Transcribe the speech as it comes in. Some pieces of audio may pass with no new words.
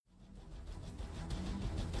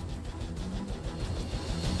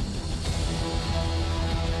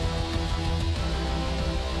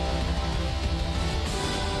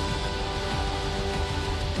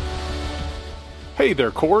Hey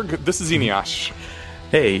there, Korg. This is Eneasz.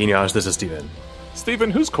 Hey, Eneasz, this is Steven.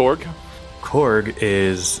 Steven, who's Korg? Korg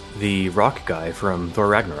is the rock guy from Thor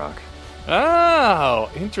Ragnarok.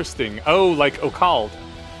 Oh, interesting. Oh, like Okald.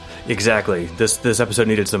 Exactly. This episode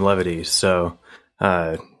needed some levity, so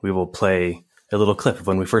we will play a little clip of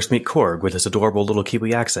when we first meet Korg with his adorable little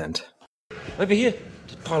Kiwi accent. Over here,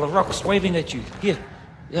 the pile of rocks waving at you. Here.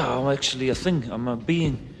 Yeah, I'm actually a thing. I'm a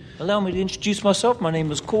being. Allow me to introduce myself. My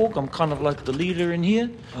name is Korg. I'm kind of like the leader in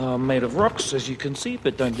here. I'm made of rocks, as you can see,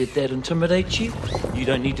 but don't let that intimidate you. You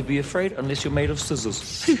don't need to be afraid unless you're made of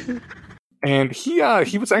scissors. And he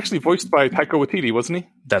was actually voiced by Taika Waititi, wasn't he?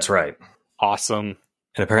 That's right. Awesome.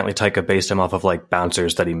 And apparently Taika based him off of like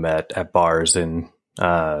bouncers that he met at bars in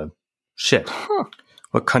shit. Huh.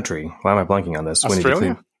 What country? Why am I blanking on this?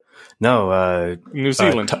 Australia? No, New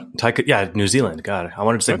Zealand. Taika, yeah, New Zealand. God, I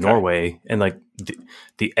wanted to say Okay. Norway, and like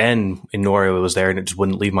the N in Norway was there, and it just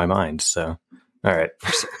wouldn't leave my mind. So, all right.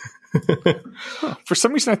 Huh. For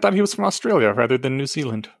some reason, I thought he was from Australia rather than New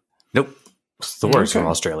Zealand. Nope. Thor's Okay. from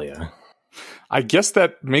Australia. I guess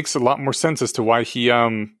that makes a lot more sense as to why he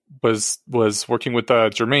was working with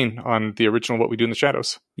Jermaine on the original What We Do in the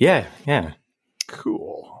Shadows. Yeah.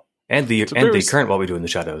 Cool. And the very current What We Do in the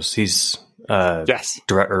Shadows. He's Yes.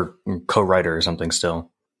 director, co-writer or something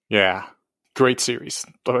still. Yeah. Great series.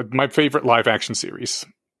 My favorite live action series.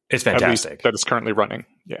 It's At least fantastic. that is currently running.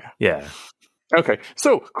 Yeah. Yeah. Okay.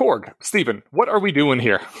 So, Korg, Steven, what are we doing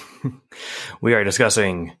here? We are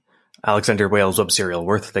discussing Alexander Whale's web serial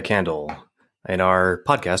Worth the Candle in our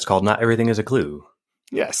podcast called Not Everything is a Clue.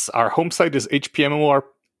 Yes, our home site is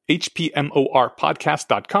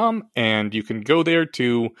hpmorpodcast.com, and you can go there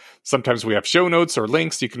to, sometimes we have show notes or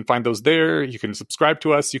links. You can find those there. You can subscribe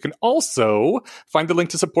to us. You can also find the link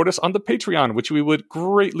to support us on the Patreon, which we would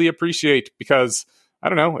greatly appreciate because, I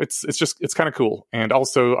don't know, it's kind of cool. And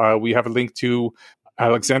also, we have a link to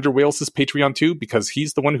Alexander Wales' Patreon too, because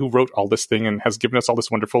he's the one who wrote all this thing and has given us all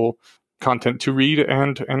this wonderful content to read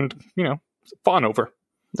and fawn over.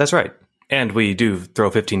 That's right. And we do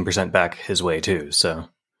throw 15% back his way too. So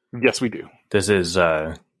Yes, we do. this is,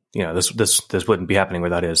 this wouldn't be happening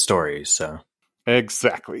without his stories. So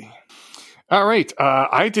Exactly. All right.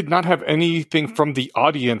 I did not have anything from the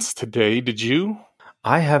audience today. Did you?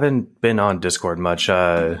 I haven't been on Discord much.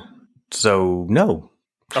 So no,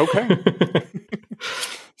 Okay.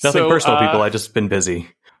 nothing personal, people. I've just been busy.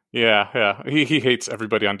 Yeah. He hates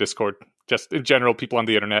everybody on Discord. Just in general, people on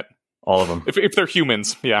the internet. All of them. If they're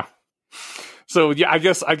humans, yeah. So, yeah, I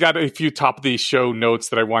guess I got a few top of the show notes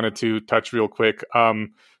that I wanted to touch real quick.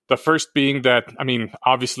 The first being that, I mean,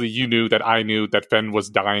 obviously you knew that I knew that Fen was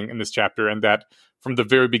dying in this chapter and that from the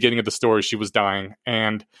very beginning of the story, she was dying.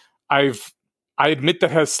 And I admit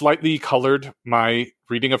that has slightly colored my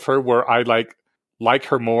reading of her where I like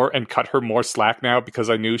her more and cut her more slack now because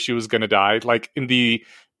I knew she was going to die. Like in the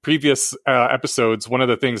previous episodes, one of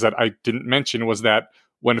the things that I didn't mention was that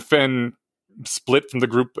when Fen split from the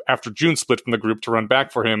group after June split from the group to run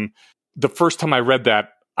back for him, the first time I read that,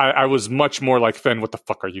 I was much more like, Fen, what the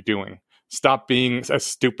fuck are you doing? Stop being as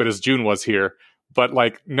stupid as June was here. But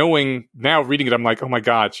like knowing now, reading it, I'm like, oh my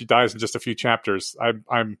god, she dies in just a few chapters.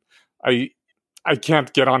 I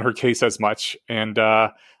can't get on her case as much, and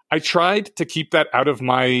I tried to keep that out of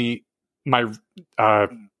my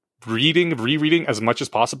rereading as much as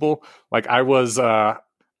possible. Like I was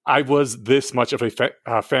this much of a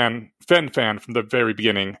Fen fan from the very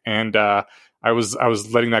beginning, and I was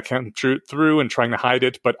letting that come through and trying to hide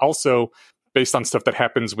it. But also, based on stuff that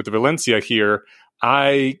happens with Valencia here,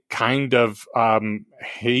 I kind of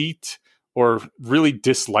hate or really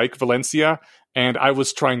dislike Valencia, and I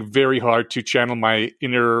was trying very hard to channel my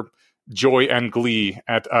inner joy and glee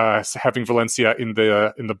at having Valencia in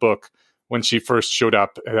the book when she first showed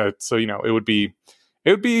up. So it would be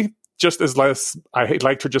just as less. I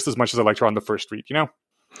liked her just as much as I liked her on the first read.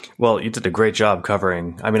 Well, you did a great job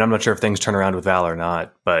covering. I mean, I'm not sure if things turn around with Val or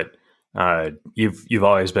not, but you've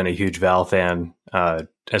always been a huge Val fan,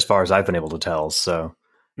 as far as I've been able to tell. So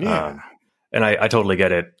Yeah. And I totally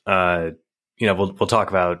get it. We'll talk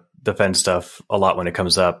about the Fen stuff a lot when it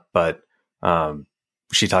comes up, but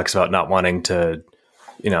she talks about not wanting to,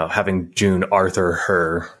 having June Arthur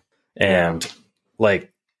her, and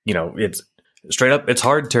it's straight up. It's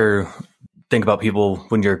hard to think about people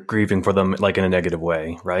when you're grieving for them, like in a negative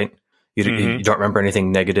way, right? You don't remember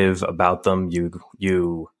anything negative about them.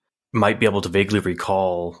 You might be able to vaguely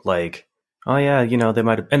recall, like, oh yeah, they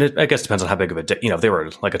might have, and I guess it depends on how big of a dick. If they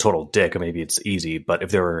were like a total dick, maybe it's easy. But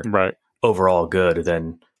if they were Right. overall good,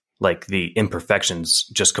 then like the imperfections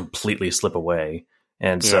just completely slip away.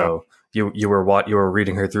 And so you were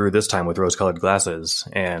reading her through this time with rose-colored glasses,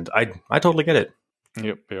 and I totally get it.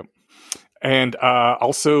 Yep. And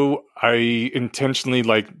also, I intentionally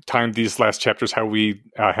timed these last chapters how we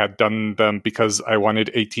had done them because I wanted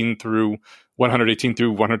 118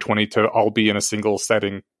 through 120 to all be in a single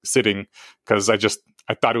sitting because I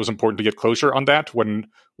thought it was important to get closure on that. When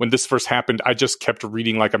this first happened, I just kept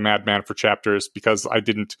reading like a madman for chapters because I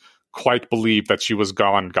didn't quite believe that she was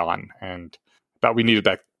gone, and thought we needed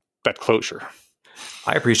that closure.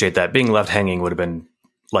 I appreciate that. Being left hanging would have been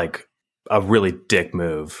like a really dick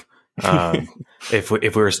move. If we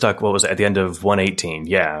were stuck, what was it, at the end of 118?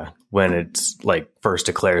 Yeah, when it's first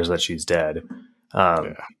declares that she's dead.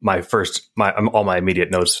 All my immediate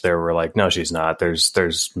notes there were like, no, she's not.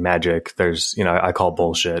 There's magic. There's, I call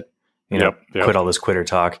bullshit. Quit all this quitter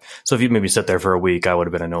talk. So if you maybe sit there for a week, I would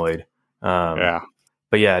have been annoyed.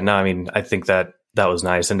 But yeah, no, I mean, I think that was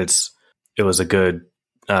nice, and it was a good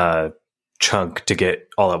chunk to get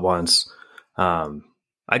all at once.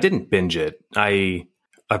 I didn't binge it. I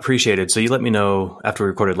appreciated. So you let me know after we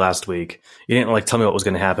recorded last week. You didn't tell me what was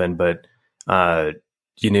going to happen, but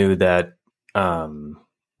you knew that. And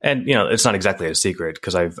it's not exactly a secret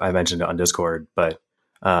because I mentioned it on Discord, but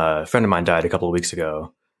a friend of mine died a couple of weeks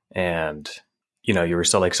ago, and you were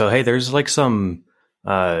still so hey, there's some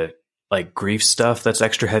grief stuff that's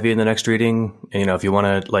extra heavy in the next reading. And, if you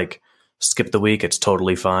want to skip the week, it's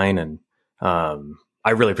totally fine. And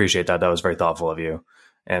I really appreciate that. That was very thoughtful of you.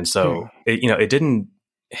 And so it didn't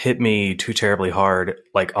hit me too terribly hard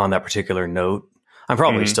on that particular note. I'm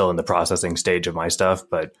probably still in the processing stage of my stuff,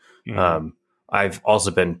 but I've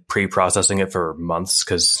also been pre-processing it for months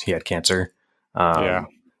because he had cancer. And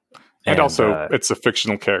also it's a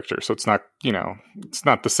fictional character, so it's not it's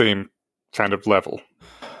not the same kind of level.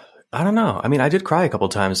 I don't know. I mean, I did cry a couple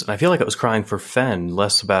of times, and I feel like I was crying for Fen,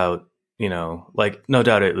 less about no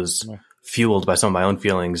doubt it was fueled by some of my own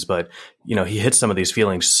feelings, but he hits some of these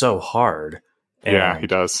feelings so hard. And, he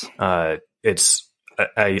does. It's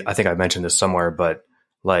I think I mentioned this somewhere, but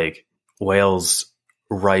Wales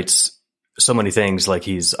writes so many things like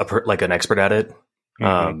he's an expert at it.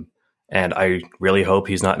 And I really hope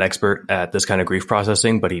he's not an expert at this kind of grief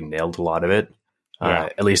processing, but he nailed a lot of it,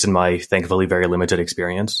 at least in my thankfully very limited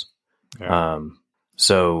experience.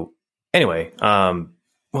 So anyway,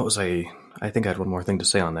 what was I think I had one more thing to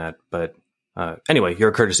say on that, but anyway,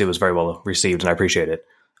 your courtesy was very well received, and I appreciate it.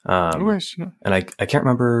 And I can't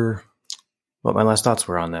remember what my last thoughts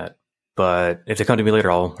were on that, but if they come to me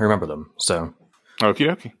later, I'll remember them. So,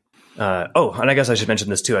 okay. And I guess I should mention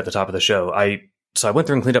this too at the top of the show. So I went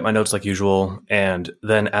through and cleaned up my notes like usual, and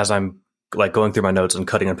then as I'm going through my notes and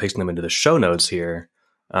cutting and pasting them into the show notes here,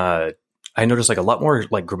 I noticed a lot more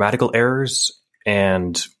grammatical errors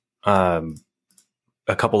and a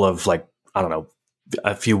couple of I don't know,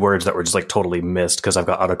 a few words that were just totally missed because I've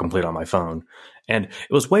got autocomplete on my phone, and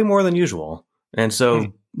it was way more than usual. And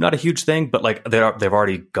so not a huge thing, but they've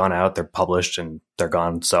already gone out, they're published and they're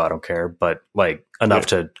gone. So I don't care, but enough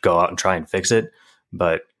to go out and try and fix it.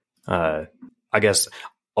 But, I guess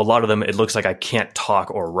a lot of them, it looks like I can't talk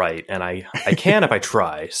or write, and I can if I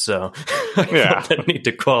try. So I need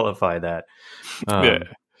to qualify that.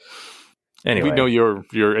 Anyway, we know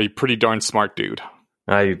you're a pretty darn smart dude.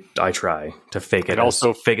 I try to fake it. And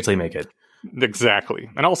also fake it till you make it. Exactly.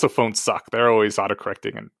 And also phones suck. They're always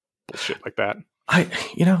autocorrecting and bullshit like that. I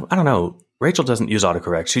don't know. Rachel doesn't use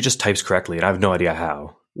autocorrect. She just types correctly, and I have no idea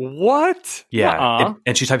how. What? Yeah.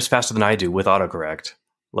 And she types faster than I do with autocorrect.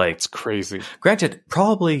 It's crazy. Granted,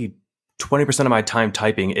 probably 20% of my time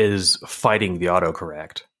typing is fighting the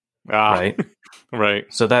autocorrect. Right? Right.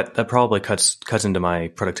 So that probably cuts into my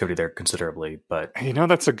productivity there considerably. But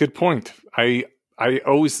that's a good point. I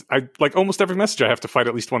always almost every message I have to fight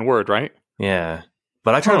at least one word, right? Yeah.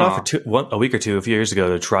 But I tried it off for a week or two a few years ago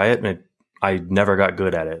to try it, and I never got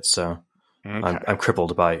good at it. So I'm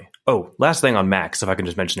crippled by. Oh, last thing on Macs, if I can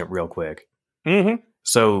just mention it real quick.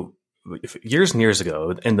 So years and years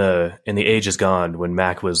ago, in the ages gone when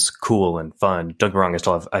Mac was cool and fun. Don't get me wrong,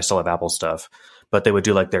 I still have Apple stuff, but they would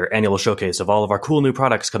do their annual showcase of all of our cool new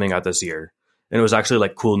products coming out this year, and it was actually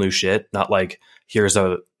cool new shit, not here's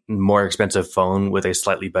a more expensive phone with a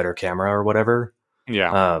slightly better camera or whatever.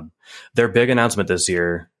 Yeah. Their big announcement this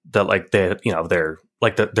year that their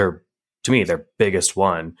to me their biggest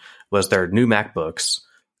one was their new MacBooks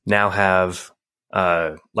now have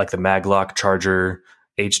the Maglock charger,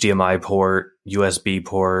 HDMI port, USB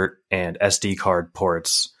port, and SD card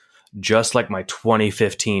ports, just like my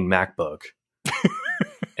 2015 MacBook.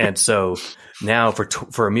 And so now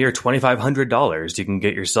for a mere $2,500, you can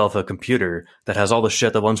get yourself a computer that has all the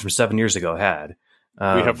shit the ones from 7 years ago had.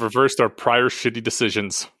 We have reversed our prior shitty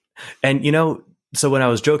decisions. And so when I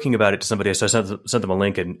was joking about it to somebody, so I sent them a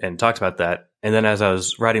link and talked about that. And then as I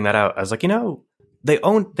was writing that out, I was like, they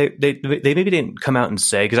maybe didn't come out and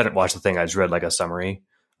say, because I didn't watch the thing, I just read like a summary.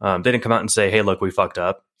 They didn't come out and say, hey, look, we fucked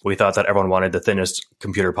up. We thought that everyone wanted the thinnest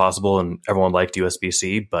computer possible and everyone liked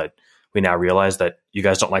USB-C, but we now realize that you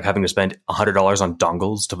guys don't like having to spend $100 on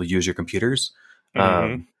dongles to use your computers.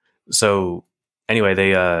 So anyway,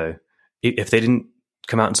 they if they didn't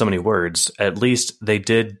come out in so many words, at least they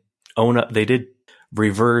did own up. They did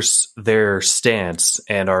reverse their stance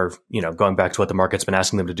and are, going back to what the market's been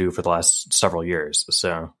asking them to do for the last several years.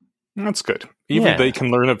 So that's good. Even they can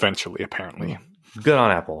learn eventually, apparently. Good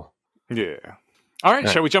on Apple. Yeah. All right.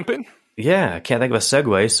 Shall we jump in? Yeah. Can't think of a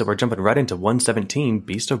segue. So we're jumping right into 117,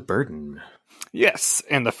 Beast of Burden. Yes.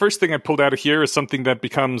 And the first thing I pulled out of here is something that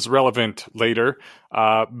becomes relevant later.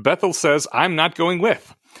 Bethel says, I'm not going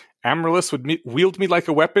with. Amaryllis would wield me like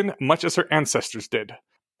a weapon, much as her ancestors did.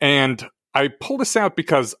 And I pull this out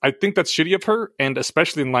because I think that's shitty of her, and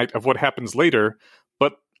especially in light of what happens later.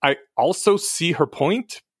 But I also see her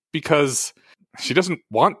point because she doesn't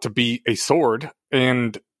want to be a sword,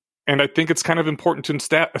 and I think it's kind of important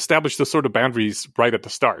to establish those sort of boundaries right at the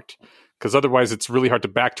start, because otherwise it's really hard to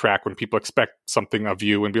backtrack when people expect something of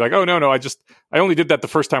you and be like, oh no, I only did that the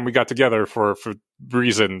first time we got together for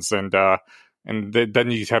reasons, and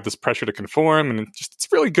then you have this pressure to conform, and it's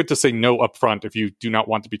really good to say no up front if you do not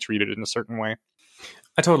want to be treated in a certain way.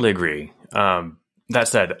 I totally agree. That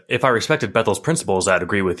said, if I respected Bethel's principles, I'd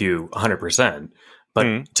agree with you 100%.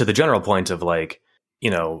 But to the general point of like,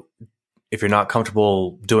 if you're not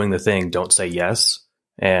comfortable doing the thing, don't say yes.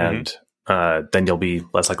 And then you'll be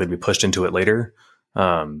less likely to be pushed into it later.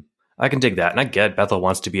 I can dig that. And I get Bethel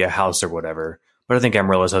wants to be a house or whatever. But I think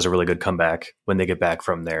Amaryllis has a really good comeback when they get back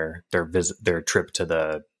from their trip to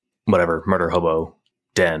the whatever murder hobo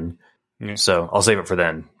den. Yeah. So I'll save it for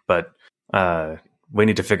then. But we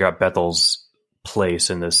need to figure out Bethel's place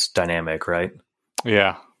in this dynamic, right?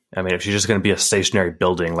 Yeah. I mean, if she's just going to be a stationary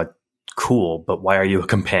building, like, cool. But why are you a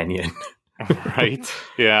companion? Right.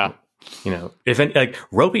 Yeah. If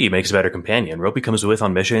Ropey makes a better companion. Ropey comes with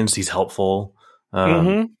on missions. He's helpful.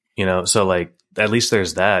 So like at least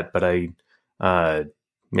there's that. But that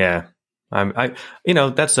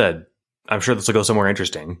said, I'm sure this will go somewhere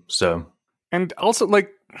interesting. So, and also,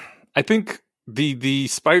 like, I think the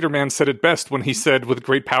Spider-Man said it best when he said, "With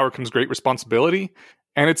great power comes great responsibility,"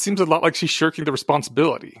 and it seems a lot like she's shirking the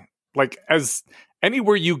responsibility. Like, as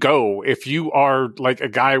anywhere you go, if you are like a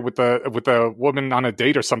guy with a woman on a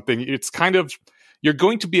date or something, it's kind of you're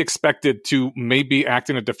going to be expected to maybe act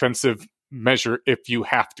in a defensive measure if you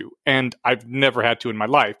have to. And I've never had to in my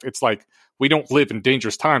life. It's like, we don't live in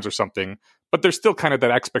dangerous times or something, but there's still kind of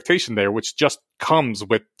that expectation there, which just comes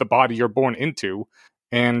with the body you're born into.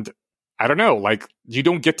 And I don't know, like, you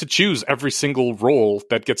don't get to choose every single role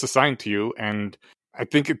that gets assigned to you. And I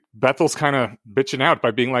think Bethel's kind of bitching out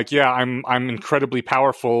by being like, yeah, I'm incredibly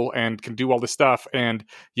powerful and can do all this stuff. And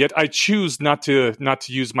yet I choose not to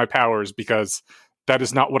use my powers because that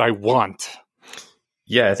is not what I want.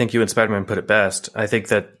 Yeah, I think you and Spider-Man put it best. I think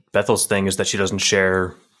that Bethel's thing is that she doesn't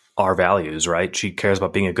share our values, right? She cares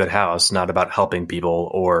about being a good house, not about helping people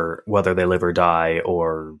or whether they live or die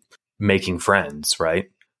or making friends,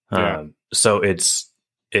 right? Yeah. So it's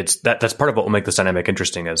that's part of what will make this dynamic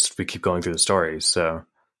interesting as we keep going through the story. So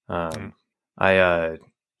I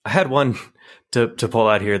had one to pull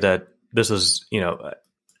out here that this was,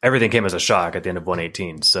 everything came as a shock at the end of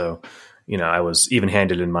 118. So, I was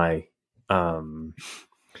even-handed in my my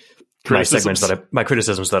criticisms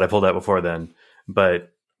that I pulled out before then.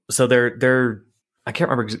 But so they're I can't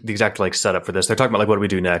remember the exact setup for this. They're talking about what do we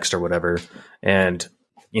do next or whatever. And,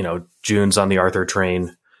 June's on the Arthur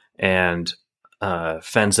train and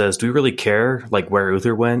Fen says, do we really care where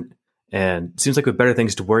Uther went? And it seems like we have better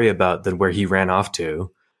things to worry about than where he ran off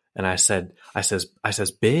to. And I says,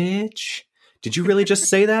 bitch, did you really just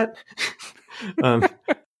say that?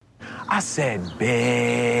 I said,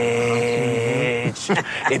 bitch.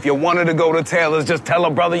 If you wanted to go to Taylor's, just tell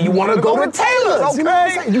a brother you want to go to Taylor's, okay? You know what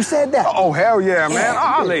I'm saying? You said that. Oh, hell yeah, man.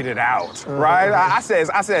 I laid it out, right? I says,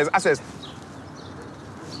 I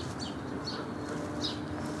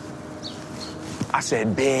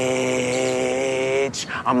said, bitch,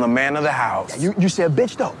 I'm the man of the house. Yeah, you said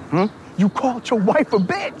bitch, though. You called your wife a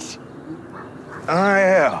bitch.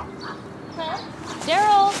 Yeah. Huh?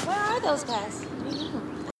 Daryl, where are those guys?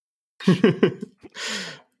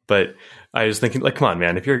 But I was thinking, come on,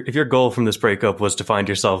 man, if your goal from this breakup was to find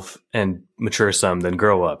yourself and mature some, then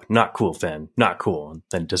grow up. Not cool, Fen. Not cool.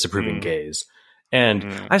 Then disapproving gaze. And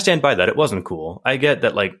I stand by that. It wasn't cool. I get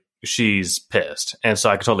that, she's pissed. And so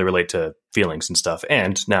I can totally relate to feelings and stuff.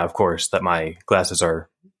 And now, of course, that my glasses are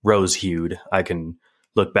rose-hued, I can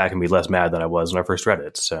look back and be less mad than I was when I first read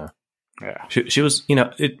it. So Yeah. she was,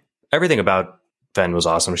 everything about Fen was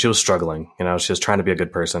awesome. She was struggling, she was trying to be a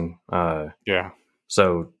good person. Yeah.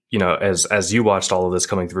 So, as you watched all of this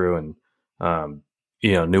coming through and,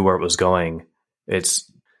 knew where it was going,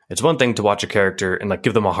 it's one thing to watch a character and like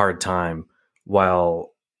give them a hard time while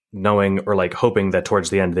knowing or like hoping that towards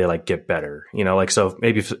the end they like get better, so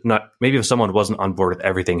maybe if someone wasn't on board with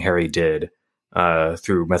everything Harry did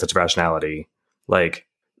through methods of rationality, like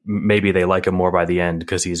maybe they like him more by the end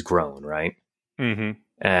because he's grown, right? Mm-hmm.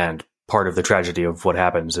 And part of the tragedy of what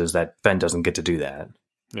happens is that Fen doesn't get to do that.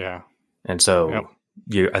 Yeah. And so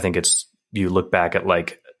I think you look back at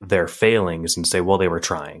like their failings and say, well, they were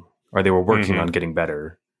trying or they were working on getting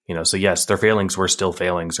better, so yes, their failings were still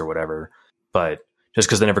failings or whatever, but just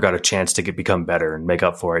because they never got a chance to become better and make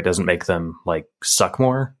up for it doesn't make them like suck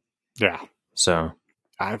more. Yeah. So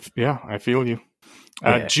I feel you.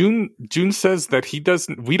 Yeah. June says that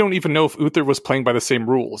we don't even know if Uther was playing by the same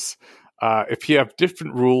rules. If he have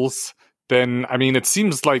different rules, then, it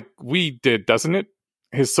seems like we did, doesn't it?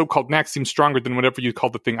 His so-called knack seems stronger than whatever you call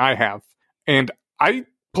the thing I have. And I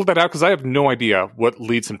pulled that out because I have no idea what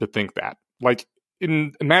leads him to think that. Like,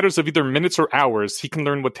 in matters of either minutes or hours, he can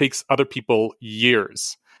learn what takes other people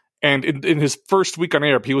years. And in his first week on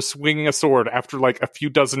Arab, he was swinging a sword after like a few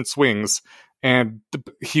dozen swings, and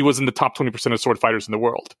he was in the top 20% of sword fighters in the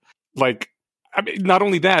world. Like, not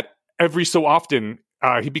only that, every so often,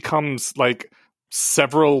 he becomes like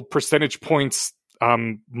several percentage points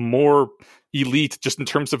more elite just in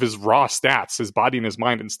terms of his raw stats, his body and his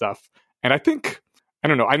mind and stuff. And I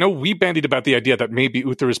don't know. I know we bandied about the idea that maybe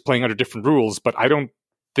Uther is playing under different rules, but I don't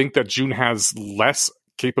think that June has less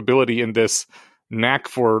capability in this knack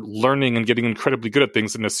for learning and getting incredibly good at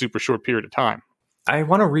things in a super short period of time. I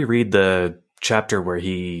want to reread the chapter where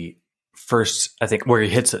he hits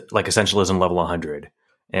like essentialism level 100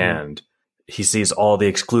 and he sees all the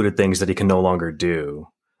excluded things that he can no longer do.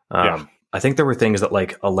 I think there were things that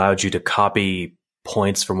like allowed you to copy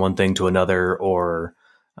points from one thing to another, or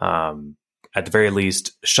at the very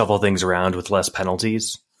least shuffle things around with less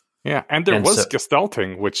penalties. Yeah, and there was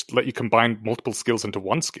gestalting, which let you combine multiple skills into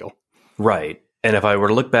one skill. Right. And if I were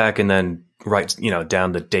to look back and then write,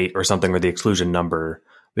 down the date or something or the exclusion number,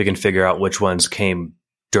 we can figure out which ones came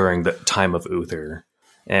during the time of Uther.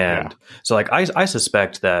 And so like I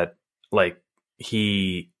suspect that like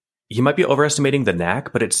he might be overestimating the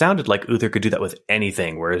knack, but it sounded like Uther could do that with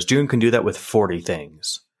anything, whereas June can do that with 40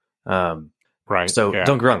 things. Right. So don't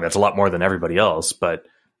get me wrong, that's a lot more than everybody else. But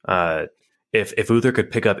if Uther could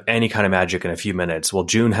pick up any kind of magic in a few minutes, well,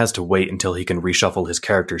 June has to wait until he can reshuffle his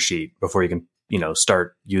character sheet before he can,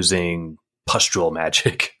 start using pustule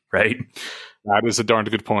magic, right? That is a darn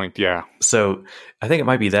good point, yeah. So I think it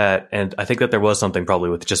might be that, and I think that there was something probably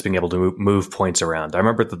with just being able to move points around. I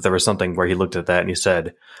remember that there was something where he looked at that and he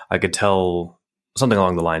said, I could tell something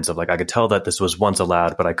along the lines of like, I could tell that this was once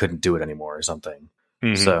allowed, but I couldn't do it anymore or something.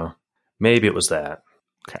 Mm-hmm. So maybe it was that.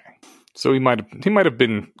 Okay. So he might have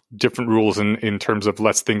been different rules in terms of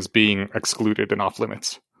less things being excluded and off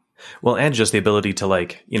limits. Well, and just the ability to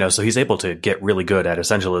like, so he's able to get really good at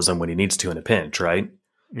essentialism when he needs to in a pinch, right?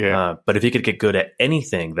 Yeah. But if he could get good at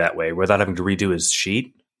anything that way without having to redo his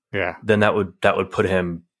sheet, then that would put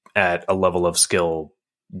him at a level of skill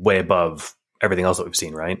way above everything else that we've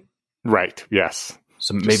seen, right? Right. Yes.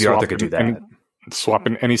 So maybe Arthur could do that. Swap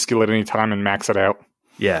in any skill at any time and max it out.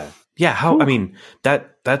 Yeah. Yeah. I mean,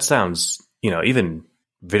 that sounds, even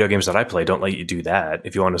video games that I play don't let you do that.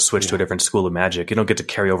 If you want to switch to a different school of magic, you don't get to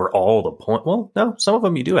carry over all the point. Well, no, some of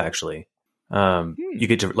them you do actually. You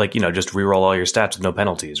get to just reroll all your stats with no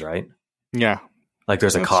penalties, right? Yeah. Like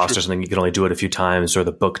there's a cost or something. You can only do it a few times, or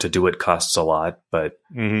the book to do it costs a lot, but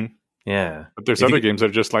yeah. But there's other games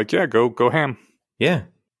that are just like, go ham. Yeah.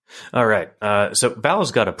 All right. So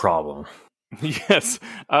Val's got a problem. Yes.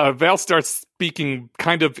 Val starts speaking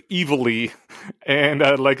kind of evilly and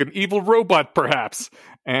like an evil robot, perhaps.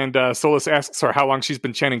 And Solus asks her how long she's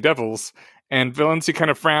been chanting devils. And Valency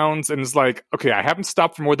kind of frowns and is like, okay, I haven't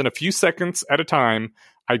stopped for more than a few seconds at a time.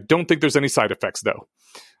 I don't think there's any side effects, though.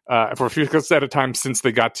 For a few seconds at a time since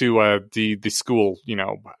they got to the school,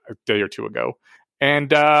 a day or two ago.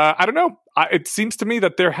 And I don't know. It seems to me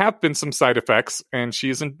that there have been some side effects, and she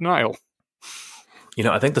is in denial.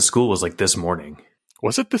 I think the school was like this morning.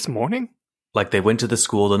 Was it this morning? Like they went to the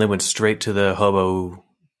school, then they went straight to the hobo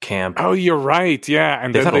camp. Oh, you're right. Yeah.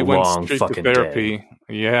 And then they went straight to therapy. Day.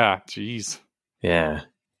 Yeah. Jeez. Yeah.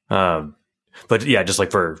 But yeah, just like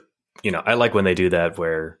for, I like when they do that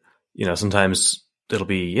where, sometimes it'll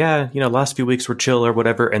be, last few weeks were chill or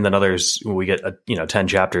whatever. And then others, we get, 10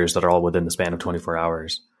 chapters that are all within the span of 24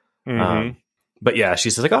 hours. Mm-hmm. But yeah, she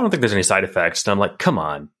says like, I don't think there's any side effects. And I'm like, come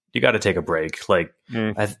on, you got to take a break. Like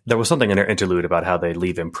there was something in her interlude about how they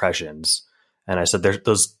leave impressions. And I said,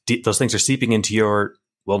 those things are seeping into your,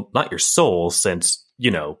 well, not your soul since,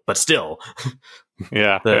 but still.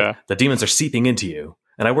 The demons are seeping into you.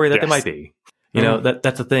 And I worry that they might be.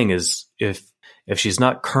 That's the thing is if she's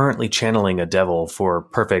not currently channeling a devil for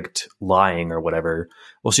perfect lying or whatever,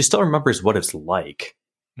 well, she still remembers what it's like,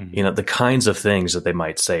 the kinds of things that they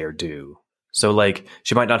might say or do. So like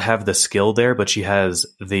she might not have the skill there, but she has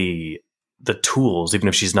the tools, even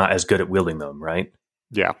if she's not as good at wielding them. Right.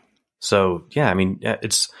 Yeah. So yeah, I mean,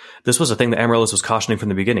 this was a thing that Amaryllis was cautioning from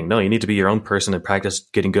the beginning. No, you need to be your own person and practice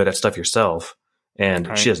getting good at stuff yourself.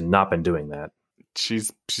 And she has not been doing that.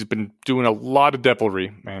 She's been doing a lot of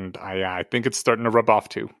devilry, and I think it's starting to rub off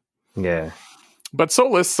too. Yeah. But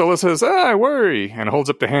Solus says, I worry, and holds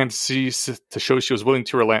up the hand to show she was willing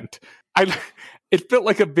to relent. It felt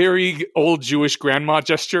like a very old Jewish grandma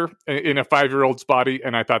gesture in a 5-year-old's body,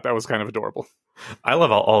 and I thought that was kind of adorable. I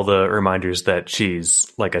love all the reminders that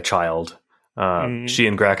she's like a child. She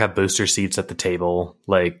and Grak have booster seats at the table,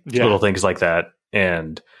 little things like that.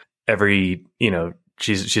 And every,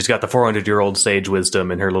 she's got the 400-year-old sage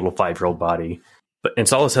wisdom in her little 5-year-old body. And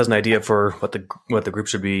Solus has an idea for what the group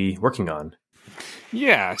should be working on.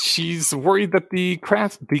 Yeah, she's worried that the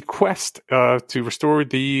quest to restore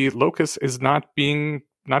the locust is not being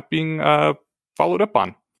followed up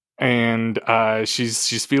on, and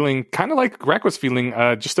she's feeling kind of like Grak was feeling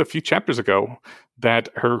just a few chapters ago, that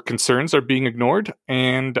her concerns are being ignored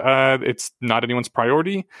and it's not anyone's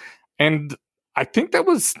priority. And I think that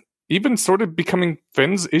was even sort of becoming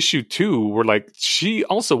Fenn's issue too, where like she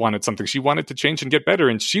also wanted something. She wanted to change and get better,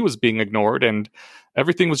 and she was being ignored, and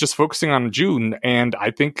everything was just focusing on June. And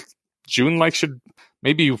I think June should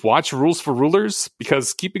maybe watch Rules for Rulers,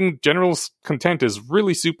 because keeping generals content is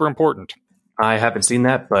really super important. I haven't seen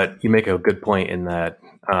that, but you make a good point in that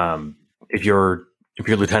if your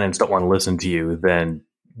lieutenants don't want to listen to you, then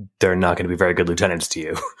they're not going to be very good lieutenants to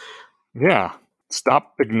you. Yeah.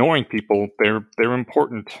 Stop ignoring people. They're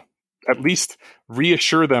important. At least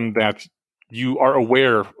reassure them that you are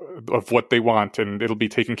aware of what they want and it'll be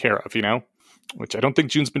taken care of, which I don't think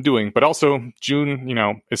June's been doing. But also, June,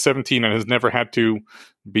 is 17 and has never had to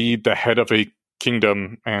be the head of a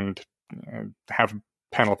kingdom and have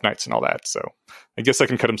panel of knights and all that. So I guess I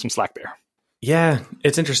can cut him some slack there. Yeah,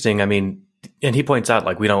 it's interesting. I mean, and he points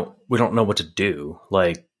out, we don't know what to do.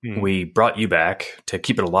 We brought you back to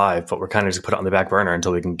keep it alive, but we're kind of just put it on the back burner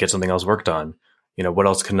until we can get something else worked on. What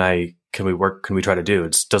else can we try to do?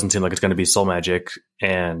 It doesn't seem like it's going to be soul magic.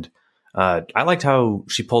 And I liked how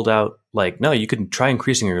she pulled out, no, you can try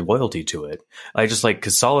increasing your loyalty to it. I just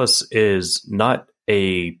because Solus is not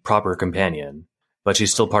a proper companion, but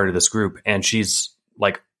she's still part of this group, and she's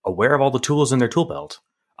aware of all the tools in their tool belt.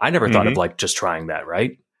 I never thought of just trying that,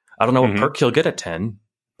 right? I don't know what perk he'll get at 10,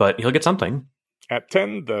 but he'll get something. At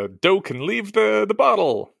 10, the dough can leave the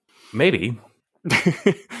bottle. Maybe.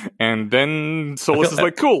 And then Solus is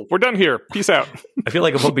cool, we're done here. Peace out. I feel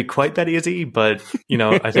like it won't be quite that easy, but,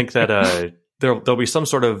 I think that there'll be some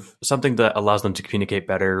sort of something that allows them to communicate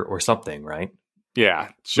better or something, right? Yeah.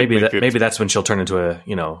 Maybe that's when she'll turn into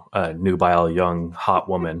a nubile, young, hot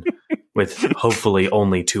woman with hopefully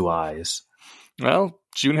only 2 eyes. Well,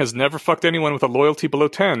 June has never fucked anyone with a loyalty below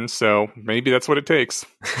 10, so maybe that's what it takes.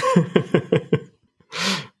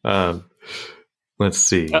 Let's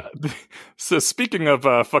see. So speaking of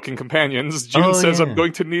fucking companions, June says, I'm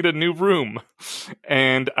going to need a new room.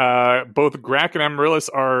 And both Grak and Amaryllis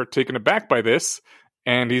are taken aback by this.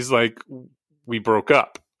 And he's like, we broke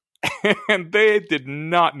up. And they did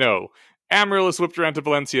not know. Amaryllis whipped around to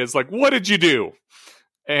Valencia. It's like, what did you do?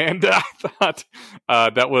 And I thought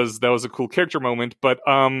that was a cool character moment. But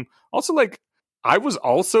also, I was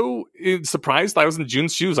also surprised I was in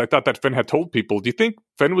June's shoes. I thought that Fenn had told people. Do you think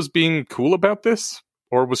Fenn was being cool about this?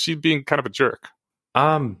 Or was she being kind of a jerk?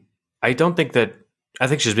 I don't think that... I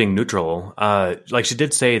think she's being neutral. She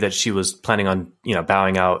did say that she was planning on,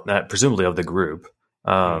 bowing out, presumably of the group,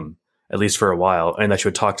 at least for a while, and that she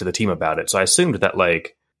would talk to the team about it. So I assumed that,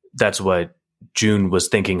 that's what June was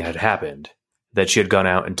thinking had happened. That she had gone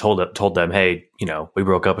out and told them, hey, we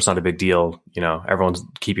broke up. It's not a big deal. Everyone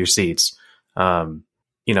keep your seats.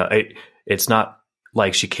 It's not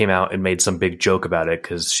like she came out and made some big joke about it,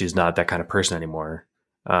 because she's not that kind of person anymore.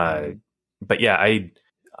 But yeah,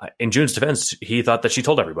 in June's defense, he thought that she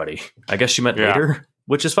told everybody. I guess she meant later,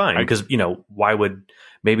 which is fine, because why would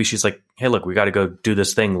maybe she's like, hey, look, we got to go do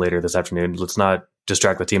this thing later this afternoon. Let's not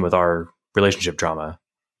distract the team with our relationship drama.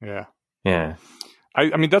 Yeah. Yeah.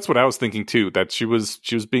 I mean, that's what I was thinking too. That she was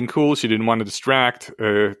being cool. She didn't want to distract.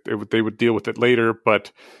 They would deal with it later.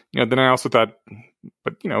 But then I also thought,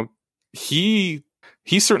 but he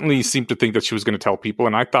certainly seemed to think that she was going to tell people,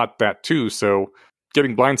 and I thought that too. So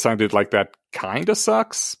getting blindsided like that kind of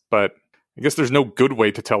sucks. But I guess there's no good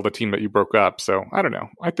way to tell the team that you broke up. So I don't know.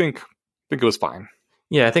 I think it was fine.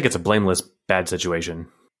 Yeah, I think it's a blameless bad situation.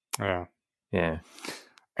 Yeah. Yeah.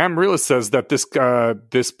 Amaryllis says that this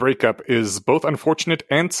breakup is both unfortunate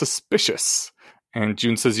and suspicious. And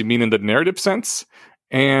June says, you mean in the narrative sense?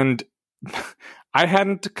 And I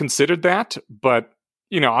hadn't considered that, but,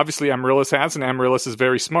 obviously Amaryllis has, and Amaryllis is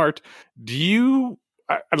very smart. Do you,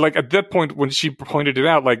 at that point when she pointed it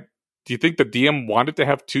out, do you think the DM wanted to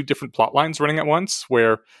have two different plot lines running at once,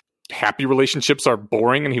 where happy relationships are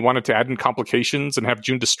boring and he wanted to add in complications and have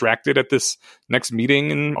June distracted at this next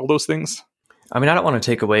meeting and all those things? I mean, I don't want to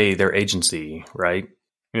take away their agency, right?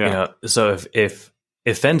 Yeah. So if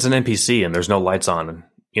Fenn's an NPC and there's no lights on,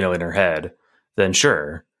 in her head, then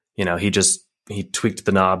sure, he tweaked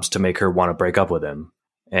the knobs to make her want to break up with him,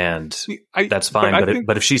 and that's fine.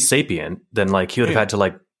 But if she's sapient, then he would have had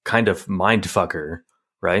to kind of mind fuck her,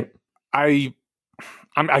 right? I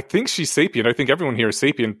think she's sapient. I think everyone here is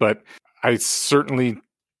sapient, but I certainly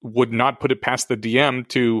would not put it past the DM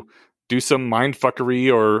to do some mind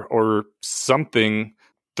fuckery or something,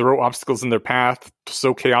 throw obstacles in their path,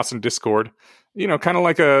 sow chaos and discord. Kind of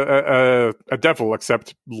like a devil,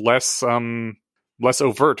 except less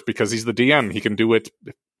overt, because he's the DM. He can do it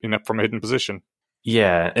from a hidden position.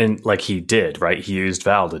 Yeah, and he did, right? He used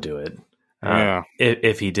Val to do it. Yeah.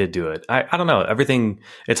 If he did do it. I don't know. Everything,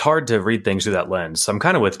 it's hard to read things through that lens. So I'm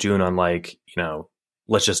kind of with June on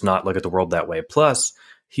let's just not look at the world that way. Plus,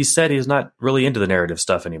 he said he's not really into the narrative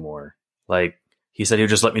stuff anymore. He said he would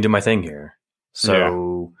just let me do my thing here.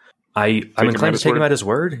 So I'm inclined to take him at his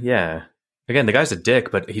word. Yeah. Again, the guy's a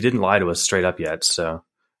dick, but he didn't lie to us straight up yet. So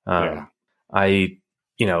it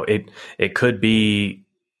could be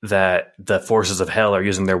that the forces of hell are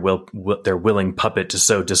using their willing puppet to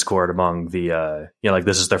sow discord among the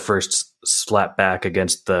this is their first slap back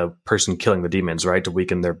against the person killing the demons, right? To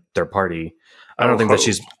weaken their party. I don't think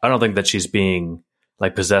that she's being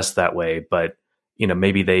possessed that way, but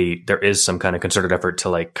maybe there is some kind of concerted effort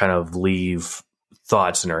to kind of leave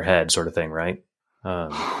thoughts in her head, sort of thing, right?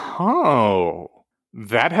 That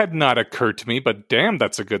had not occurred to me, but damn,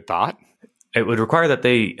 that's a good thought. It would require that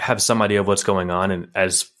they have some idea of what's going on, and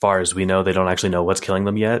as far as we know, they don't actually know what's killing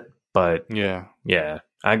them yet. But yeah,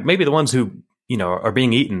 maybe the ones who are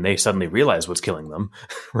being eaten, they suddenly realize what's killing them,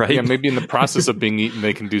 right? Yeah, maybe in the process of being eaten,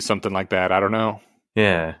 they can do something like that. I don't know.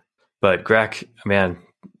 Yeah, but Grak's my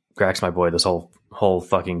boy. This whole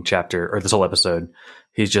fucking chapter, or this whole episode,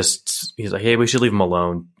 he's like, hey, we should leave him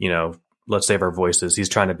alone. Let's save our voices. He's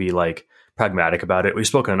trying to be pragmatic about it. We've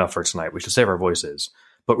spoken enough for tonight. We should save our voices.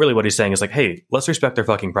 But really what he's saying is hey, let's respect their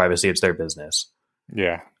fucking privacy. It's their business.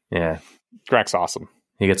 Yeah. Yeah. Grak's awesome.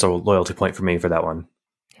 He gets a loyalty point from me for that one.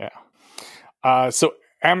 Yeah. So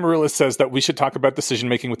Amaryllis says that we should talk about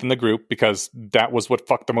decision-making within the group because that was what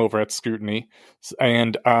fucked them over at Scrutiny.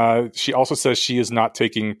 And she also says she is not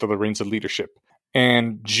taking the reins of leadership.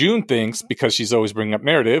 And June thinks, because she's always bringing up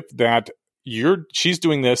narrative, that she's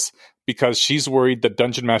doing this because she's worried that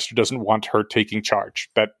Dungeon Master doesn't want her taking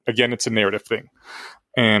charge. That, again, it's a narrative thing.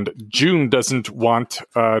 And June doesn't want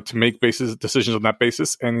to make decisions on that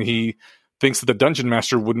basis, and he thinks that the Dungeon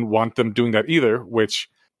Master wouldn't want them doing that either, which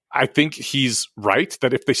I think he's right,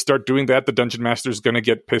 that if they start doing that, the Dungeon Master is going to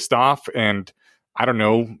get pissed off and, I don't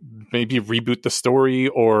know, maybe reboot the story,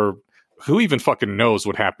 or who even fucking knows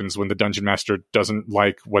what happens when the Dungeon Master doesn't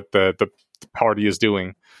like what the party is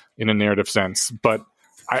doing in a narrative sense. But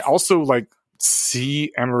I also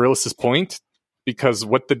see Amaryllis' point, because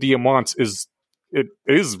what the DM wants is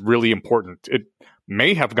really important. It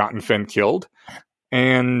may have gotten Fenn killed,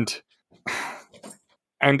 and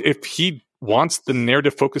if he wants the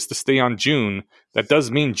narrative focus to stay on June, that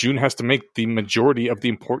does mean June has to make the majority of the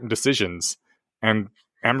important decisions. And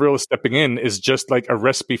Amaryllis stepping in is just a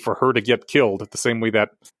recipe for her to get killed the same way that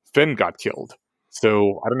Fenn got killed.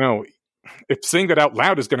 So I don't know. If saying that out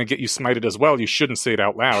loud is going to get you smited as well, you shouldn't say it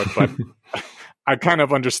out loud. But I kind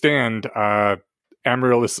of understand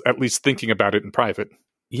Amaryllis at least thinking about it in private.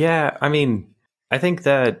 Yeah, I mean, I think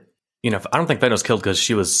that, I don't think Fenn was killed because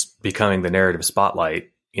she was becoming the narrative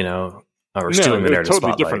spotlight, or stealing the narrative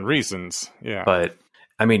spotlight. Totally different reasons, yeah. But,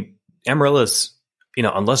 I mean, Amaryllis,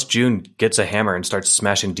 unless June gets a hammer and starts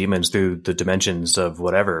smashing demons through the dimensions of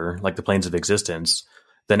whatever, the planes of existence,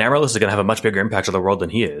 then Amaryllis is going to have a much bigger impact on the world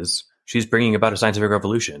than he is. She's bringing about a scientific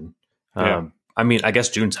revolution. Yeah. I mean, I guess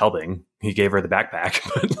June's helping. He gave her the backpack.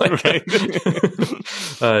 But like,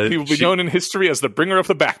 He will be known in history as the bringer of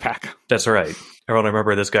the backpack. That's right. Everyone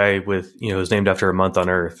remember this guy with, who's named after a month on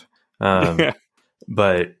Earth. Yeah.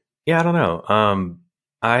 But yeah, I don't know.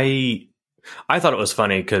 I thought it was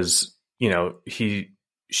funny because,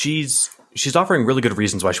 she's offering really good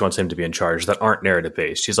reasons why she wants him to be in charge that aren't narrative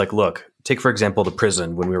based. She's like, look, take, for example, the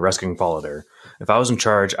prison when we were rescuing Followder. If I was in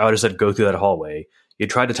charge, I would have said, go through that hallway. You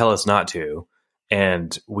tried to tell us not to.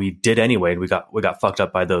 And we did anyway. And we got fucked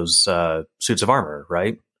up by those suits of armor.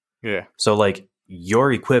 Right. Yeah. So like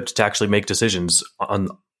you're equipped to actually make decisions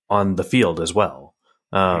on the field as well.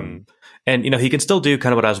 And, he can still do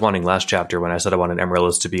kind of what I was wanting last chapter when I said I wanted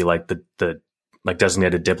Amaryllis to be like the like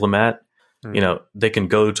designated diplomat. They can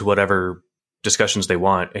go to whatever discussions they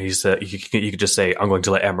want. And he said, you could just say, I'm going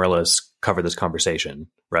to let Amaryllis cover this conversation.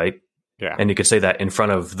 Right. Yeah. And you could say that in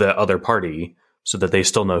front of the other party so that they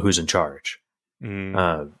still know who's in charge.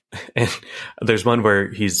 And there's one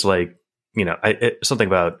where he's like, something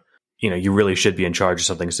about, you really should be in charge or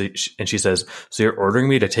something. So, and she says, so you're ordering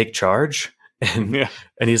me to take charge? And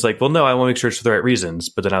he's like, well, no, I want to make sure it's for the right reasons.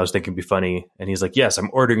 But then I was thinking it'd be funny. And he's like, yes, I'm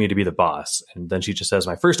ordering you to be the boss. And then she just says,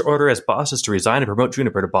 my first order as boss is to resign and promote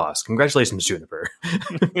Juniper to boss. Congratulations, Juniper. I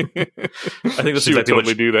think that's she would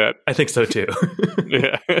totally do that. I think so too.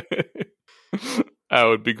 Yeah. That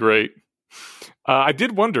would be great. I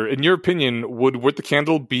did wonder, in your opinion, would Worth the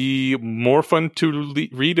Candle be more fun to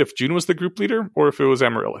read if June was the group leader or if it was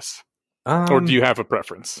Amaryllis? Or do you have a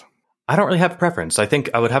preference? I don't really have a preference. I think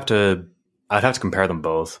I'd have to compare them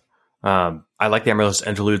both. I like the Amaryllis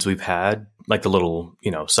interludes we've had, like the little,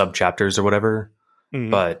 sub chapters or whatever.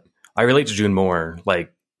 But I relate to June more,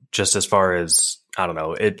 like just as far as, I don't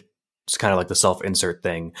know, it's kind of like the self-insert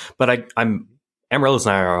thing. But Amaryllis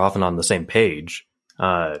and I are often on the same page.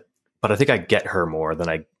 But I think I get her more than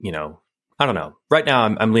I don't know. Right now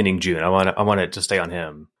I'm leaning June. I want it to stay on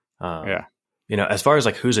him. As far as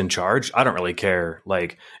like who's in charge, I don't really care.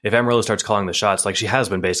 Like if Amaryllis starts calling the shots, like she has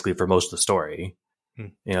been basically for most of the story,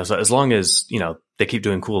 so as long as, they keep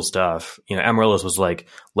doing cool stuff, Amaryllis was like,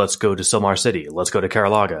 let's go to Silmar City. Let's go to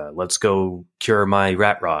Karalaga. Let's go cure my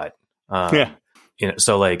rat rot.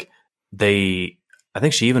 So like I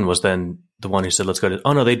think she even was then the one who said, let's go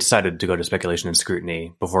to, they decided to go to Speculation and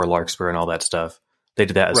Scrutiny before Larkspur and all that stuff. They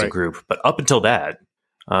did that as a group. But up until that,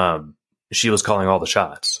 she was calling all the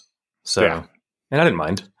shots. So, and I didn't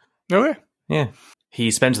mind. Okay. Yeah. He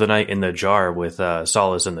spends the night in the jar with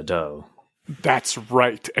Solace and the doe. That's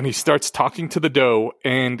right. And he starts talking to the doe,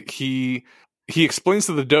 and he explains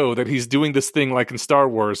to the doe that he's doing this thing like in Star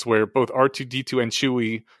Wars where both R2-D2 and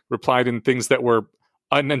Chewie replied in things that were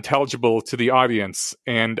unintelligible to the audience.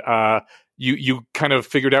 And you kind of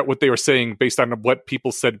figured out what they were saying based on what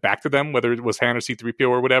people said back to them, whether it was Han or C-3PO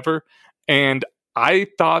or whatever. And I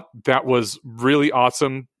thought that was really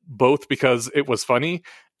awesome, both because it was funny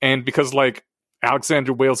and because like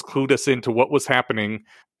Alexander Wales clued us into what was happening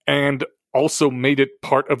and also made it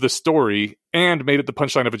part of the story and made it the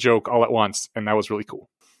punchline of a joke all at once. And that was really cool.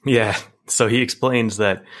 Yeah. So he explains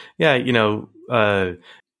that, I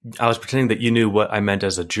was pretending that you knew what I meant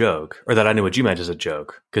as a joke, or that I knew what you meant as a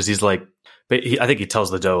joke. Because he's like, I think he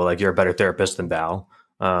tells the doe, like, you're a better therapist than Val.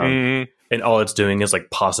 And all it's doing is like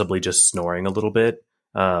possibly just snoring a little bit.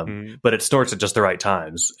 But it snorts at just the right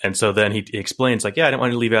times. And so then he explains like, I didn't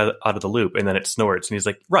want to leave you out of the loop. And then it snorts. And he's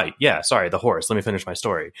like, right. Yeah. Sorry. The horse. Let me finish my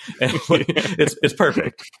story. And like, it's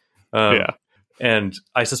perfect. And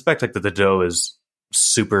I suspect like that the doe is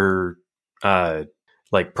super,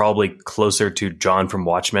 like probably closer to John from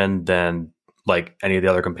Watchmen than like any of the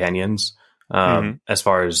other companions, as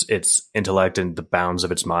far as its intellect and the bounds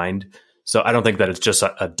of its mind. So I don't think that it's just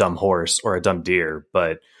a dumb horse or a dumb deer,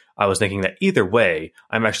 but I was thinking that either way,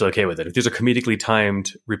 I'm actually okay with it. If these are comedically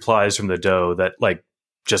timed replies from the doe that like,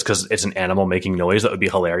 just because it's an animal making noise, that would be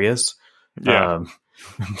hilarious. Yeah.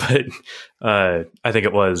 But I think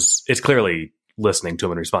it's clearly listening to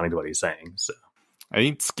him and responding to what he's saying. So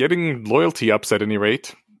it's getting loyalty ups at any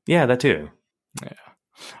rate. Yeah, that too.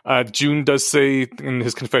 Yeah. June does say in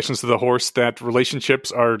his confessions to the horse that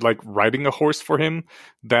relationships are like riding a horse for him,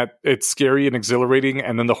 that it's scary and exhilarating,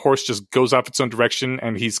 and then the horse just goes off its own direction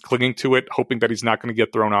and he's clinging to it, hoping that he's not going to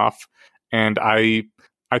get thrown off. And I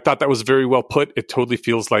thought that was very well put. It totally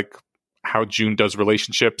feels like how June does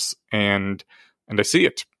relationships, and I see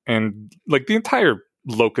it. And like the entire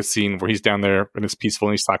Locust scene where he's down there and it's peaceful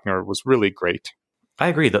and he's talking to her was really great. I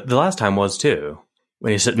agree. The last time was too,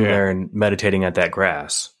 when he's sitting there and meditating at that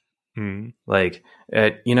grass. Like,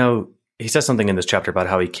 he says something in this chapter about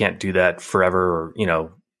how he can't do that forever,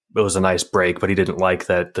 or, it was a nice break, but he didn't like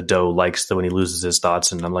that the doe likes that when he loses his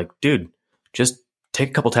thoughts. And I'm like, dude, just take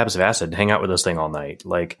a couple tabs of acid and hang out with this thing all night.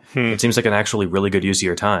 Like, it seems like an actually really good use of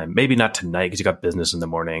your time. Maybe not tonight because you got business in the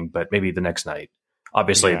morning, but maybe the next night.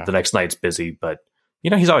 Obviously, the next night's busy, but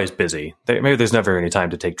he's always busy. Maybe there's never any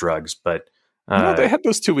time to take drugs, but they had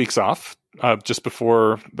those 2 weeks off just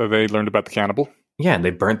before they learned about the cannibal. Yeah, and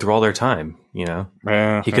they burned through all their time. He could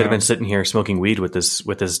have been sitting here smoking weed with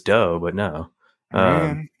this dough, but no.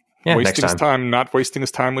 Wasting his time, not wasting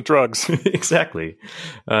his time with drugs. Exactly.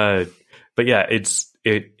 But yeah,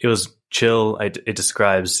 it was chill. It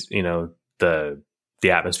describes the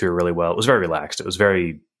atmosphere really well. It was very relaxed. It was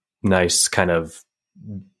very nice, kind of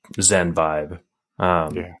Zen vibe.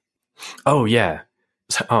 Oh yeah.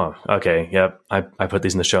 Oh, okay. Yep. I put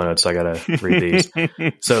these in the show notes, so I gotta read these.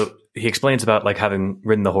 So he explains about like having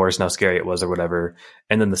ridden the horse and how scary it was or whatever.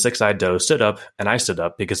 And then the six-eyed doe stood up and I stood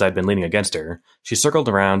up because I'd been leaning against her. She circled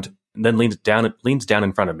around and then leaned down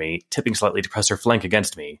in front of me, tipping slightly to press her flank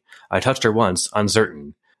against me. I touched her once,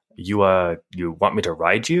 uncertain. You want me to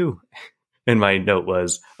ride you? And my note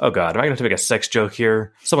was, oh God, am I going to have to make a sex joke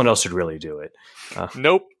here? Someone else should really do it.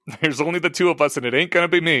 Nope. There's only the two of us and it ain't going to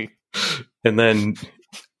be me. And then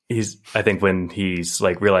I think when he's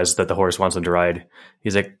like realized that the horse wants him to ride,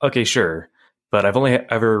 he's like, okay, sure. But I've only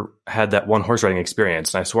ever had that one horse riding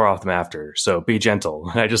experience and I swore off them after. So be gentle.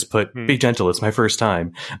 And I just put, be gentle. It's my first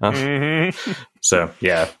time. So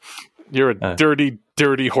yeah. You're a dirty,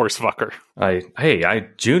 dirty horse fucker.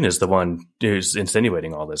 June is the one who's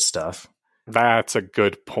insinuating all this stuff. That's a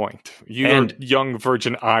good point. Your young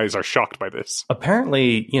virgin eyes are shocked by this.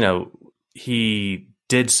 Apparently, he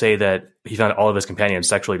did say that he found all of his companions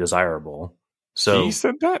sexually desirable. So he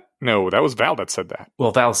said that? No, that was Val that said that.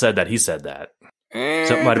 Well, Val said that he said that. So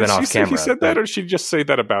it might have been off camera. He said that, or did she just say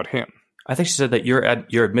that about him? I think she said that your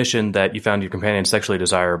admission that you found your companion sexually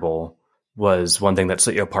desirable was one thing that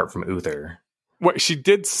set you apart from Uther. Well, she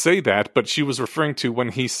did say that, but she was referring to when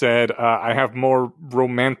he said, I have more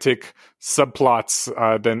romantic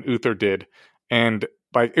subplots than Uther did. And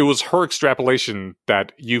like it was her extrapolation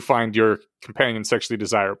that you find your companion sexually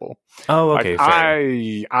desirable. Oh, okay.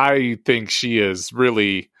 I think she is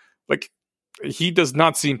really like he does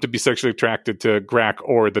not seem to be sexually attracted to Grak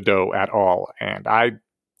or the doe at all, and I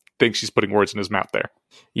think she's putting words in his mouth there.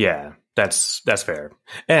 Yeah, that's fair.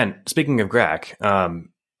 And speaking of Grak,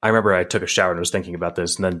 I remember I took a shower and was thinking about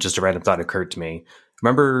this, and then just a random thought occurred to me.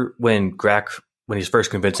 Remember when he's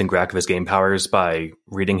first convincing Grak of his game powers by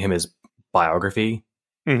reading him his biography?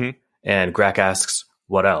 Mm-hmm. And Grak asks,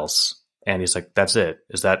 what else? And he's like, that's it.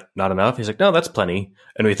 Is that not enough? He's like, no, that's plenty.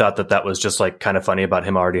 And we thought that was just like kind of funny about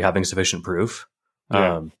him already having sufficient proof.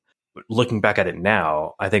 Yeah. Looking back at it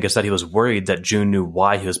now, I think it's that he was worried that June knew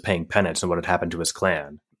why he was paying penance and what had happened to his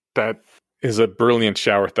clan. That is a brilliant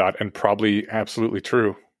shower thought and probably absolutely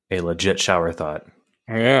true. A legit shower thought.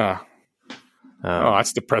 Yeah.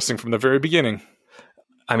 That's depressing from the very beginning.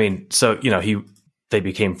 I mean, so, they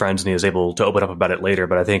became friends and he was able to open up about it later.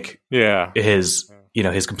 But I think his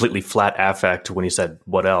completely flat affect when he said,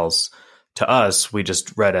 what else? To us, we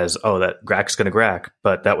just read as, oh, that Grak's going to Grak.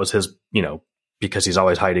 But that was his, because he's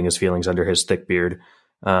always hiding his feelings under his thick beard.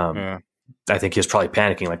 I think he was probably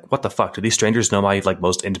panicking, like, what the fuck? Do these strangers know my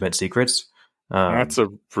most intimate secrets? That's a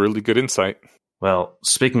really good insight. Well,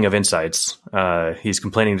 speaking of insights, he's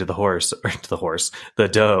complaining to the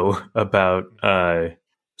doe about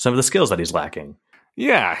some of the skills that he's lacking.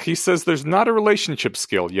 Yeah, he says there's not a relationship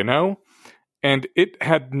skill, and it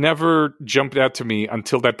had never jumped out to me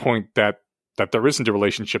until that point that there isn't a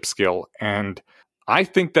relationship skill. And I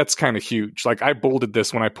think that's kind of huge. Like I bolded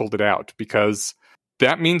this when I pulled it out because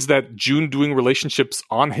that means that June doing relationships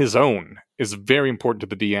on his own is very important to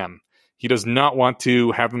the DM. He does not want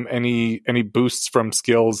to have him any boosts from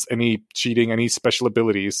skills, any cheating, any special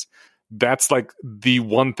abilities. That's like the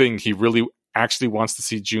one thing he really actually wants to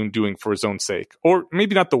see June doing for his own sake. Or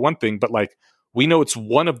maybe not the one thing, but like we know it's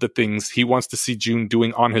one of the things he wants to see June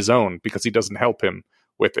doing on his own because he doesn't help him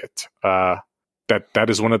with it. That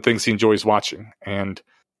is one of the things he enjoys watching. And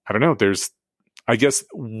I don't know, I guess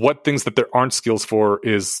what things that there aren't skills for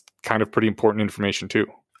is kind of pretty important information too.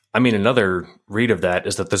 I mean, another read of that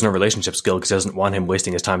is that there's no relationship skill because he doesn't want him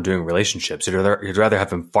wasting his time doing relationships. He'd rather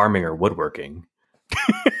have him farming or woodworking.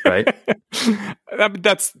 Right?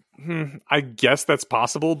 I guess that's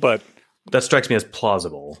possible, but that strikes me as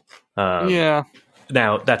plausible. Yeah.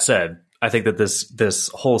 Now, that said, I think that this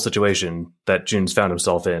whole situation that June's found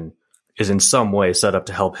himself in is in some way set up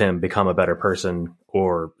to help him become a better person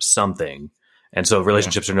or something. And so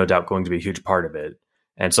relationships are no doubt going to be a huge part of it.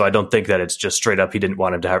 And so I don't think that it's just straight up he didn't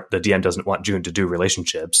want him to have, the DM doesn't want June to do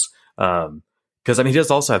relationships. Because, he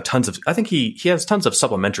does also have tons of, I think he has tons of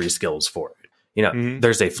supplementary skills for it.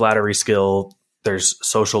 there's a flattery skill. There's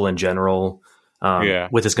social in general.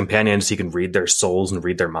 With his companions, he can read their souls and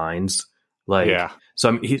read their minds. So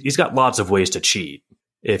I mean, he's got lots of ways to cheat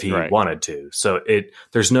if he wanted to. So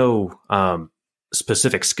there's no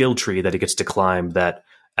specific skill tree that he gets to climb that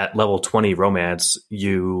at level 20 romance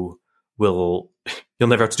you'll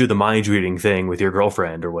never have to do the mind reading thing with your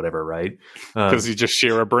girlfriend or whatever, right? Because you just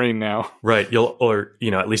share a brain now, right?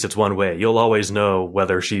 At least it's one way. You'll always know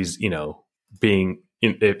whether she's being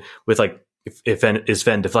is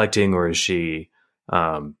Fen deflecting or is she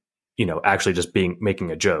actually just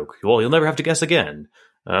making a joke. Well, you'll never have to guess again.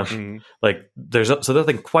 There's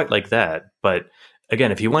nothing quite like that. But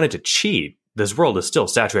again, if he wanted to cheat, this world is still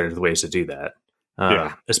saturated with ways to do that.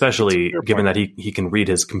 Especially given that he can read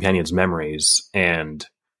his companions' memories and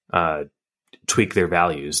tweak their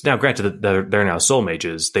values. Now, granted that they're now soul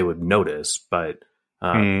mages, they would notice, but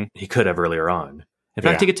he could have earlier on. In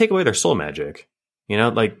fact, he could take away their soul magic.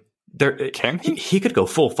 Can he? He could go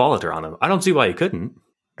full Follitor on them. I don't see why he couldn't.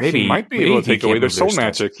 Maybe he might be able to take away their soul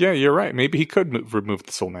magic. Yeah, you're right. Maybe he could remove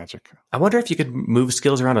the soul magic. I wonder if you could move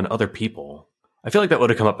skills around on other people. I feel like that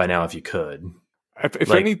would have come up by now if you could.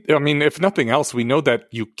 If nothing else, we know that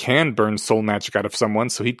you can burn soul magic out of someone,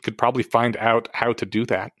 so he could probably find out how to do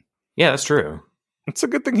that. Yeah, that's true. It's a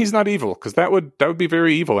good thing he's not evil, because that would be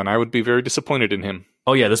very evil, and I would be very disappointed in him.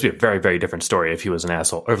 Oh yeah, this would be a very, very different story if he was an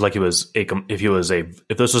asshole, or if this was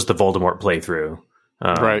the Voldemort playthrough.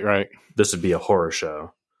 Right. This would be a horror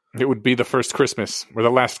show. It would be the first Christmas or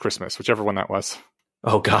the last Christmas, whichever one that was.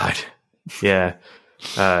 Oh God, yeah.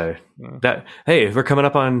 Hey, we're coming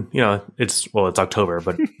up on it's October,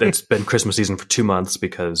 but it's been Christmas season for 2 months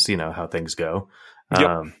because how things go.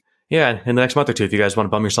 In the next month or two, if you guys want to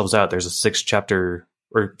bum yourselves out, there's a 6 or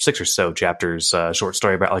so chapters short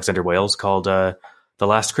story about Alexander Wales called The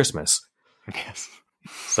Last Christmas. Yes.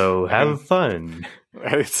 So have fun.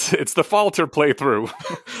 It's the Falter playthrough.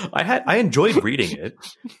 I enjoyed reading it.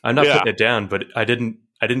 I'm not putting it down, but I didn't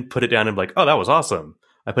put it down and be like, oh, that was awesome.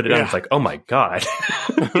 I put it down and it's like, oh my God.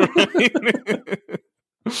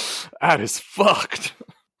 That is fucked.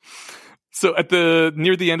 So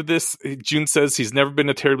near the end of this, June says he's never been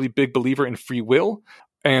a terribly big believer in free will.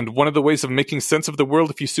 And one of the ways of making sense of the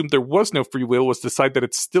world, if you assumed there was no free will, was decide that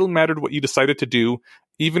it still mattered what you decided to do,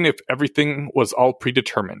 even if everything was all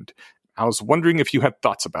predetermined. I was wondering if you had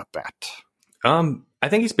thoughts about that. I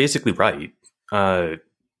think he's basically right.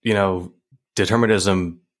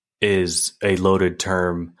 Determinism is a loaded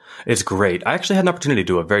term. It's great. I actually had an opportunity to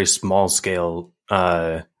do a very small scale,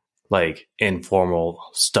 informal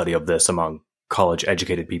study of this among college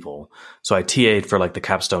educated people. So I TA'd for the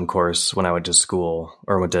capstone course when I went to school,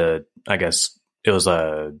 or I guess it was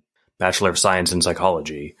a Bachelor of Science in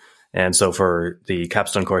Psychology. And so for the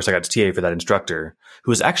capstone course, I got to TA for that instructor,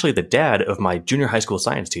 who was actually the dad of my junior high school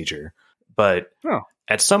science teacher. But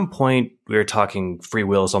at some point we were talking free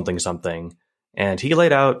will, something, and he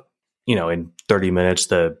laid out, in 30 minutes,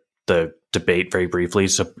 the debate very briefly.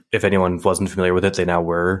 So if anyone wasn't familiar with it, they now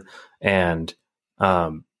were. And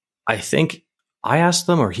I think I asked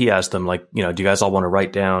them, or he asked them, do you guys all want to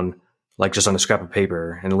write down, just on a scrap of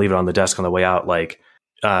paper and leave it on the desk on the way out,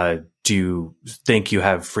 do you think you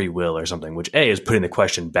have free will or something? Which is putting the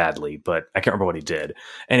question badly, but I can't remember what he did.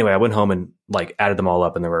 Anyway, I went home and added them all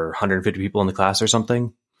up, and there were 150 people in the class or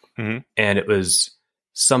something. Mm-hmm. And it was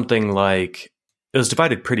something it was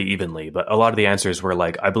divided pretty evenly, but a lot of the answers were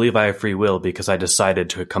I believe I have free will because I decided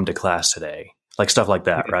to come to class today. Stuff like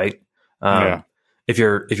that, right? If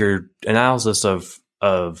your analysis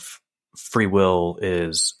of free will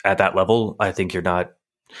is at that level, I think you're not.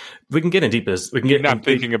 We can get in deep as we can get. You're not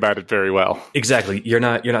thinking about it very well. Exactly, you're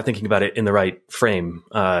not thinking about it in the right frame,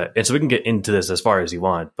 and so we can get into this as far as you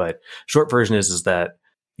want. But short version is that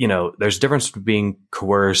there's a difference between being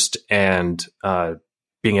coerced and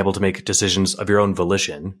being able to make decisions of your own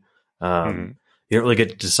volition. You don't really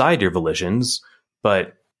get to decide your volitions,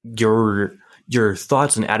 but your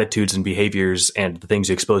thoughts and attitudes and behaviors and the things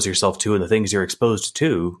you expose yourself to and the things you're exposed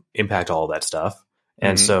to impact all of that stuff.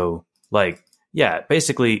 And so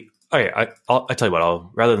basically, I'll tell you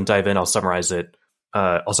what, rather than dive in, I'll summarize it.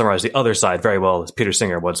 I'll summarize the other side very well, as Peter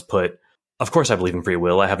Singer once put, of course I believe in free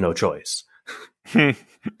will. I have no choice.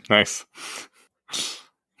 Nice.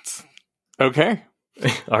 Okay.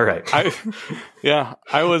 All right.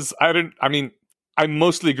 I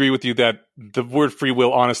mostly agree with you that the word free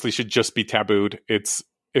will honestly should just be tabooed. If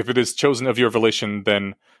it is chosen of your volition,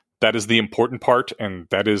 then that is the important part, and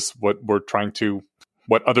that is what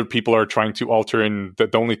other people are trying to alter, and the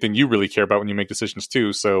only thing you really care about when you make decisions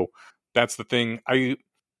too. So that's the thing. I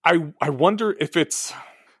wonder if it's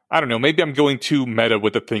I don't know, maybe I'm going too meta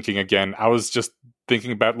with the thinking again. I was just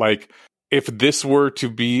thinking about, like, if this were to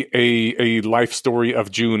be a life story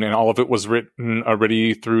of June and all of it was written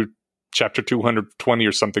already through chapter 220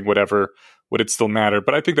 or something, whatever, would it still matter?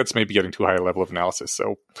 But I think that's maybe getting too high a level of analysis,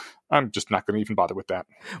 so I'm just not going to even bother with that.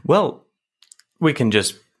 Well, we can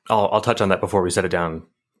just, I'll touch on that before we set it down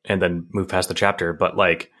and then move past the chapter, but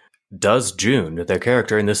like, does June, their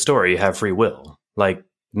character in this story, have free will? Like,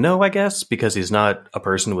 no, I guess, because he's not a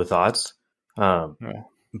person with thoughts. And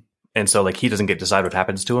so, like, he doesn't get to decide what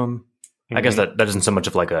happens to him. I guess that isn't so much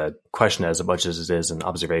of like a question as much as it is an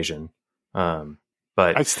observation. But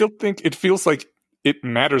I still think it feels like it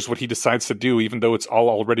matters what he decides to do, even though it's all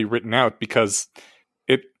already written out, because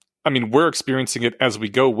we're experiencing it as we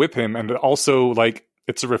go with him. And also, like,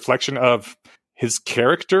 it's a reflection of his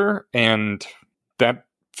character, and that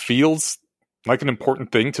feels like an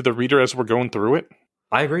important thing to the reader as we're going through it.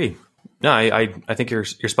 I agree. No, I think you're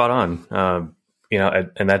spot on.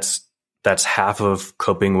 And that's half of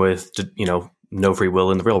coping with, no free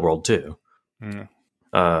will in the real world too.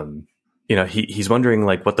 He's wondering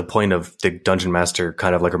like what the point of the dungeon master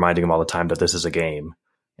kind of like reminding him all the time that this is a game.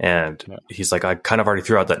 And he's like, I kind of already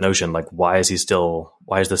threw out that notion. Like, why is this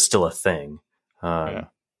still a thing?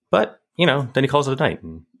 But then he calls it a night.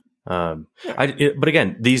 But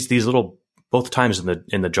again, these little, both times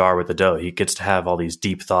in the jar with the dough, he gets to have all these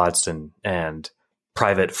deep thoughts and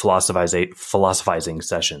private philosophizing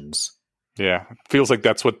sessions. Yeah, feels like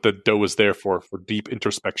that's what the dough is there for deep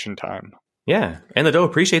introspection time. Yeah, and the dough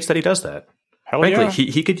appreciates that he does that. Frankly,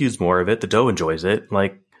 he could use more of it. The dough enjoys it.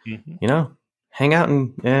 Like, hang out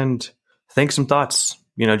and think some thoughts.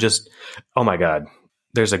 Just, oh my God,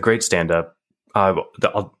 there's a great stand-up.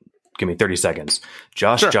 Give me 30 seconds.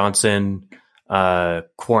 Josh Johnson,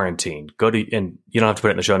 Quarantine. Go to, and you don't have to put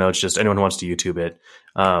it in the show notes, just anyone who wants to YouTube it.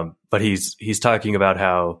 But he's talking about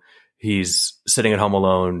how he's sitting at home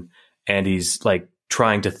alone and he's like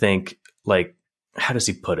trying to think, like, how does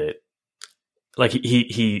he put it? Like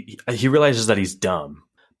he realizes that he's dumb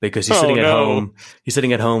because he's sitting at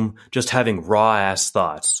home just having raw ass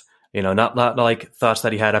thoughts, not like thoughts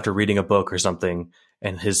that he had after reading a book or something.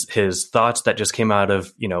 And his thoughts that just came out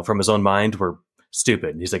of, from his own mind were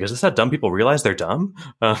stupid. He's like, is this how dumb people realize they're dumb?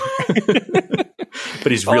 But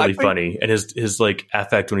he's really funny. And his like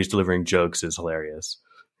affect when he's delivering jokes is hilarious.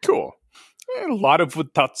 Cool. And a lot of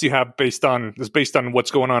what thoughts you have based on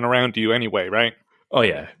what's going on around you anyway, right? Oh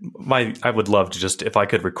yeah. I would love to just, if I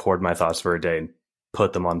could record my thoughts for a day and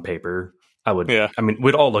put them on paper, I would. Yeah. I mean,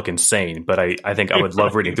 we'd all look insane, but I think I would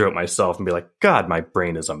love reading through it myself and be like, God, my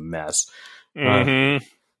brain is a mess. Yeah.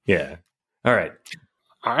 All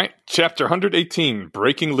right. Chapter 118,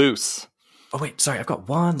 Breaking Loose. Oh, wait. Sorry. I've got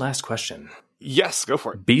one last question. Yes, go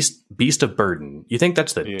for it. Beast of Burden. You think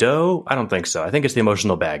that's the dough? I don't think so. I think it's the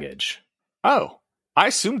emotional baggage. Oh, I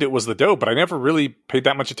assumed it was the dough, but I never really paid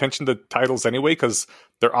that much attention to titles anyway, because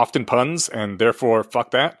they're often puns, and therefore,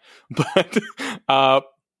 fuck that.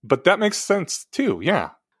 But that makes sense too. Yeah.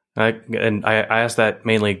 I asked that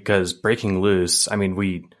mainly because Breaking Loose. I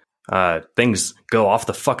mean, things go off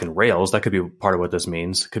the fucking rails. That could be part of what this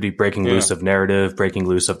means. Could be breaking loose of narrative, breaking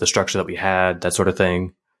loose of the structure that we had, that sort of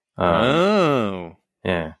thing. Yeah.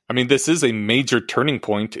 I mean, this is a major turning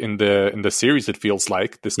point in the series. It feels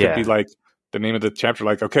like this could be like the name of the chapter.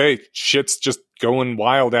 Like, okay, shit's just going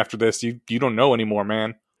wild after this. You don't know anymore,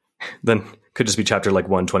 man. Then could just be chapter like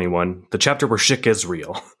 121, the chapter where shit gets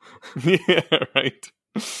real. Yeah, right.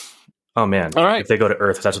 Oh man! All right, if they go to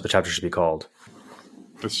Earth, that's what the chapter should be called.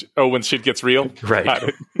 When shit gets real,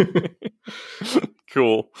 right?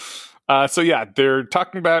 Cool. So yeah, they're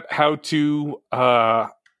talking about how to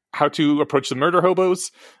approach the murder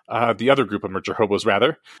hobos, the other group of murder hobos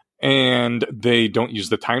rather, and they don't use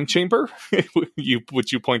the time chamber,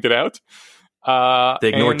 which you pointed out. They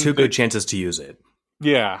ignore two good chances to use it.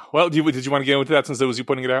 Yeah. Well, did you want to get into that since it was you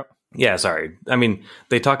pointing it out? Yeah. Sorry. I mean,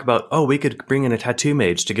 they talk about, we could bring in a tattoo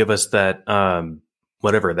mage to give us that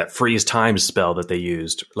that freeze time spell that they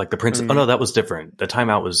used, like the princess. Oh no, that was different. The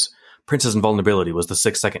timeout was Princess Invulnerability was the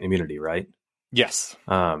 6-second immunity, right? Yes.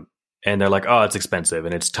 And they're like, it's expensive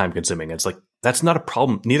and it's time consuming. It's like, that's not a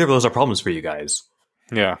problem. Neither of those are problems for you guys.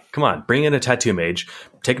 Yeah. Come on, bring in a tattoo mage,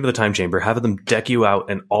 take him to the time chamber, have them deck you out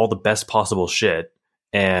in all the best possible shit,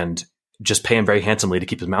 and just pay him very handsomely to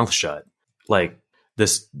keep his mouth shut. Like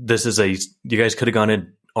this is you guys could have gone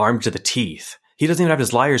in armed to the teeth. He doesn't even have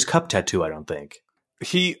his Liar's Cup tattoo, I don't think.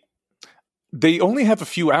 They only have a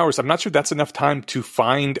few hours. I'm not sure that's enough time to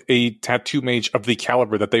find a tattoo mage of the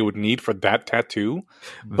caliber that they would need for that tattoo.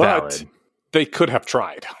 But Valid. They could have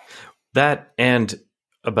tried. That, and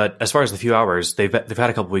But as far as the few hours, they've had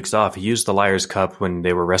a couple weeks off. He used the Liar's Cup when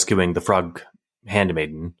they were rescuing the frog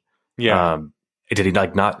handmaiden. Yeah. Did he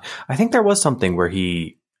like not? I think there was something where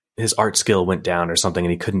his art skill went down or something,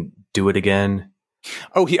 and he couldn't do it again.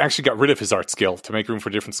 Oh, he actually got rid of his art skill to make room for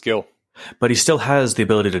a different skill. But he still has the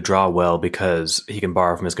ability to draw well because he can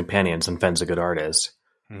borrow from his companions, and Fenn's a good artist.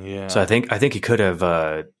 Yeah. So I think he could have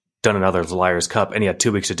done another Liar's Cup, and he had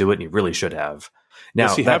 2 weeks to do it, and he really should have. Now,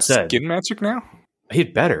 does he have skin magic now?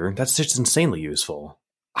 He'd better. That's just insanely useful.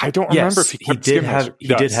 I don't remember if he did have.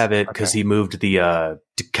 He did have it because he moved the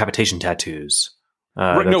decapitation tattoos.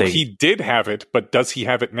 He did have it, but does he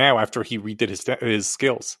have it now after he redid his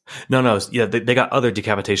skills? No. Yeah, they got other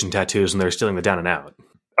decapitation tattoos, and they're stealing the down and out.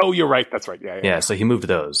 Oh, you're right. That's right. Yeah. So he moved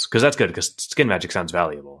those because that's good because skin magic sounds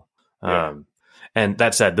valuable. Yeah. And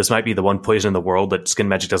that said, this might be the one poison in the world that skin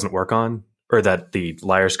magic doesn't work on, or that the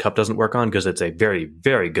Liar's Cup doesn't work on, because it's a very,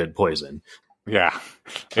 very good poison. Yeah,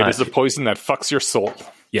 it is a poison that fucks your soul.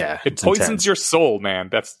 Yeah, it poisons your soul, man.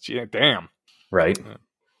 That's damn right. Yeah.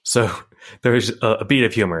 So there's a beat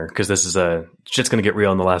of humor because this is shit's going to get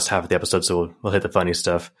real in the last half of the episode. So we'll hit the funny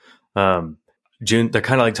stuff. June, they're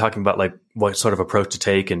kind of like talking about like what sort of approach to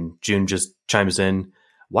take, and June just chimes in,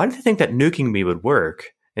 "Why do they think that nuking me would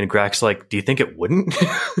work?" And Grak's like, "Do you think it wouldn't?"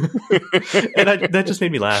 And that just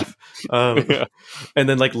made me laugh. Yeah. And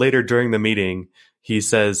then like later during the meeting, he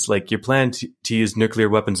says like, "Your plan to use nuclear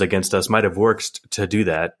weapons against us might have worked to do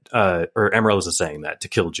that." Or Amaryllis is saying that to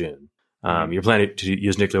kill June. Your plan to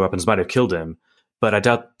use nuclear weapons might have killed him, but I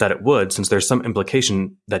doubt that it would, since there's some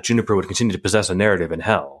implication that Juniper would continue to possess a narrative in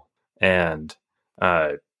hell. And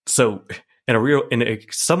so in a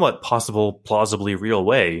somewhat plausibly real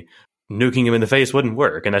way, nuking him in the face wouldn't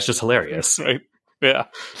work, and that's just hilarious. Right. Yeah.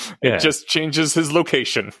 It just changes his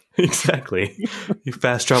location. Exactly. He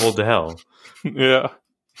fast traveled to hell. Yeah.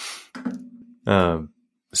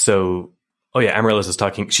 So Amaryllis is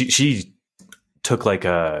talking. She took like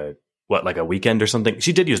a weekend or something.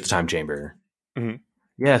 She did use the time chamber. Mm-hmm.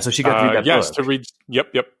 Yeah, so she got to read that book. To read.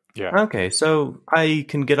 Yep. Yeah. Okay, so I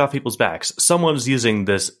can get off people's backs. Someone's using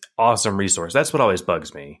this awesome resource. That's what always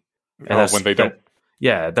bugs me. And when they don't.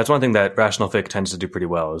 That's one thing that Rational Fic tends to do pretty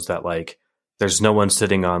well, is that like there's no one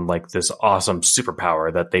sitting on like this awesome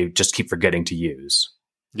superpower that they just keep forgetting to use.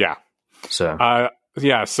 Yeah. So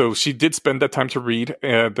so she did spend that time to read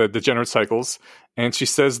the Degenerate Cycles, and she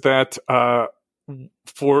says that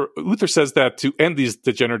Uther says that to end these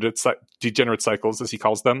degenerate cycles, as he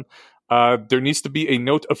calls them, there needs to be a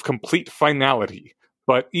note of complete finality.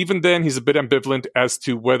 But even then, he's a bit ambivalent as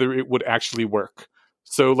to whether it would actually work.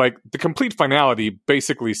 So, like, the complete finality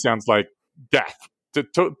basically sounds like death. The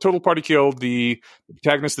total party kill, the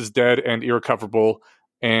protagonist is dead and irrecoverable,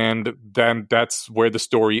 and then that's where the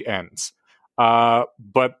story ends.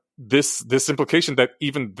 But this implication that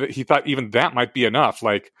he thought even that might be enough,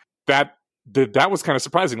 like that was kind of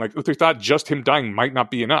surprising. Like, Uther thought just him dying might not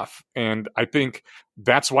be enough, and I think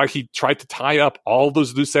that's why he tried to tie up all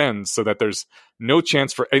those loose ends so that there's no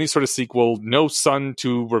chance for any sort of sequel, no son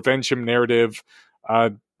to revenge him narrative.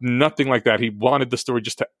 Nothing like that. He wanted the story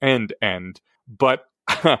just to end. But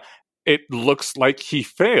it looks like he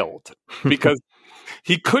failed because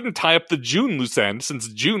he couldn't tie up the June loose end since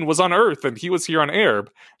June was on Earth and he was here on Aerb.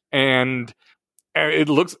 And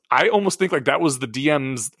I almost think like that was the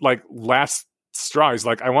DM's like last strides.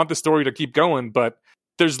 Like, I want the story to keep going, but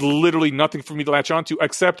there's literally nothing for me to latch onto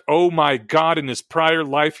except, oh my God, in his prior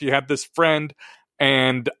life, he had this friend,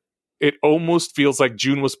 and it almost feels like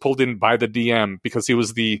June was pulled in by the DM because he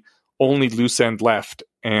was the only loose end left.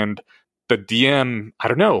 And the DM, I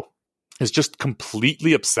don't know, is just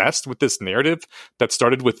completely obsessed with this narrative that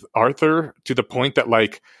started with Arthur to the point that,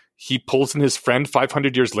 like, he pulls in his friend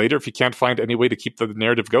 500 years later if he can't find any way to keep the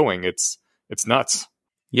narrative going. It's nuts.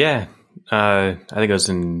 Yeah. I think it was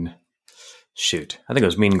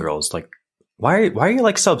Mean Girls. Like, why are you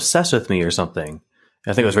like so obsessed with me or something?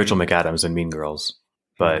 I think it was Rachel McAdams in Mean Girls,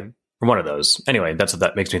 but one of those. Anyway, that's what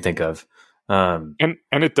that makes me think of. And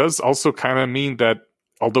it does also kind of mean that,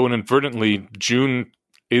 although inadvertently, June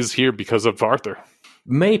is here because of Arthur.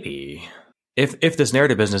 Maybe. If this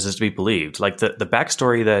narrative business is to be believed, like the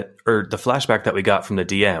backstory or the flashback that we got from the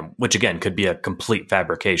DM, which again could be a complete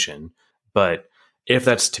fabrication, but if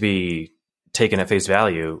that's to be taken at face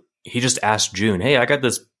value, he just asked June, "Hey, I got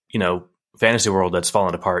this, fantasy world that's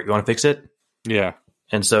fallen apart. You want to fix it?" Yeah.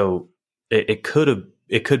 And so it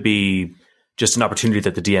could be just an opportunity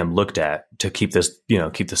that the DM looked at to keep this,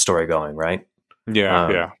 keep the story going, right?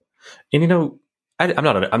 Yeah, yeah. And I'm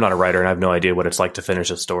not a writer, and I have no idea what it's like to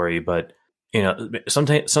finish a story, but some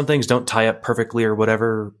things don't tie up perfectly or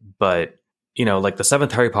whatever. But like the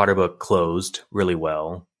seventh Harry Potter book closed really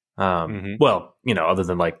well. Well, other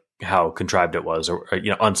than like how contrived it was, or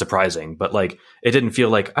unsurprising, but like it didn't feel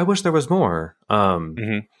like I wish there was more.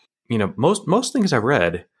 Most things I've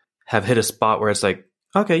read have hit a spot where it's like,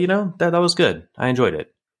 okay, that was good. I enjoyed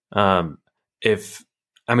it.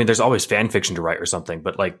 There's always fan fiction to write or something,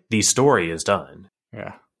 but like the story is done.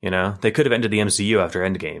 Yeah. They could have ended the MCU after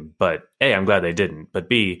Endgame, but A, I'm glad they didn't. But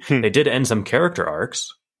B, they did end some character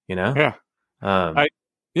arcs, Yeah.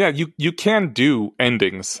 You can do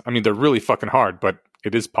endings. I mean, they're really fucking hard, but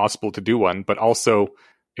it is possible to do one. But also,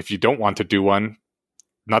 if you don't want to do one,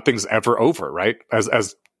 nothing's ever over, right?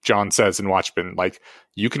 As John says in Watchmen, like,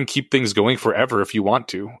 you can keep things going forever if you want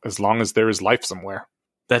to, as long as there is life somewhere.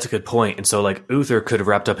 That's a good point. And so, like, Uther could have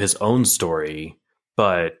wrapped up his own story,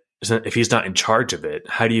 but if he's not in charge of it,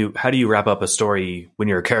 how do you wrap up a story when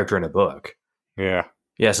you're a character in a book? Yeah.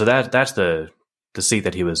 So that's the seat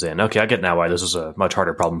that he was in. Okay, I get now why this is a much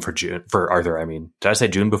harder problem for Arthur. I mean, did I say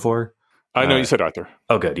June before? I know you said Arthur.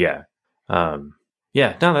 Oh, good. Yeah. No,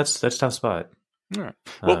 that's a tough spot. All right.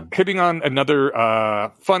 Well, hitting on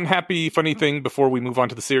another funny thing before we move on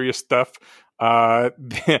to the serious stuff.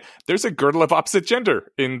 There's a girdle of opposite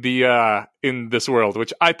gender in this world,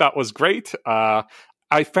 which I thought was great.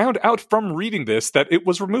 I found out from reading this that it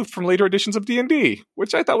was removed from later editions of D&D,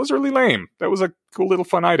 which I thought was really lame. That was a cool little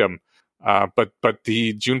fun item. But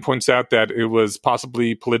the June points out that it was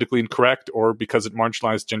possibly politically incorrect, or because it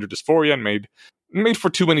marginalized gender dysphoria and made for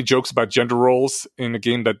too many jokes about gender roles in a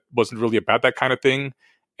game that wasn't really about that kind of thing.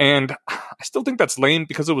 And I still think that's lame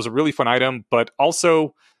because it was a really fun item, but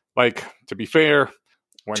also, like, to be fair,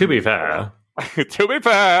 when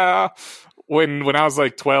I was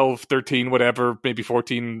like 12, 13, whatever, maybe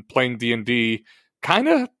 14, playing D&D, kind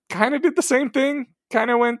of did the same thing.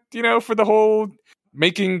 Kind of went, for the whole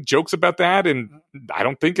making jokes about that. And I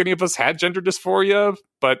don't think any of us had gender dysphoria,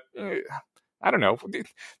 but I don't know.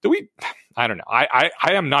 I don't know. I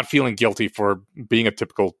am not feeling guilty for being a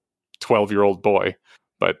typical 12-year-old boy.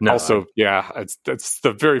 But also, it's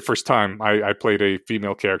the very first time I played a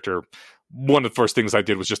female character. One of the first things I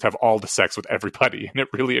did was just have all the sex with everybody, and it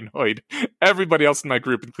really annoyed everybody else in my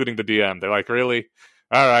group, including the DM. They're like, really?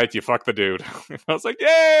 All right, you fuck the dude. I was like,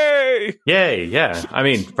 yay! Yay, yeah. I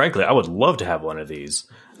mean, frankly, I would love to have one of these.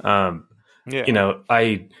 I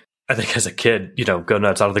think as a kid, go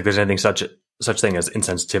nuts. I don't think there's anything such thing as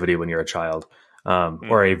insensitivity when you're a child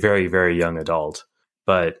or a very, very young adult.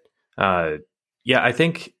 But I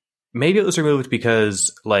think maybe it was removed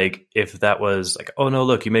because, like, if that was like, oh no,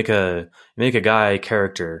 look, you make a guy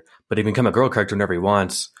character, but he can become a girl character whenever he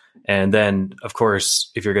wants. And then, of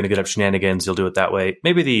course, if you're going to get up shenanigans, you'll do it that way.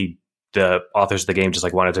 Maybe the authors of the game just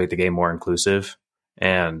like wanted to make the game more inclusive.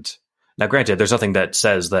 And now, granted, there's nothing that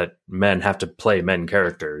says that men have to play men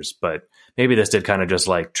characters, but maybe this did kind of just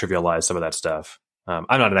like trivialize some of that stuff. I'm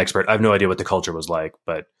not an expert. I have no idea what the culture was like,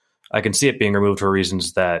 but I can see it being removed for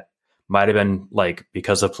reasons that might have been like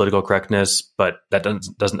because of political correctness, but that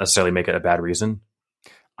doesn't necessarily make it a bad reason.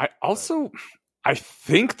 I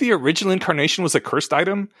think the original incarnation was a cursed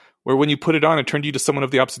item where when you put it on, it turned you to someone of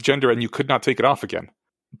the opposite gender and you could not take it off again.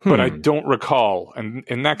 But I don't recall. And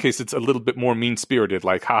in that case, it's a little bit more mean-spirited,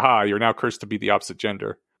 like, haha, you're now cursed to be the opposite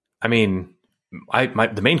gender. I mean,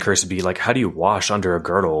 the main curse would be like, how do you wash under a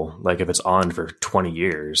girdle? Like if it's on for 20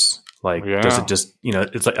 years, like, does it just,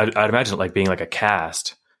 it's like, I'd imagine it like being like a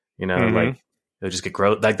cast, like it'll just get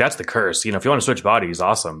gross. Like that's the curse. If you want to switch bodies,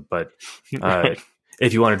 awesome. But,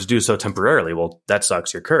 if you wanted to do so temporarily, well, that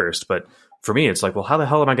sucks. You're cursed. But for me, it's like, well, how the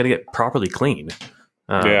hell am I going to get properly clean?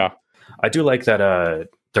 I do like that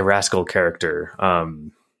the Rascal character.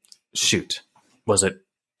 Was it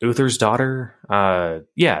Uther's daughter?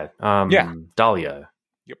 Dahlia.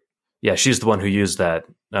 Yep. Yeah, she's the one who used that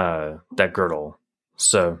girdle.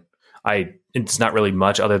 So it's not really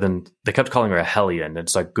much other than they kept calling her a Hellion.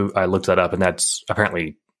 It's like I looked that up, and that's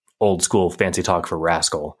apparently old school fancy talk for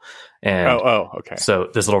rascal. And okay. So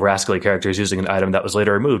this little rascally character is using an item that was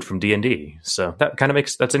later removed from D&D. So that kind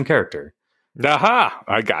of that's in character. Aha!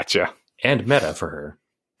 I gotcha. And meta for her,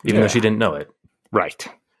 even though she didn't know it. Right.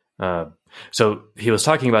 So he was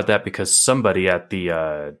talking about that because somebody at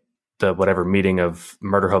the whatever meeting of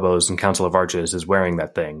murder hobos and Council of Arches is wearing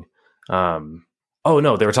that thing. Oh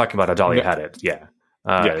no, they were talking about how Dahlia had it. Yeah.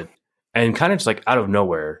 And kind of just like out of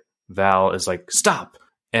nowhere, Val is like, stop.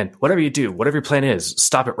 And whatever you do, whatever your plan is,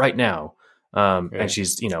 stop it right now. And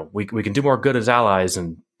she's, we can do more good as allies,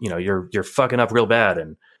 and you're fucking up real bad.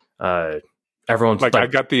 And everyone's like, I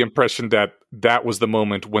got the impression that was the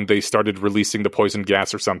moment when they started releasing the poison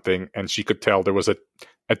gas or something, and she could tell there was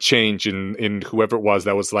a change in whoever it was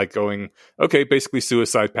that was like going, okay, basically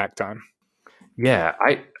suicide pact time. Yeah,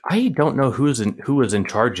 I don't know who was in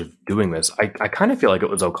charge of doing this. I kind of feel like it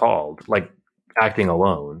was O'Called, like acting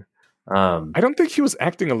alone. I don't think he was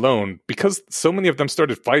acting alone because so many of them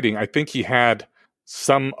started fighting. I think he had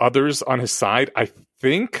some others on his side. I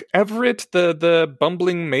think Everett, the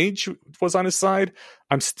bumbling mage, was on his side.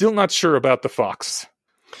 I'm still not sure about the fox.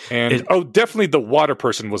 And definitely the water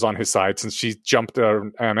person was on his side since she jumped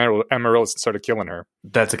Amaryllis and started killing her.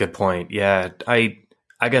 That's a good point. Yeah, I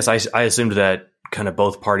guess I assumed that kind of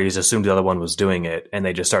both parties assumed the other one was doing it, and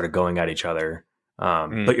they just started going at each other.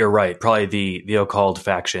 But you're right. Probably the O'Called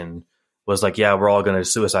faction was like, yeah, we're all going to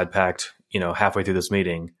suicide pact, halfway through this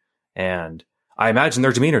meeting. And I imagine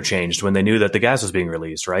their demeanor changed when they knew that the gas was being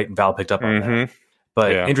released, right? And Val picked up on that.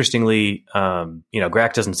 But interestingly,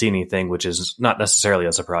 Grack doesn't see anything, which is not necessarily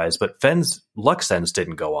a surprise, but Fenn's luck sense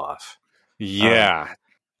didn't go off. Yeah.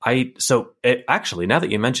 Actually, now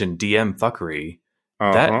that you mentioned DM fuckery,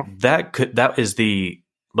 that is the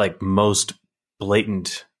most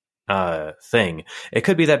blatant thing. It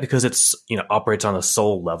could be that because it's operates on a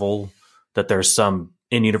soul level that there's some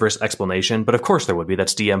in-universe explanation, but of course there would be.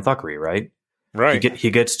 That's DM fuckery, right? Right. He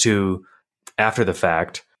gets to after the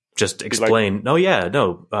fact just explain.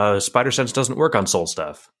 Spider sense doesn't work on soul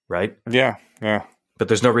stuff, right? Yeah. But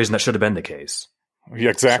there's no reason that should have been the case.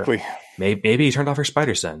 Yeah, exactly. So maybe he turned off her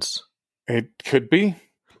spider sense. It could be.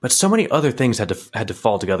 But so many other things had to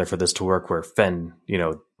fall together for this to work. Where Fenn,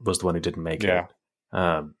 was the one who didn't make it.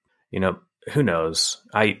 Who knows?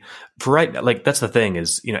 That's the thing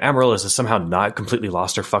is, Amaryllis has somehow not completely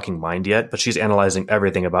lost her fucking mind yet, but she's analyzing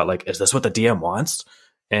everything about is this what the DM wants?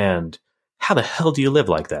 And how the hell do you live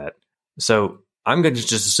like that? So I'm going to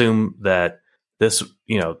just assume that this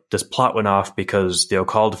plot went off because the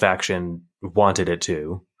O'Called faction wanted it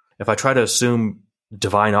to. If I try to assume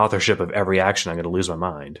divine authorship of every action, I'm going to lose my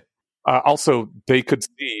mind. Also, they could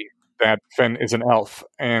see that Fenn is an elf,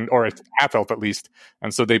 or a half elf at least,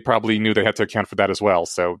 and so they probably knew they had to account for that as well.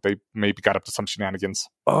 So they maybe got up to some shenanigans.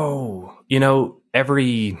 Oh,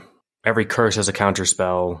 every curse has a counter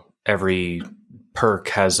spell. Every perk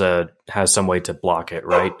has some way to block it,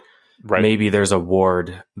 right? Right. Maybe there's a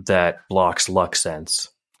ward that blocks luck sense.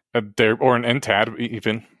 Or an NTAD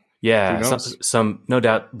even. Yeah, some no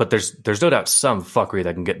doubt, but there's no doubt some fuckery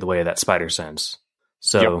that can get in the way of that spider sense.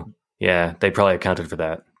 So yeah, they probably accounted for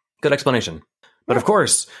that. Good explanation. But of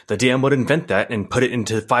course, the DM would invent that and put it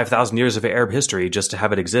into 5,000 years of Arab history just to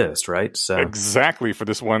have it exist, right? So exactly for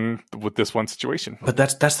this one with this one situation. But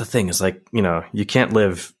that's the thing is you can't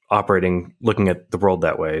live operating looking at the world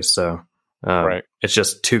that way. So right, it's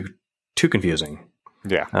just too confusing.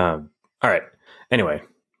 Yeah. All right. Anyway,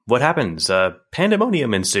 what happens?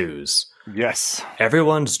 Pandemonium ensues. Yes.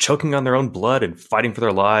 Everyone's choking on their own blood and fighting for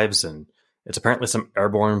their lives, and it's apparently some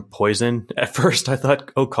airborne poison. At first, I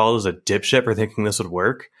thought O'Call was a dipshit for thinking this would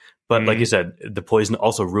work. But like you said, the poison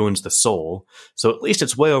also ruins the soul. So at least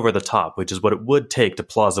it's way over the top, which is what it would take to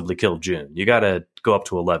plausibly kill June. You got to go up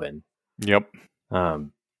to 11. Yep.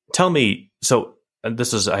 Tell me, so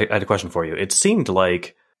I had a question for you. It seemed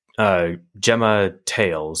like Gemma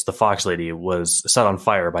Tails, the fox lady, was set on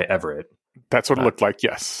fire by Everett. That's what it looked like,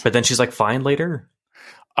 yes. But then she's fine later?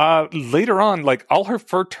 Later on, all her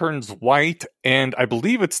fur turns white, and I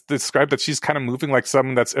believe it's described that she's kind of moving like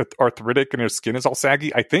someone that's arthritic and her skin is all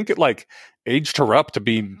saggy. I think it aged her up to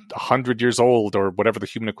be 100 years old or whatever the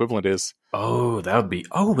human equivalent is. Oh, that would be...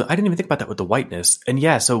 Oh, I didn't even think about that with the whiteness. And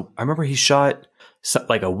yeah, so I remember he shot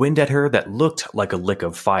a wind at her that looked like a lick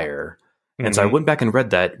of fire. And so I went back and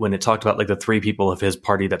read that when it talked about the 3 people of his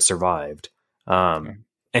party that survived.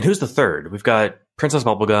 And who's the third? We've got Princess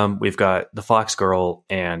Bubblegum, we've got the Fox Girl,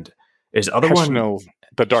 and is the other Peshnel, one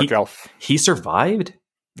the Dark Elf. He survived?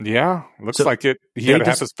 Yeah, looks like it. He had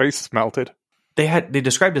to have his face melted. They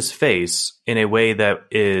described his face in a way that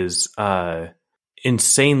is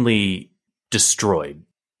insanely destroyed.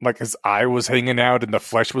 His eye was hanging out and the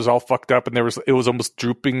flesh was all fucked up, and it was almost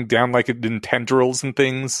drooping down in tendrils and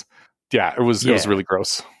things. Yeah, it was really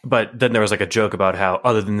gross. But then there was a joke about how,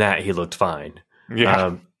 other than that, he looked fine.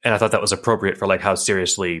 Yeah. And I thought that was appropriate for how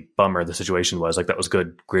seriously bummer the situation was. That was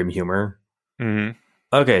good grim humor. Mm-hmm.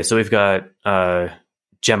 Okay, so we've got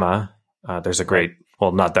Gemma. There's a great,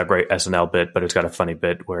 well, not that great SNL bit, but it's got a funny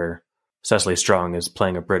bit where Cecily Strong is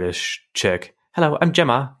playing a British chick. Hello, I'm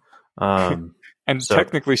Gemma. And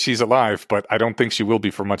technically she's alive, but I don't think she will be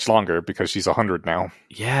for much longer because she's 100 now.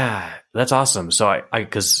 Yeah, that's awesome. So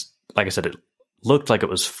because like I said, it looked like it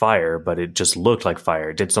was fire, but it just looked like fire.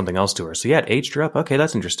 It did something else to her. So yeah, it aged her up. Okay,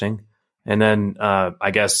 that's interesting. And then I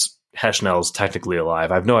guess Heshnell's technically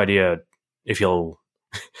alive. I have no idea if he'll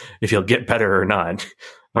get better or not.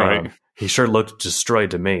 Right. He sure looked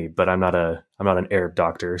destroyed to me, but I'm not an Arab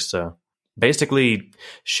doctor, so basically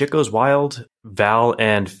shit goes wild. Val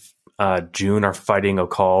and June are fighting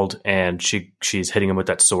Occult, and she's hitting him with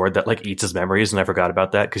that sword that like eats his memories, and I forgot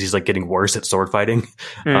about that because he's like getting worse at sword fighting.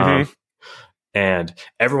 And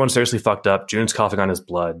everyone's seriously fucked up. June's coughing on his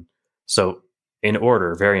blood. So in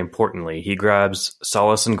order, very importantly, he grabs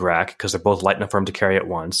Solace and Grak because they're both light enough for him to carry at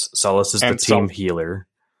once. Solace is the team healer.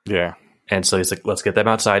 Yeah. And so he's like, let's get them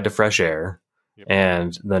outside to fresh air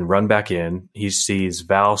and then run back in. He sees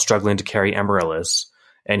Val struggling to carry Amaryllis,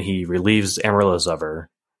 and he relieves Amaryllis of her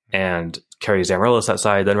and carries Amaryllis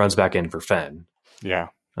outside, then runs back in for Fen. Yeah.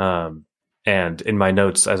 And in my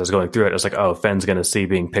notes, as I was going through it, I was like, oh, Fen's going to see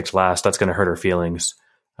being picked last. That's going to hurt her feelings.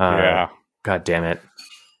 Yeah. God damn it.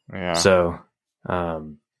 Yeah. So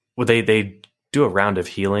they do a round of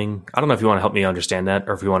healing. I don't know if you want to help me understand that,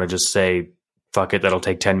 or if you want to just say, fuck it, that'll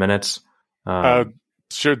take 10 minutes.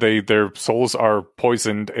 Sure. Their souls are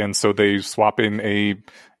poisoned, and so they swap in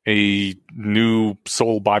a new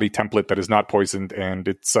soul body template that is not poisoned, and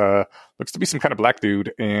it's looks to be some kind of black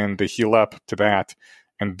dude, and they heal up to that.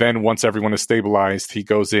 And then once everyone is stabilized, he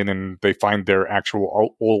goes in and they find their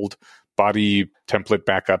actual old body template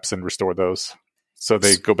backups and restore those. So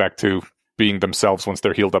they go back to being themselves once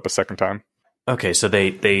they're healed up a second time. Okay, so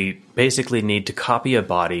they basically need to copy a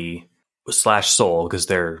body / soul, because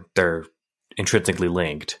they're intrinsically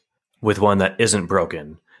linked, with one that isn't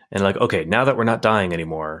broken. And like, okay, now that we're not dying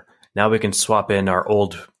anymore, now we can swap in our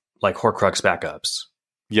old like Horcrux backups.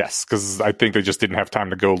 Yes, because I think they just didn't have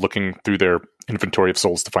time to go looking through their inventory of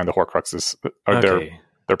souls to find the Horcruxes, or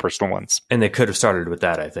their personal ones. And they could have started with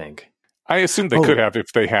that, I think. I assume they could have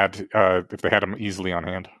if they had them easily on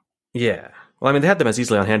hand. Yeah. Well, I mean, they had them as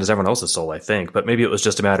easily on hand as everyone else's soul, I think. But maybe it was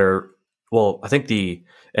just a matter. Well, I think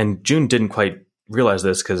and June didn't quite realize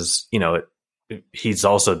this because he's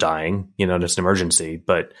also dying. It's an emergency,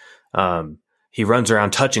 but he runs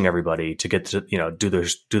around touching everybody to get to do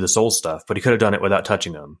the soul stuff, but he could have done it without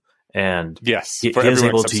touching them. And yes, he is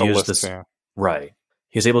able to use this. Yeah. Right.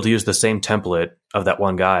 He's able to use the same template of that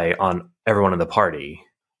one guy on everyone in the party.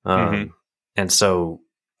 And so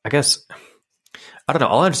I guess, I don't know.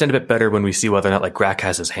 I'll understand a bit better when we see whether or not like Grak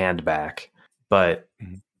has his hand back, but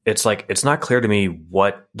it's like, it's not clear to me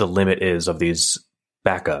what the limit is of these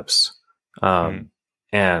backups.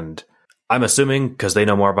 And I'm assuming because they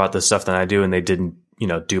know more about this stuff than I do, and they didn't,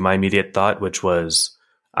 do my immediate thought, which was,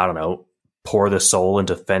 I don't know, pour the soul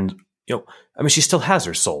into Fen. I mean, she still has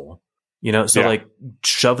her soul, so like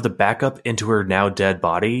shove the backup into her now dead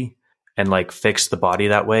body and like fix the body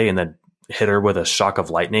that way, and then hit her with a shock of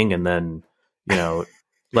lightning, and then,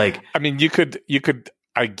 like, I mean, you could,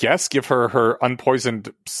 I guess, give her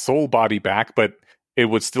unpoisoned soul body back, but it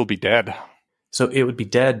would still be dead. So it would be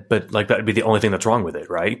dead, but like that would be the only thing that's wrong with it,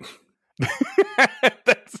 right?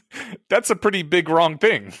 That's a pretty big wrong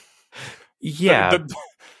thing. Yeah.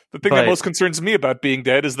 The thing that most concerns me about being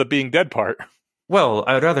dead is the being dead part. Well,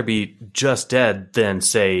 I would rather be just dead than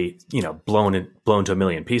say, blown to a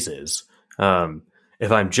million pieces.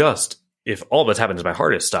 If all that's happened is my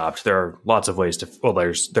heart is stopped, there are lots of ways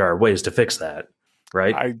there are ways to fix that,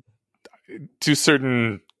 right? To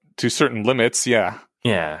certain limits, yeah.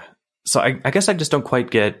 Yeah. So I guess I just don't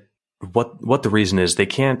quite get what the reason is. They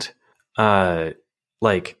can't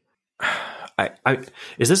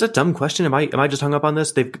is this a dumb question? Am I just hung up on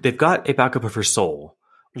this? They've got a backup of her soul.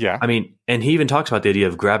 Yeah. I mean, and he even talks about the idea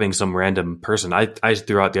of grabbing some random person. I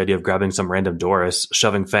threw out the idea of grabbing some random Doris,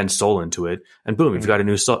 shoving Fen's soul into it, and boom, you've got a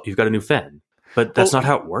new soul, you've got a new Fen. But that's not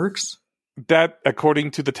how it works. That,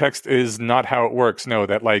 according to the text, is not how it works. No,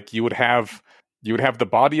 that like you would have the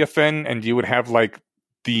body of Fen, and you would have like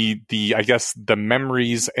the I guess the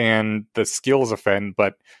memories and the skills of Fen,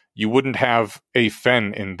 but you wouldn't have a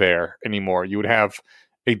Fen in there anymore. You would have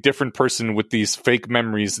a different person with these fake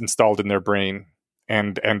memories installed in their brain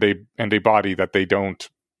and a body that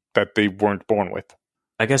they weren't born with.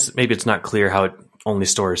 I guess maybe it's not clear how it only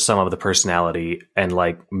stores some of the personality and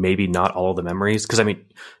like maybe not all the memories. Because I mean,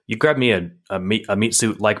 you grab me a meat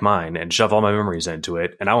suit like mine and shove all my memories into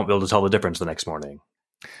it, and I won't be able to tell the difference the next morning.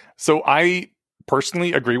 So I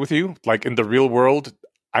personally agree with you. Like in the real world,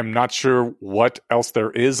 I'm not sure what else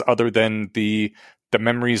there is other than the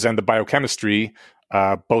memories and the biochemistry,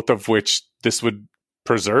 both of which this would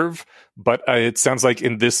preserve. But it sounds like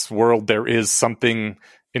in this world there is something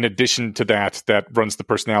in addition to that runs the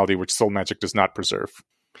personality, which soul magic does not preserve.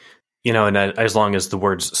 And as long as the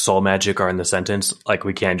words soul magic are in the sentence, like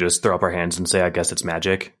we can just throw up our hands and say, I guess it's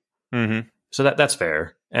magic. Mm-hmm. So that's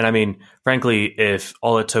fair. And I mean, frankly, if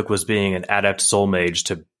all it took was being an adept soul mage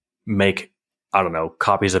to make, I don't know,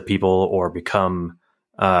 copies of people or become,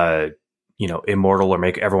 immortal or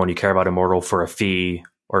make everyone you care about immortal for a fee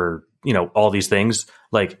or, all these things.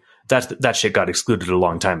 Like that shit got excluded a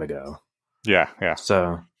long time ago. Yeah.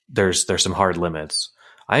 So there's some hard limits.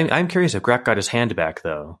 I'm curious if Grek got his hand back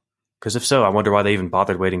though, because if so, I wonder why they even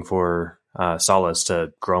bothered waiting for Solace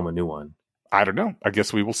to grow him a new one. I don't know. I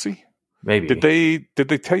guess we will see. Maybe. Did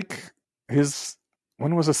they take his?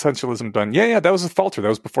 When was Essentialism done? Yeah. That was a falter. That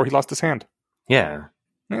was before he lost his hand. Yeah.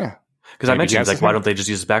 Yeah. Because I mentioned why don't they just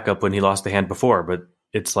use his backup when he lost the hand before? But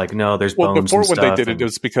it's like no, there's well bones. Before and when stuff they did it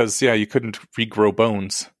was because you couldn't regrow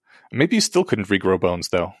bones. Maybe you still couldn't regrow bones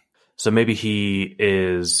though. So maybe he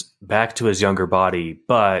is back to his younger body,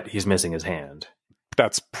 but he's missing his hand.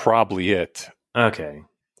 That's probably it. Okay.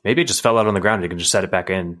 Maybe it just fell out on the ground and you can just set it back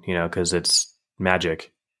in, because it's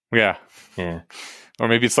magic. Yeah. Yeah. Or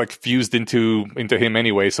maybe it's like fused into him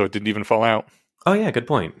anyway, so it didn't even fall out. Oh, yeah, good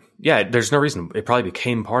point. Yeah, there's no reason. It probably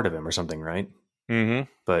became part of him or something, right? Mm-hmm.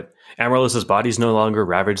 But Amaryllis's body's no longer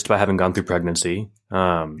ravaged by having gone through pregnancy.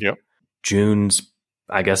 Yep. June's,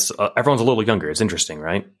 I guess, everyone's a little younger. It's interesting,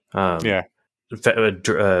 right? Yeah.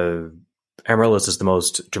 Amaryllis is the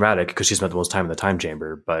most dramatic because she spent the most time in the time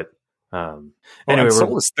chamber, but anyway,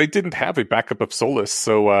 Solus, they didn't have a backup of Solus,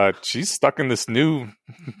 so she's stuck in this new.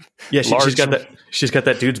 Yeah, she's got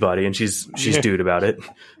that dude's body, and she's dude about it.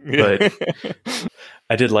 But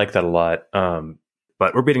I did like that a lot.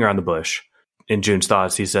 But we're beating around the bush. In June's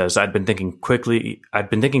thoughts, he says, "I'd been thinking quick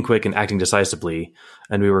and acting decisively,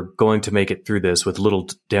 and we were going to make it through this with little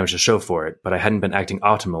damage to show for it. But I hadn't been acting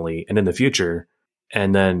optimally, and in the future."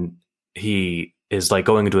 And then he is like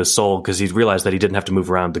going into his soul because he's realized that he didn't have to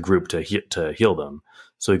move around the group to heal them.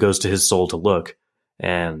 So he goes to his soul to look,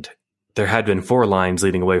 and there had been 4 lines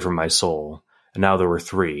leading away from my soul, and now there were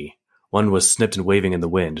 3. One was snipped and waving in the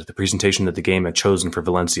wind, the presentation that the game had chosen for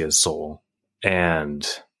Valencia's soul. And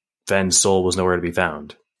Ven's soul was nowhere to be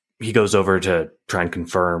found. He goes over to try and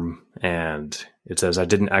confirm, and it says, "I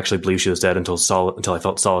didn't actually believe she was dead until I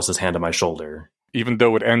felt Solace's hand on my shoulder." Even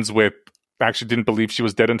though it ends with, I actually didn't believe she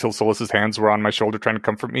was dead until Solus's hands were on my shoulder trying to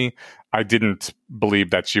comfort me. I didn't believe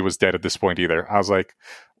that she was dead at this point either. I was like,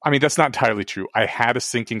 that's not entirely true. I had a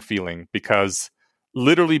sinking feeling because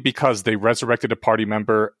they resurrected a party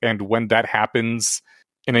member, and when that happens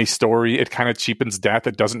in a story, it kind of cheapens death.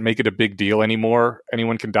 It doesn't make it a big deal anymore.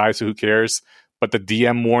 Anyone can die, so who cares? But the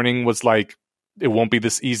DM warning was like, it won't be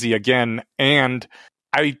this easy again. And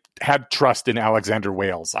I had trust in Alexander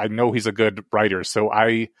Wales. I know he's a good writer, so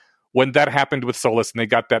when that happened with Solus and they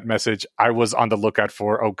got that message, I was on the lookout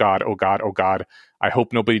for, oh God, I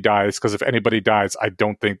hope nobody dies, because if anybody dies, I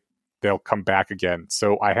don't think they'll come back again.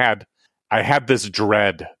 So I had this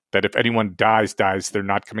dread that if anyone dies, they're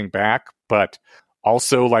not coming back. But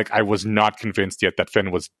also, I was not convinced yet that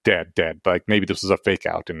Fenn was dead. Like, maybe this was a fake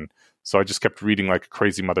out. And so I just kept reading like a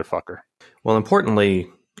crazy motherfucker. Well, importantly,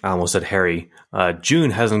 I almost said Harry,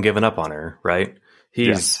 June hasn't given up on her, right?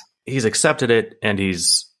 He's accepted it, and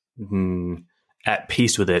he's at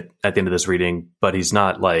peace with it at the end of this reading, but he's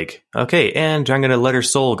not like, okay, and I'm going to let her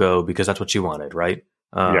soul go because that's what she wanted, right?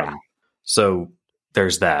 Yeah. So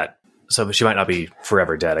there's that. So she might not be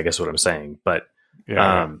forever dead, I guess what I'm saying. But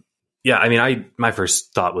my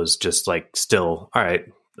first thought was just like, still, all right,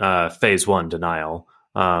 phase 1 denial.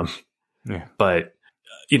 But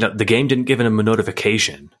the game didn't give him a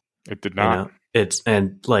notification. It did not.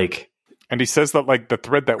 And he says that like the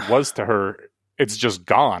thread that was to her, it's just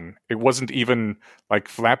gone. It wasn't even like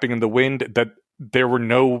flapping in the wind, that there were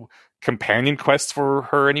no companion quests for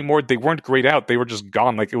her anymore. They weren't grayed out. They were just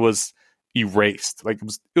gone. Like, it was erased. Like,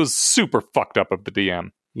 it was super fucked up of the DM.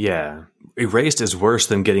 Yeah. Erased is worse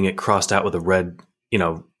than getting it crossed out with a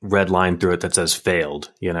red line through it that says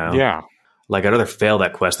failed, Yeah. Like, I'd rather fail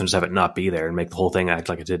that quest than just have it not be there and make the whole thing act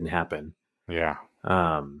like it didn't happen. Yeah.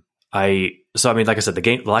 Like I said,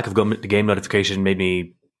 the lack of game notification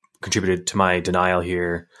contributed to my denial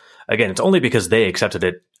here. Again, it's only because they accepted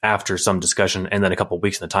it after some discussion and then a couple of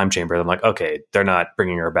weeks in the time chamber. I'm like, okay, they're not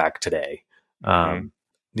bringing her back today. I'm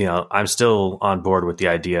still on board with the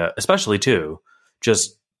idea, especially too,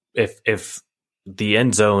 just if the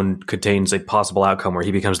end zone contains a possible outcome where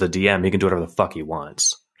he becomes the DM, he can do whatever the fuck he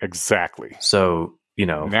wants. Exactly. So,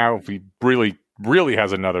 now he really, really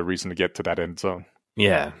has another reason to get to that end zone.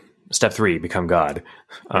 Yeah. Step 3, become God.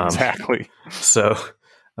 Exactly. So,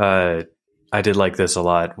 I did like this a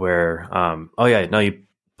lot where, you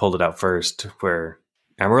pulled it out first, where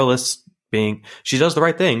Amaryllis she does the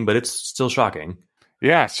right thing, but it's still shocking.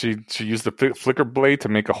 Yeah, she used the flicker blade to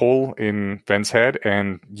make a hole in Ven's head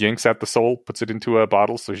and yanks out the soul, puts it into a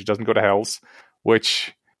bottle so she doesn't go to Hell's,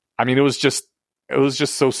 which, it was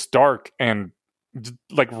just so stark and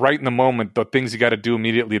like right in the moment, the things you got to do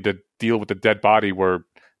immediately to deal with the dead body were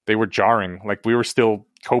jarring. Like we were still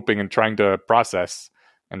coping and trying to process.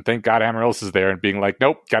 And thank God Amaryllis is there and being like,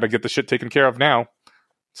 nope, got to get the shit taken care of now.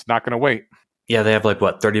 It's not going to wait. Yeah, they have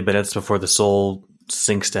 30 minutes before the soul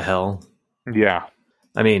sinks to hell. Yeah.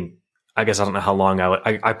 I mean, I guess I don't know how long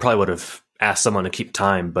I probably would have asked someone to keep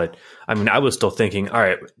time, but I mean, I was still thinking, all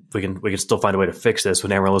right, we can still find a way to fix this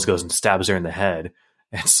when Amaryllis goes and stabs her in the head.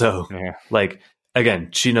 And so, again,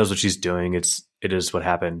 she knows what she's doing. It is what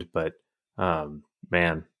happened, but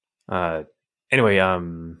man. Anyway,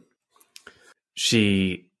 so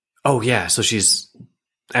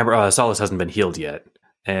Solace hasn't been healed yet,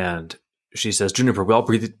 and she says, Juniper, we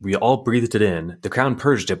all breathed it in. The crown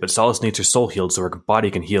purged it, but Solace needs her soul healed so her body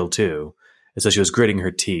can heal too. And so she was gritting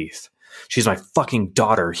her teeth. She's my fucking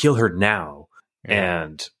daughter. Heal her now. Yeah.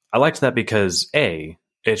 And I liked that because A,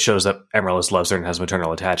 it shows that Amaryllis loves her and has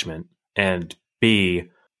maternal attachment, and B,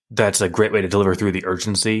 that's a great way to deliver through the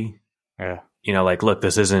urgency. Yeah. Look,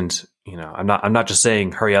 this isn't, I'm not just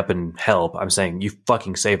saying hurry up and help. I'm saying you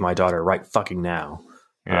fucking save my daughter right fucking now.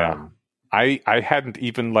 Yeah. I hadn't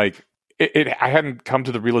even I hadn't come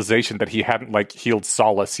to the realization that he hadn't healed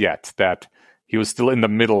Solace yet, that he was still in the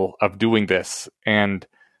middle of doing this. And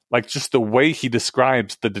just the way he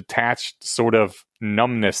describes the detached sort of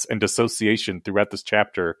numbness and dissociation throughout this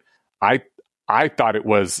chapter, I thought it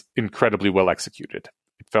was incredibly well executed.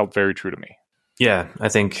 It felt very true to me. Yeah, I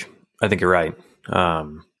think you're right.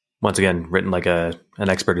 Once again, written like an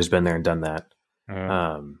expert who's been there and done that.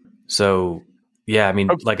 So yeah, I mean,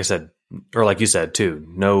 like I said, or like you said too,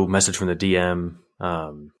 no message from the DM.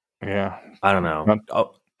 Yeah, I don't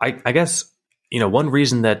know. I guess, one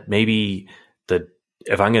reason that maybe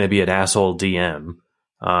if I'm going to be an asshole DM,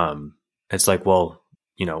 it's like, well,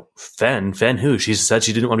 Fen who? She said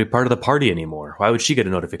she didn't want to be part of the party anymore. Why would she get a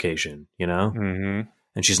notification, Mm-hmm.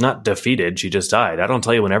 And she's not defeated. She just died. I don't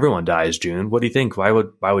tell you when everyone dies, June. What do you think? Why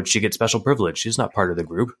would she get special privilege? She's not part of the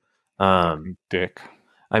group. Dick.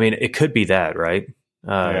 I mean, it could be that, right?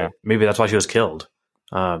 Maybe that's why she was killed.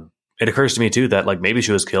 It occurs to me too that maybe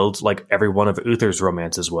she was killed like every one of Uther's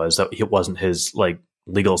romances was, that it wasn't his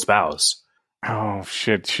legal spouse. Oh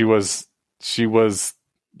shit. She was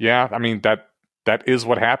yeah, I mean that is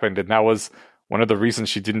what happened, and that was one of the reasons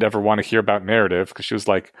she didn't ever want to hear about narrative, because she was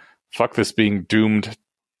like, fuck this being doomed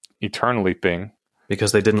eternally thing.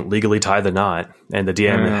 Because they didn't legally tie the knot, and the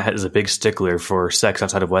DM is a big stickler for sex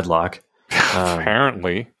outside of wedlock.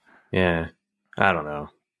 Apparently. Yeah. I don't know.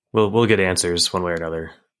 We'll get answers one way or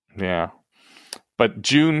another. Yeah. But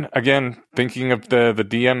June, again, thinking of the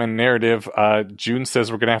DM and narrative, June says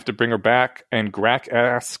we're going to have to bring her back, and Grack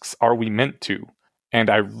asks, are we meant to? And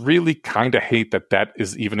I really kind of hate that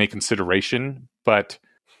is even a consideration, but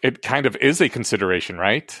it kind of is a consideration,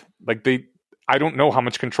 right? I don't know how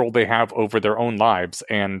much control they have over their own lives,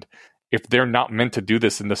 and if they're not meant to do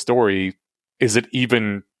this in the story, is it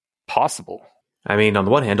even possible? I mean, on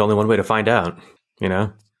the one hand, only one way to find out,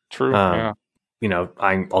 True, yeah.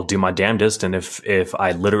 I'll do my damnedest, and if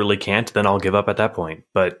I literally can't, then I'll give up at that point.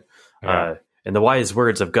 But in the wise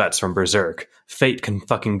words of Guts from Berserk, fate can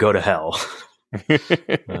fucking go to hell. Nice.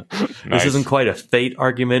 This isn't quite a fate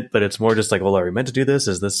argument, but it's more just like, well, are we meant to do this?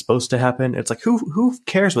 Is this supposed to happen? It's like, who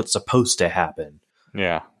cares what's supposed to happen?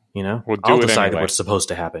 Yeah. I'll decide anyway. What's supposed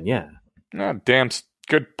to happen. Yeah. Damn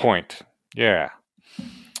good point. Yeah.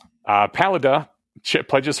 Pallida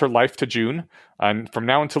pledges her life to June, and from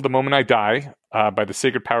now until the moment I die, by the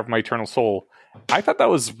sacred power of my eternal soul. I thought that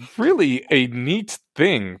was really a neat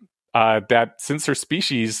thing, that since her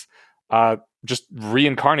species just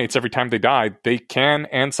reincarnates every time they die, they can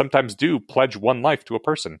and sometimes do pledge one life to a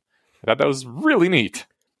person. I thought that was really neat.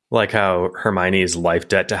 Like how Hermione's life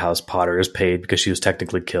debt to House Potter is paid because she was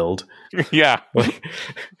technically killed. Yeah.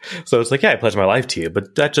 So it's like, yeah, I pledge my life to you,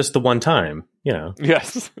 but that's just the one time,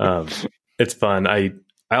 Yes. It's fun. I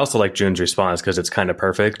also like June's response because it's kind of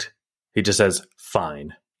perfect. He just says,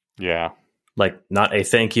 fine. Yeah. Not a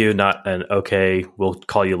thank you, not an okay, we'll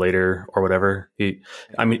call you later or whatever.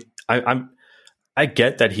 I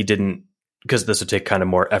get that he didn't, because this would take kind of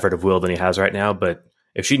more effort of will than he has right now, but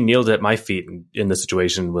if she kneeled at my feet in this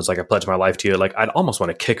situation, was like, I pledge my life to you, I'd almost want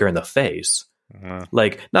to kick her in the face.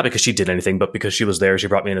 Mm-hmm. Not because she did anything, but because she was there, she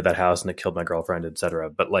brought me into that house and it killed my girlfriend, etc.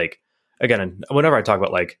 But again, whenever I talk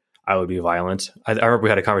about I would be violent, I remember we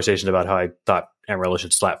had a conversation about how I thought Amaryllis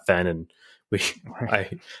should slap Fen, and I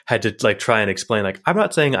had to try and explain, I'm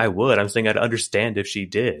not saying I would, I'm saying I'd understand if she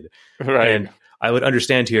did. Right. And I would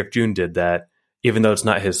understand here if June did that, even though it's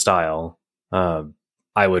not his style.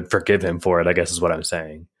 I would forgive him for it, I guess is what I'm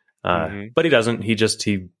saying. But he doesn't. He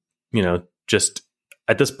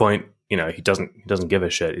at this point, he doesn't give a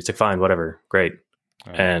shit. He's like, fine, whatever, great.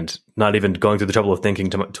 Yeah. And not even going through the trouble of thinking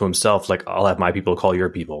to himself, like, I'll have my people call your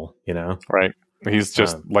people, Right. He's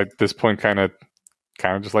just like, this point, kind of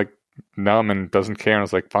just like numb and doesn't care. And I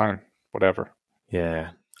was like, fine, whatever.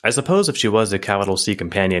 Yeah. I suppose if she was a capital C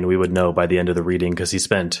companion, we would know by the end of the reading, because he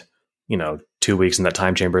spent, 2 weeks in that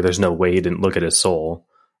time chamber. There's no way he didn't look at his soul.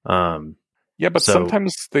 Yeah, but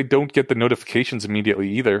sometimes they don't get the notifications immediately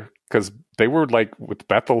either, because they were like with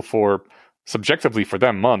Bethel for, subjectively for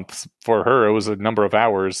them, months. For her, it was a number of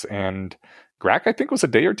hours. And Grack, I think, was a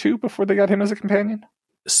day or two before they got him as a companion.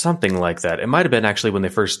 Something like that. It might have been actually when they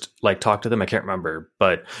first talked to them. I can't remember,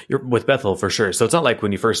 but you're with Bethel for sure. So it's not like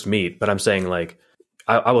when you first meet, but I'm saying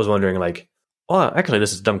I was wondering well, actually,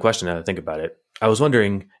 this is a dumb question now that I think about it. I was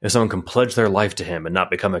wondering if someone can pledge their life to him and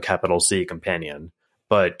not become a capital C companion.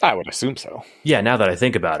 But I would assume so. Yeah, now that I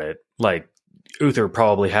think about it, Uther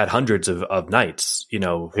probably had hundreds of knights,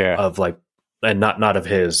 of and not of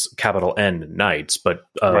his capital N knights, but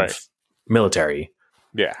of military.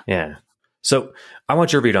 Yeah. Yeah. So I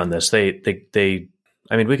want your read on this. We'll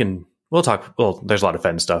talk. Well, there's a lot of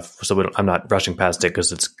Fen stuff, so I'm not rushing past it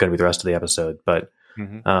because it's going to be the rest of the episode. But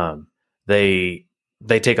they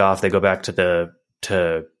take off. They go back to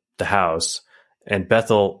the house, and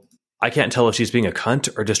Bethel, I can't tell if she's being a cunt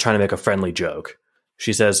or just trying to make a friendly joke.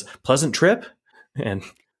 She says, "Pleasant trip," and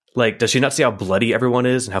does she not see how bloody everyone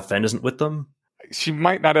is and how Fen isn't with them? She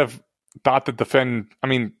might not have thought that the Fen. I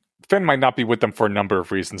mean, Fen might not be with them for a number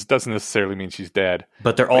of reasons. Doesn't necessarily mean she's dead.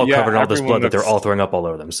 But they're all covered in all this blood that they're all throwing up all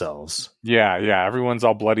over themselves. Yeah. Everyone's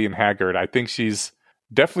all bloody and haggard. I think she's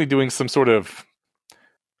definitely doing some sort of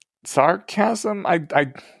sarcasm.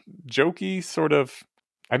 I jokey sort of.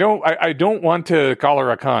 I don't want to call her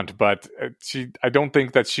a cunt, but I don't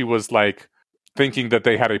think that she was thinking that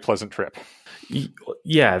they had a pleasant trip.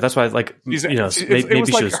 Yeah, that's why maybe it was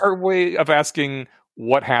she was her way of asking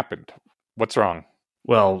what happened, what's wrong.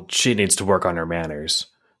 Well, she needs to work on her manners.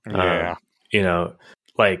 Yeah.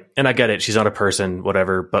 And I get it. She's not a person,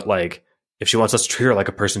 whatever. But if she wants us to treat her like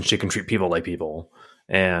a person, she can treat people like people.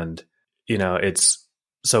 And, it's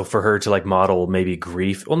so for her to model maybe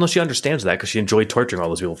grief. Well, no, she understands that because she enjoyed torturing all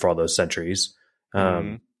those people for all those centuries.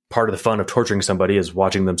 Part of the fun of torturing somebody is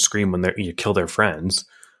watching them scream when you kill their friends.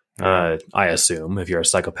 I assume if you're a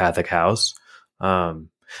psychopathic house. I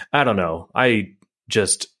don't know. I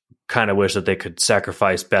just kind of wish that they could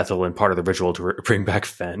sacrifice Bethel in part of the ritual to bring back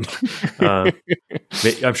Fen.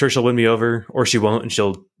 I'm sure she'll win me over, or she won't, and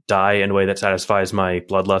she'll die in a way that satisfies my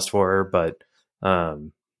bloodlust for her. But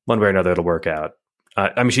one way or another, it'll work out.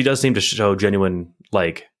 She does seem to show genuine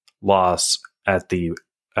loss at the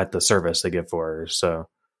service they give for her. So,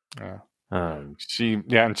 and she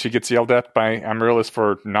gets yelled at by Amaryllis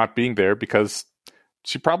for not being there because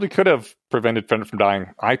she probably could have prevented Fen from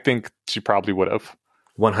dying. I think she probably would have.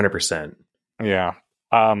 100%. Yeah.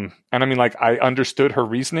 And I understood her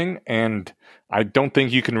reasoning, and I don't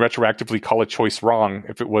think you can retroactively call a choice wrong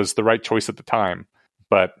if it was the right choice at the time.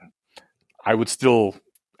 But I would still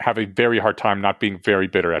have a very hard time not being very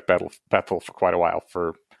bitter at Bethel for quite a while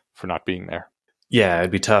for not being there. Yeah,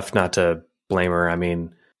 it'd be tough not to blame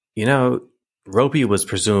her. Ropey was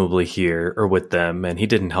presumably here or with them, and he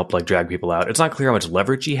didn't help drag people out. It's not clear how much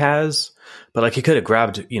leverage he has, but he could have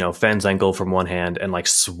grabbed Fen's ankle from one hand and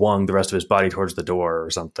swung the rest of his body towards the door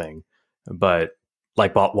or something. But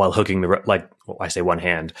while hooking I say one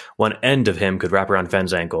hand, one end of him could wrap around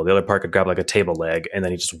Fen's ankle, the other part could grab a table leg, and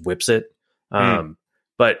then he just whips it.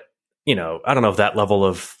 But I don't know if that level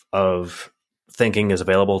of thinking is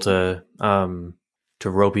available to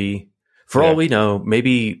Ropey. For all we know,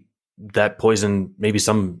 maybe that poison, maybe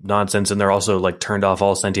some nonsense, and they're also turned off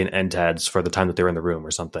all sentient entads for the time that they were in the room or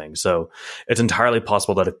something. So it's entirely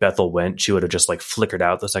possible that if Bethel went, she would have just flickered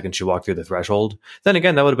out the second she walked through the threshold. Then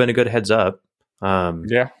again, that would have been a good heads up.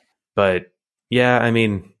 But yeah,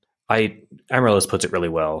 Amaryllis puts it really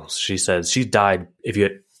well. She says she died, and if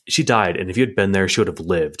you had been there, she would have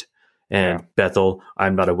lived. And Bethel,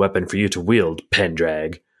 I'm not a weapon for you to wield,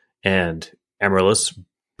 Pendrag. And Amaryllis,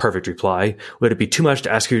 perfect reply. Would it be too much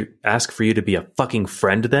to ask for you to be a fucking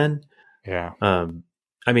friend then? Yeah. I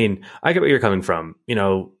get where you're coming from.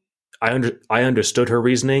 I understood her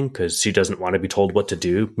reasoning because she doesn't want to be told what to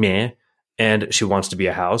do. Meh. And she wants to be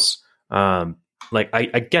a house. I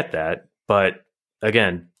get that. But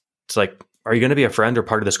again, it's are you going to be a friend or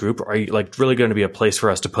part of this group? Or are you really going to be a place for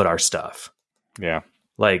us to put our stuff? Yeah.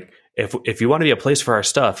 If you want to be a place for our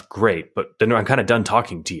stuff, great. But then I'm kind of done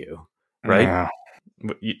talking to you. Right. Yeah.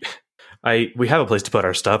 We have a place to put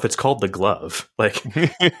our stuff. It's called the glove. Right.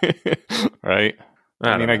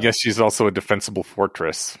 I guess she's also a defensible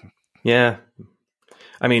fortress. Yeah.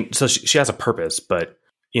 I mean, so she has a purpose, but,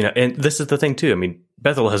 you know, and this is the thing too. I mean,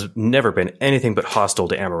 Bethel has never been anything but hostile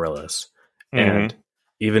to Amaryllis. And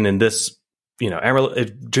even in this, you know,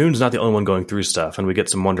 June's not the only one going through stuff, and we get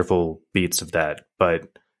some wonderful beats of that. But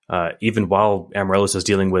even while Amaryllis is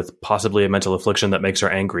dealing with possibly a mental affliction that makes her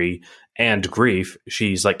angry and grief,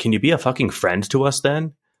 she's like, can you be a fucking friend to us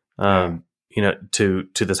then? You know, to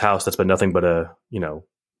this house that's been nothing but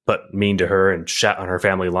but mean to her and shat on her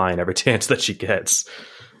family line every chance that she gets.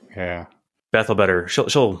 Yeah. Bethel better,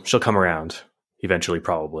 she'll come around eventually,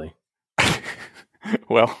 probably.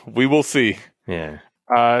 Well, we will see. Yeah.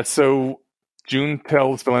 So June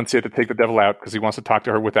tells Valencia to take the devil out because he wants to talk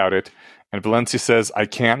to her without it. And Valencia says, I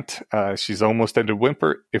can't. She's almost ended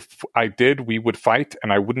whimper. If I did, we would fight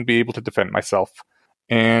and I wouldn't be able to defend myself.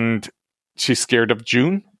 And she's scared of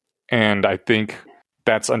June. And I think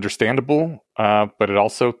that's understandable. But it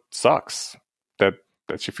also sucks that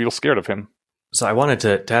she feels scared of him. So I wanted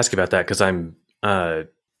to ask you about that because I'm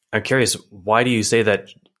curious. Why do you say that?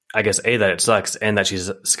 I guess that it sucks and that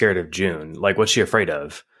she's scared of June. Like, what's she afraid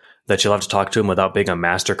of? That she'll have to talk to him without being a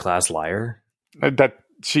masterclass liar? That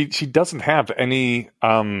she doesn't have any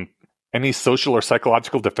social or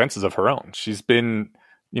psychological defenses of her own. She's been,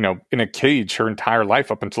 you know, in a cage her entire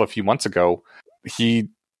life up until a few months ago. He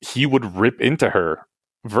would rip into her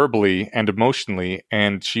verbally and emotionally,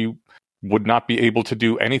 and she would not be able to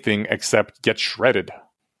do anything except get shredded.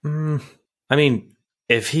 I mean,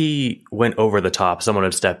 if he went over the top, someone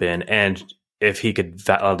would step in, and if he could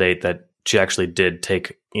validate that she actually did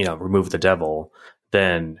remove the devil,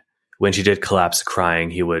 then when she did collapse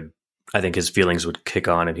crying, I think his feelings would kick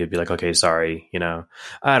on and he'd be like, okay, sorry, you know.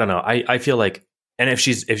 I don't know. I feel like, and if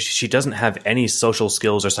she doesn't have any social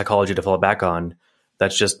skills or psychology to fall back on,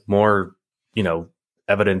 that's just more, you know,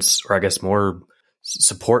 evidence, or I guess more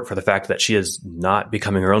support for the fact that she is not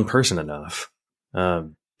becoming her own person enough.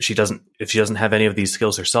 If she doesn't have any of these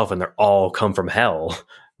skills herself, and they're all come from hell,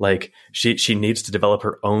 like she needs to develop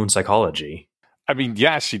her own psychology. I mean,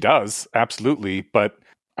 yeah, she does. Absolutely. But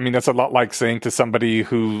I mean, that's a lot like saying to somebody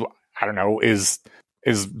who, I don't know, is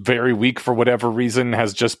very weak for whatever reason,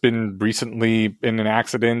 has just been recently in an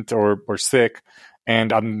accident or sick.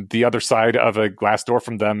 And on the other side of a glass door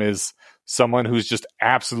from them is someone who's just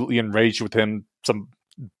absolutely enraged with him, some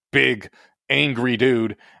big, angry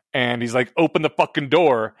dude. And he's like, open the fucking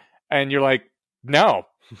door. And you're like, no,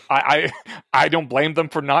 I don't blame them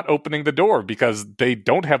for not opening the door because they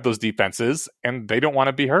don't have those defenses and they don't want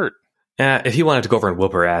to be hurt. Yeah, if he wanted to go over and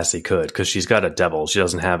whoop her ass, he could, because she's got a devil. She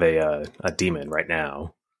doesn't have a demon right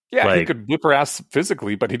now. Yeah, he could whip her ass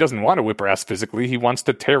physically, but he doesn't want to whip her ass physically. He wants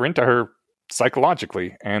to tear into her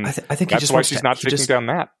psychologically. And I think that's why she's not taking down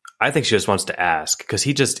that. I think she just wants to ask, because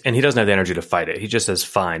he doesn't have the energy to fight it. He just says,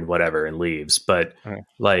 fine, whatever, and leaves. But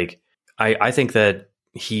I think that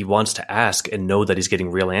he wants to ask and know that he's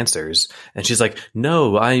getting real answers. And she's like,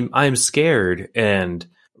 no, I'm scared. And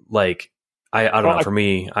like, I don't know. For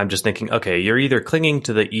me, I'm just thinking, okay, you're either clinging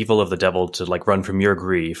to the evil of the devil to like run from your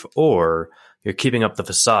grief, or you're keeping up the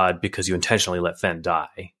facade because you intentionally let Fen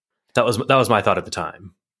die. That was my thought at the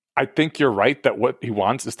time. I think you're right that what he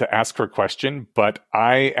wants is to ask her a question, but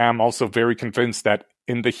I am also very convinced that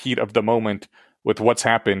in the heat of the moment with what's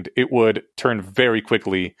happened, it would turn very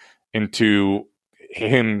quickly into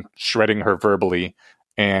him shredding her verbally,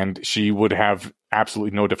 and she would have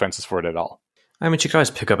absolutely no defenses for it at all. I mean, she could always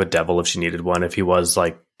pick up a devil if she needed one, if he was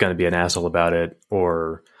like going to be an asshole about it,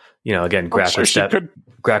 or, you know, again, Grack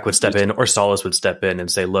would step in, or Solace would step in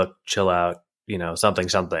and say, look, chill out, you know, something.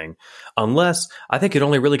 Unless, I think he'd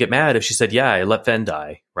only really get mad if she said, yeah, I let Fen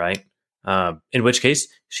die, right? In which case,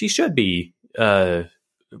 she should be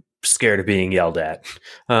scared of being yelled at.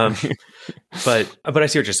 But I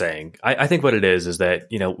see what you're saying. I think what it is that,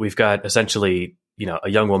 you know, we've got essentially, you know, a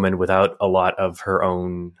young woman without a lot of her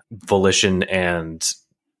own volition and,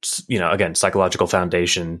 you know, again, psychological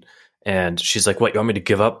foundation. And she's like, what, you want me to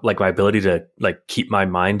give up like my ability to like keep my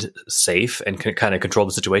mind safe and kind of control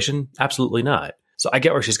the situation? Absolutely not. So I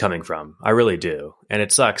get where she's coming from. I really do. And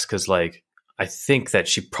it sucks because like, I think that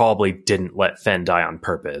she probably didn't let Fen die on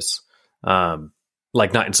purpose.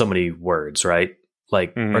 Like not in so many words, right?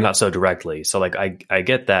 Like, or not so directly. So like, I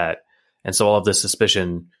get that. And so all of this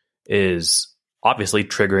suspicion is obviously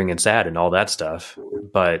triggering and sad and all that stuff,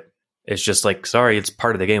 but it's just like, sorry, it's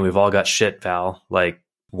part of the game. We've all got shit, Val. Like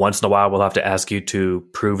once in a while, we'll have to ask you to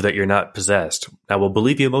prove that you're not possessed. Now we'll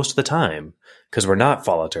believe you most of the time because we're not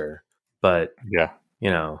Folater. But yeah, you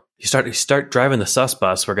know, you start driving the sus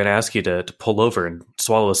bus. We're going to ask you to pull over and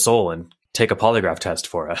swallow a soul and take a polygraph test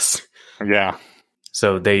for us. Yeah.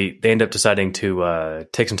 So they end up deciding to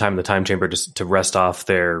take some time in the time chamber to rest off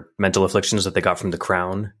their mental afflictions that they got from the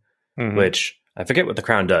crown, which I forget what the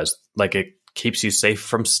crown does. Like, it keeps you safe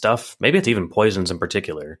from stuff. Maybe it's even poisons in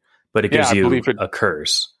particular, but it gives you a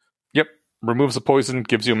curse. Yep. Removes the poison,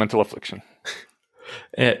 gives you a mental affliction.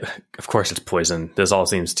 Of course it's poison. This all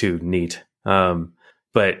seems too neat.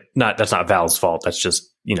 But that's not Val's fault. That's just,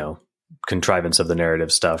 contrivance of the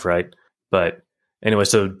narrative stuff, right? But anyway,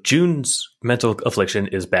 so June's mental affliction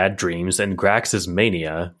is bad dreams, and Grax's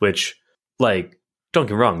mania, which, like, don't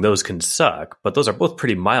get me wrong, those can suck, but those are both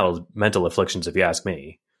pretty mild mental afflictions, if you ask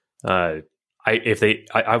me. I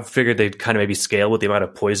figured they'd kind of maybe scale with the amount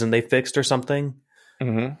of poison they fixed or something.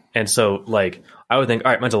 Mm-hmm. And so, like, I would think,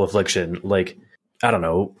 all right, mental affliction, like, I don't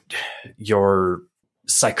know, you're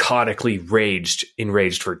psychotically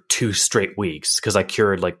enraged for 2 straight weeks because I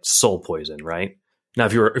cured, like, soul poison, right? Now,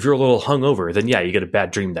 if you're a little hungover, then yeah, you get a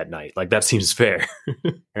bad dream that night. Like, that seems fair.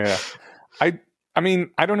 Yeah. I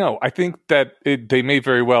mean, I don't know. I think that they may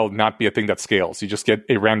very well not be a thing that scales. You just get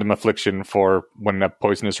a random affliction for when the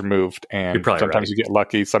poison is removed, and sometimes you get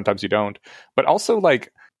lucky, sometimes you don't. But also,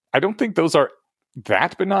 like, I don't think those are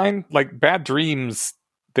that benign. Like, bad dreams,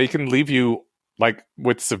 they can leave you, like,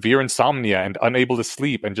 with severe insomnia and unable to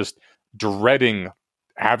sleep and just dreading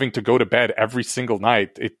having to go to bed every single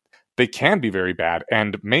night. They can be very bad.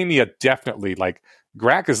 And mania, definitely, like,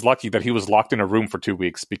 Grack is lucky that he was locked in a room for 2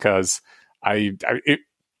 weeks, because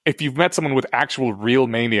if you've met someone with actual real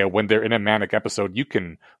mania when they're in a manic episode, you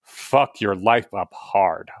can fuck your life up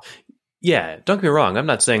hard. Yeah, don't get me wrong. I'm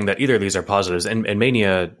not saying that either of these are positives. And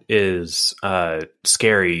mania is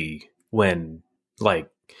scary when, like,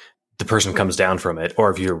 the person comes down from it, or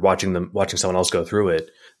if you're watching someone else go through it.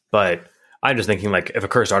 But I'm just thinking, like, if a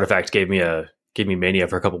cursed artifact gave me mania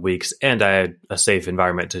for a couple of weeks, and I had a safe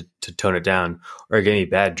environment to tone it down, or gave me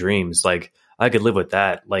bad dreams, like, I could live with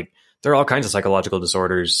that. Like, there are all kinds of psychological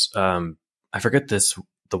disorders. I forget the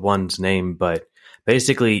one's name, but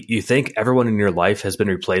basically, you think everyone in your life has been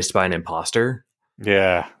replaced by an imposter.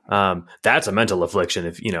 Yeah. That's a mental affliction.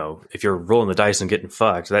 If you're rolling the dice and getting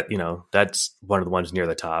fucked, that's one of the ones near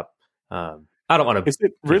the top. I don't want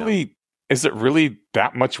to. Is it really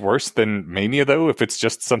that much worse than mania, though? If it's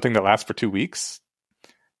just something that lasts for 2 weeks?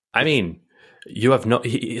 I mean, you have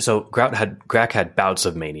so Grack had bouts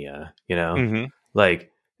of mania. Mm-hmm.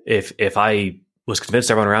 Like, if I was convinced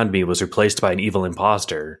everyone around me was replaced by an evil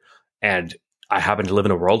imposter, and I happened to live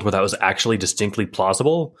in a world where that was actually distinctly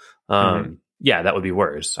plausible, yeah, that would be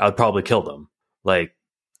worse. I would probably kill them. Like,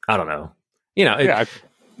 I don't know.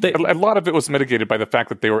 A lot of it was mitigated by the fact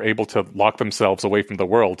that they were able to lock themselves away from the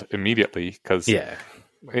world immediately. Because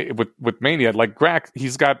with mania, like Grack,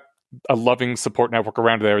 he's got a loving support network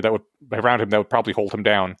around him that would probably hold him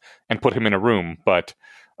down and put him in a room. But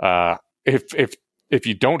if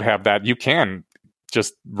you don't have that, you can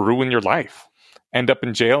just ruin your life, end up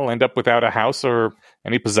in jail, end up without a house or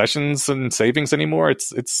any possessions and savings anymore. It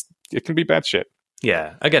can be bad shit.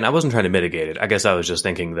 Yeah. Again, I wasn't trying to mitigate it. I guess I was just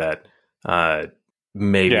thinking that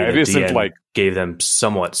maybe it the isn't DM like gave them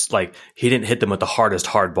somewhat, like, he didn't hit them with the hardest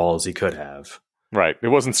hardballs he could have. Right. It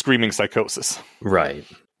wasn't screaming psychosis. Right.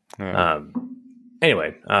 Yeah.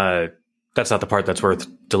 Anyway, that's not the part that's worth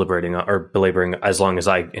deliberating or belaboring, as long as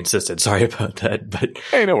I insisted. Sorry about that. But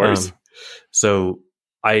hey, no worries. So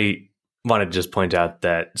I wanted to just point out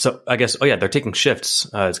that, so I guess, they're taking shifts.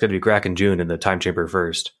 It's going to be Grack and June in the time chamber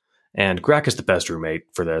first. And Grack is the best roommate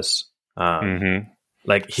for this.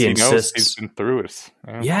 Like, he insists. He's been through it.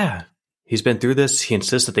 Yeah. He's been through this. He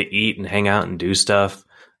insists that they eat and hang out and do stuff.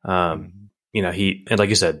 And like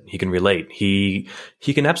you said, he can relate. He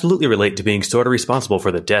can absolutely relate to being sort of responsible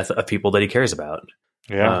for the death of people that he cares about.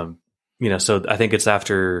 Yeah. So I think it's like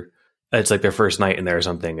their first night in there or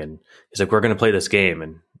something. And he's like, we're going to play this game.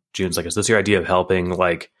 And June's like, is this your idea of helping?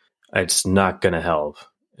 Like, it's not going to help.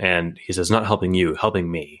 And he says, not helping you, helping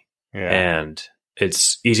me. Yeah. And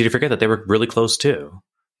it's easy to forget that they were really close too.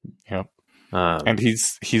 Yep. And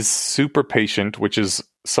he's super patient, which is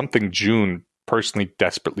something June personally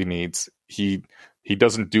desperately needs. He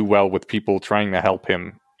doesn't do well with people trying to help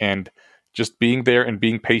him, and just being there and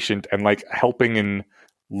being patient and, like, helping in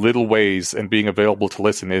little ways and being available to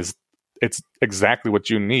listen it's exactly what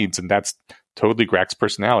June needs, and that's totally Grack's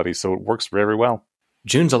personality, so it works very well.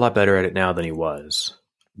 June's a lot better at it now than he was.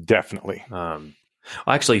 Definitely.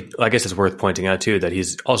 Actually, I guess it's worth pointing out too that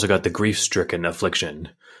he's also got the grief-stricken affliction.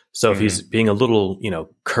 So if he's being a little,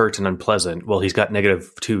 curt and unpleasant, well, he's got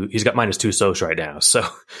 -2. He's got -2 social right now. So,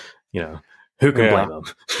 who can blame him?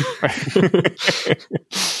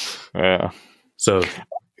 Yeah. So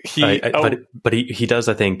But he does,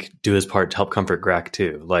 I think, do his part to help comfort Grak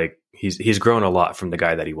too. Like he's grown a lot from the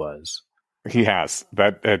guy that he was. He has.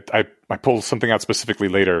 I pulled something out specifically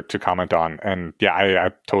later to comment on, and yeah,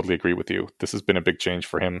 I totally agree with you. This has been a big change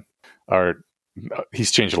for him. Or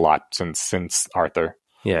he's changed a lot since Arthur.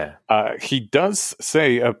 Yeah. He does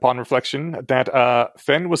say, upon reflection, that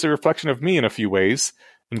Fen was a reflection of me in a few ways,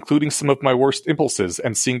 including some of my worst impulses,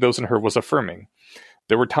 and seeing those in her was affirming.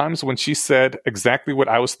 There were times when she said exactly what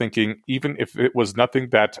I was thinking, even if it was nothing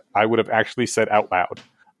that I would have actually said out loud.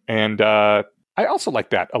 And I also like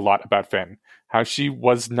that a lot about Fen, how she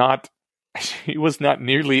was not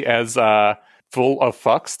nearly as full of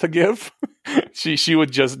fucks to give. she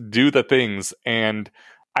would just do the things, and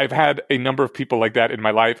I've had a number of people like that in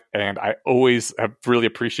my life, and I always have really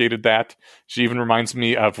appreciated that. She even reminds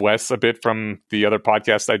me of Wes a bit from the other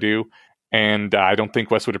podcasts I do, and I don't think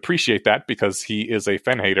Wes would appreciate that because he is a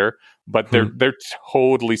Fen hater, but they're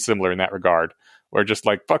totally similar in that regard. We're just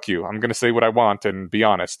like, fuck you, I'm going to say what I want and be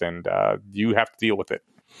honest, and you have to deal with it.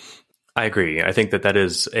 I agree. I think that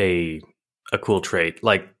is a cool trait.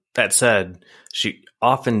 Like, that said, she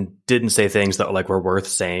often didn't say things that like were worth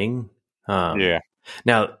saying. Yeah.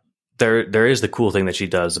 Now, there is the cool thing that she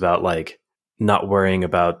does about like not worrying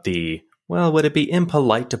about would it be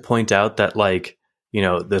impolite to point out that like, you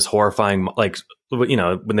know, this horrifying, like, you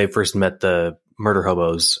know, when they first met the murder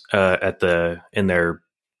hobos in their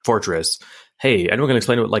fortress, hey, anyone can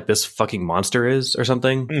explain what like this fucking monster is or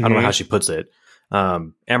something? Mm-hmm. I don't know how she puts it.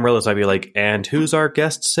 Amaryllis might be like, and who's our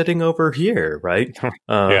guest sitting over here, right?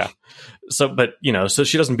 Yeah. So, but you know, so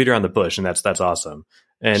she doesn't beat around the bush, and that's awesome.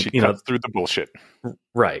 And she you cuts know, through the bullshit,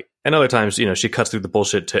 right? And other times, you know, she cuts through the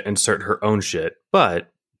bullshit to insert her own shit.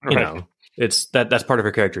 But you know, it's that's part of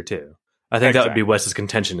her character too. I think that would be Wes's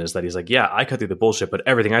contention, is that he's like, yeah, I cut through the bullshit, but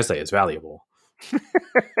everything I say is valuable.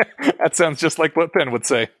 That sounds just like what Fen would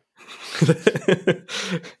say.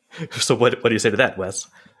 So what do you say to that, Wes?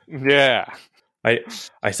 Yeah.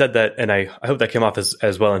 I said that, and I hope that came off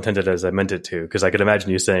as well intended as I meant it to, because I could imagine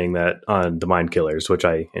you saying that on The Mind Killers, which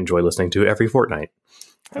I enjoy listening to every fortnight.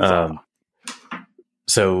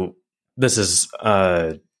 So this is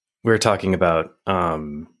we're talking about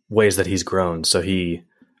ways that he's grown. So he's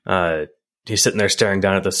sitting there staring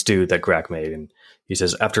down at the stew that Grak made, and he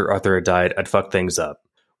says, after Arthur had died, I'd fucked things up.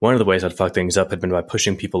 One of the ways I'd fucked things up had been by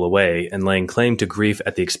pushing people away and laying claim to grief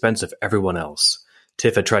at the expense of everyone else.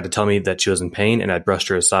 Tiff had tried to tell me that she was in pain, and I'd brushed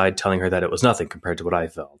her aside, telling her that it was nothing compared to what I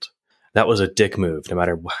felt. That was a dick move, no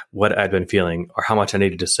matter what I'd been feeling or how much I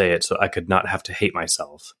needed to say it, so I could not have to hate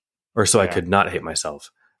myself. Or so I could not hate myself.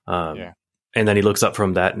 And then he looks up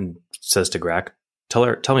from that and says to Grak,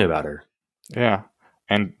 tell me about her. Yeah.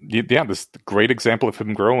 And yeah, this great example of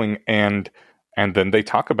him growing, and then they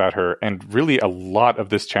talk about her, and really a lot of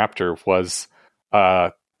this chapter was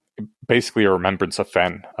basically a remembrance of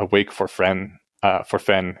Fen, a wake for Fen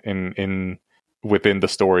in within the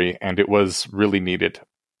story, and it was really needed,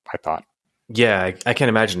 I thought. Yeah, I can't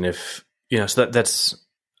imagine if, you know, so that's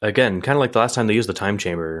again kind of like the last time they used the time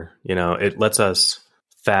chamber. You know, it lets us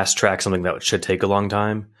fast track something that should take a long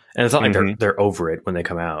time, and it's not like they're over it when they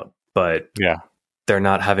come out, but yeah, they're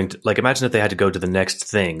not having to, like, imagine if they had to go to the next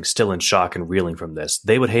thing, still in shock and reeling from this.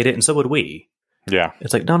 They would hate it, and so would we. Yeah,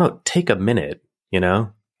 it's like no, take a minute, you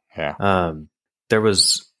know. Yeah, there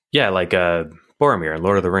was like Boromir in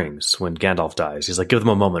Lord of the Rings, when Gandalf dies, he's like, give them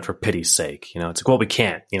a moment for pity's sake. You know, it's like, well, we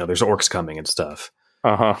can't, you know, there's orcs coming and stuff.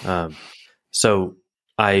 So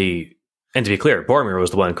and to be clear, Boromir was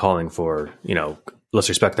the one calling for, you know, let's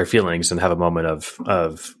respect their feelings and have a moment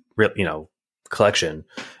of real, you know, collection.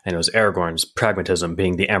 And it was Aragorn's pragmatism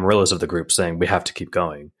being the Amaryllis of the group, saying we have to keep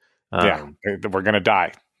going. We're going to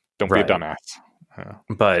die. Don't be a dumbass.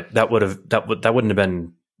 But that wouldn't have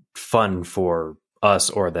been fun for us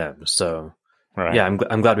or them. So yeah, I'm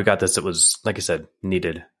glad we got this. It was, like I said,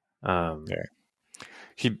 needed.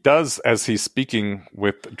 He does, as he's speaking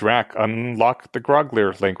with Drak, unlock the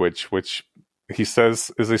Groglir language, which he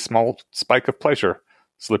says is a small spike of pleasure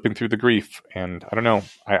slipping through the grief. And I don't know,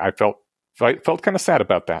 I felt kind of sad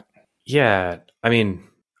about that. Yeah, I mean,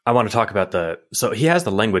 I want to talk about so he has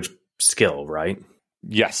the language skill, right?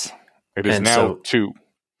 Yes, it is now 2.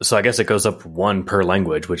 So I guess it goes up 1 per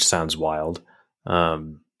language, which sounds wild. I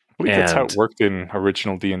believe that's how it worked in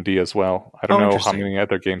original D&D as well. I don't know how many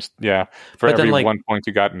other games. Yeah, for every 1 point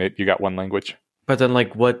you got in it, you got 1 language. But then,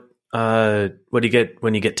 like, what do you get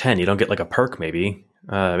when you get 10? You don't get like a perk, maybe.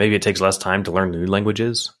 Maybe it takes less time to learn new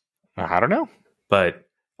languages. I don't know. But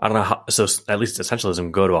I don't know how. So at least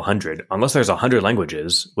Essentialism go to 100, unless there's 100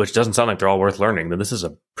 languages, which doesn't sound like they're all worth learning. Then this is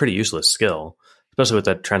a pretty useless skill, especially with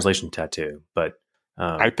that translation tattoo. But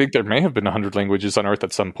I think there may have been 100 languages on Earth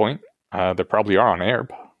at some point. There probably are on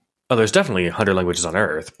Arab. Oh, there's definitely 100 languages on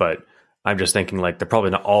Earth, but I'm just thinking like they're probably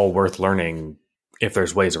not all worth learning if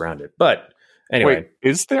there's ways around it. But anyway. Wait,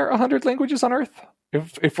 is there 100 languages on Earth?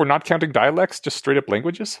 If we're not counting dialects, just straight up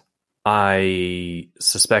languages? I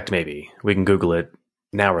suspect maybe. We can Google it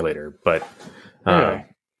now or later, but I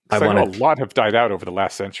want know a lot have died out over the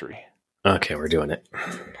last century. Okay, we're doing it.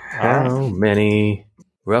 How many?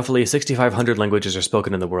 Roughly 6,500 languages are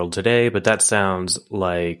spoken in the world today, but that sounds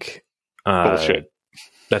like bullshit.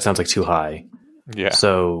 That sounds like too high. Yeah.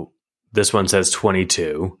 So this one says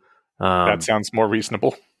 22. That sounds more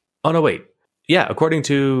reasonable. Oh, no, wait. Yeah, according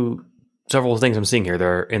to several things I'm seeing here,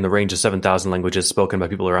 they're in the range of 7,000 languages spoken by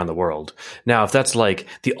people around the world. Now, if that's like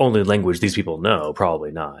the only language these people know,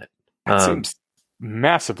 probably not. That seems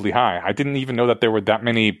massively high. I didn't even know that there were that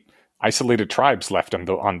many isolated tribes left on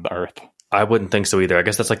the Earth. I wouldn't think so either. I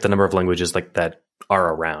guess that's like the number of languages like that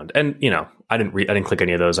are around. And you know, I didn't click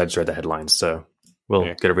any of those. I just read the headlines, so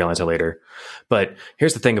we'll get a real answer later. But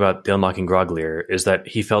here's the thing about the Unlocking Groglier is that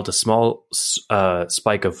he felt a small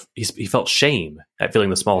spike of he felt shame at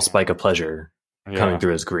feeling the small spike of pleasure coming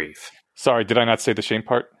through his grief. Sorry, did I not say the shame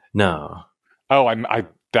part? No. Oh, I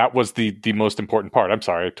that was the most important part. I'm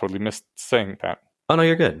sorry, I totally missed saying that. Oh no,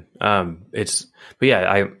 you're good. But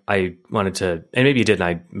yeah, I wanted to, and maybe you did, and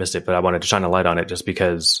I missed it, but I wanted to shine a light on it just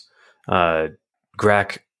because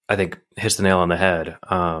Grak, I think, hits the nail on the head.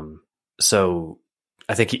 So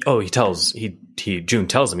I think June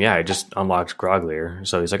tells him, yeah, I just unlocked Groglier.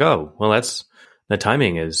 So he's like, oh, well, the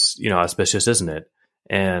timing is, auspicious, isn't it?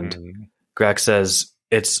 And Grak says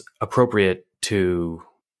it's appropriate to.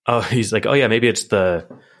 Oh, he's like, oh yeah, maybe it's the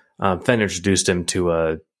Fen introduced him to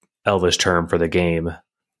a Elvish term for the game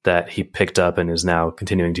that he picked up and is now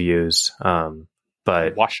continuing to use. But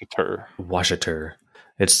Washater.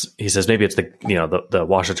 He says maybe it's the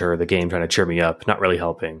Washater, the game trying to cheer me up, not really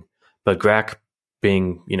helping. But Grak,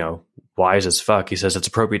 being wise as fuck, he says it's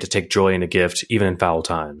appropriate to take joy in a gift, even in foul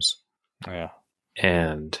times. Yeah,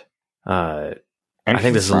 and I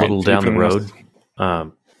think this is a little down the road,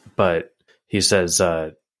 but he says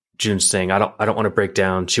June's saying I don't want to break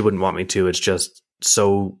down. She wouldn't want me to. It's just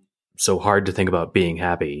so hard to think about being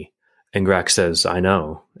happy. And Grak says, I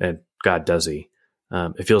know. And God, does he?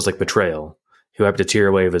 It feels like betrayal. He wiped a tear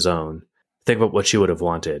away of his own. Think about what she would have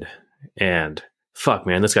wanted. And fuck,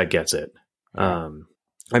 man, this guy gets it. I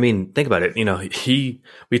mean, think about it.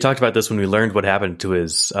 We talked about this when we learned what happened to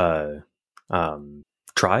his clan.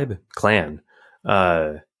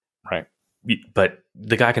 Right. But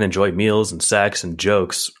the guy can enjoy meals and sex and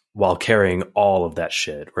jokes while carrying all of that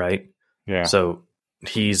shit, right? Yeah. So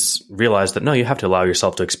he's realized that, no, you have to allow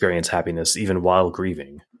yourself to experience happiness even while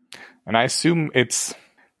grieving. And I assume it's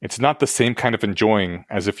not the same kind of enjoying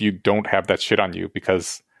as if you don't have that shit on you,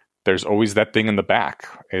 because there's always that thing in the back.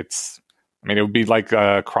 It would be like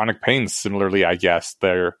chronic pain. Similarly, I guess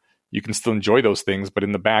you can still enjoy those things, but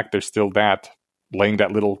in the back, there's still that laying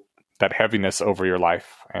that heaviness over your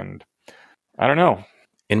life. And I don't know.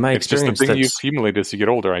 In my experience, it's just the thing you accumulate as you get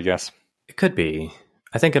older, I guess. It could be.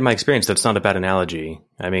 I think in my experience, that's not a bad analogy.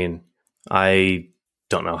 I mean, I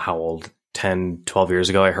don't know how old, 10, 12 years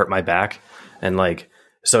ago, I hurt my back. And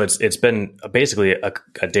so it's been basically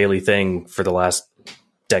a daily thing for the last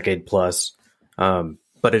decade plus. But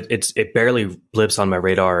it barely blips on my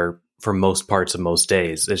radar for most parts of most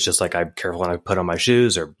days. It's just like I'm careful when I put on my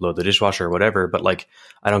shoes or load the dishwasher or whatever, but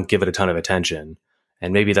I don't give it a ton of attention.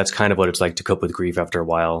 And maybe that's kind of what it's like to cope with grief after a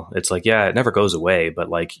while. It's like, yeah, it never goes away, but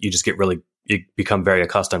you just you become very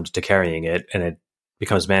accustomed to carrying it and it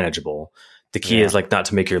becomes manageable. The key is not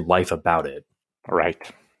to make your life about it. Right.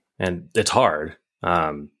 And it's hard.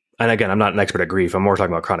 And again, I'm not an expert at grief. I'm more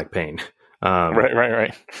talking about chronic pain.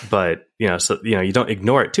 Right. But, you don't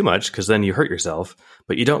ignore it too much because then you hurt yourself,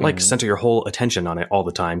 but you don't center your whole attention on it all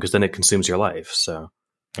the time because then it consumes your life. So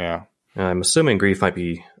yeah, I'm assuming grief might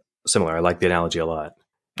be similar. I like the analogy a lot.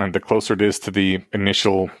 And the closer it is to the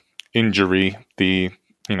initial injury, the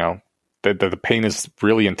pain is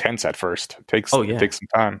really intense at first. It takes some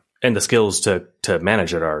time. And the skills to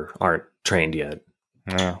manage it aren't trained yet.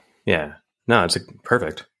 Yeah. No, it's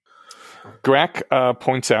perfect. Grak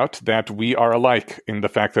points out that we are alike in the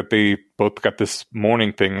fact that they both got this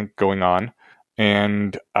mourning thing going on.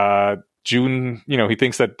 And June, he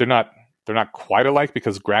thinks that they're not quite alike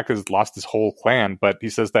because Grak has lost his whole clan, but he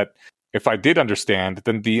says that if I did understand,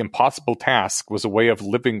 then the impossible task was a way of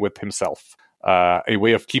living with himself, a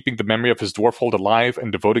way of keeping the memory of his dwarfhold alive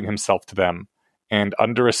and devoting himself to them. And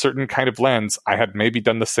under a certain kind of lens, I had maybe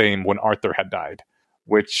done the same when Arthur had died,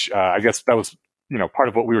 which I guess that was, part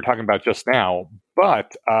of what we were talking about just now.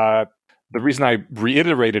 But the reason I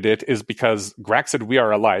reiterated it is because Grax said we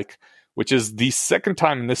are alike, which is the second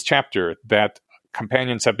time in this chapter that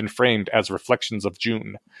companions have been framed as reflections of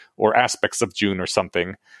June or aspects of June or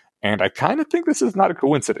something. And I kind of think this is not a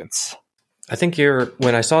coincidence. I think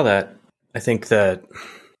when I saw that, I think that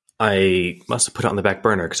I must have put it on the back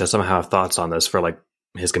burner because I somehow have thoughts on this for like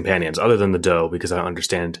his companions other than the doe, because I don't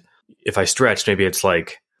understand. If I stretch, maybe it's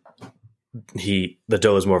like the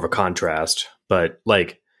doe is more of a contrast, but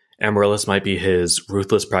like Amaryllis might be his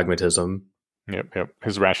ruthless pragmatism. Yep.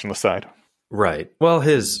 His rationalist side. Right. Well,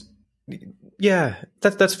 that's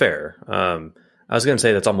fair. I was going to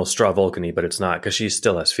say that's almost straw Vulcan-y, but it's not, because she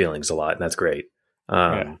still has feelings a lot, and that's great.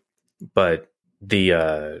 But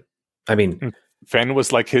Fen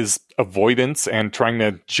was like his avoidance and trying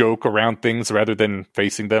to joke around things rather than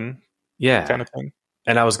facing them. Yeah. Kind of thing.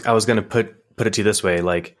 And I was going to put it to you this way,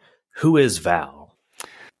 like, who is Val?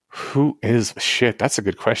 Who is shit? That's a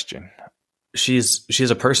good question. She's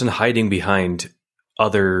a person hiding behind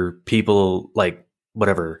other people, like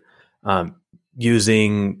whatever,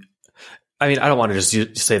 using. I mean, I don't want to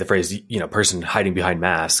just say the phrase, person hiding behind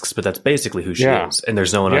masks, but that's basically who she is. And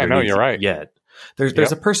there's no one underneath no, you're right. yet.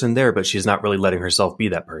 There's a person there, but she's not really letting herself be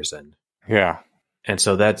that person. Yeah. And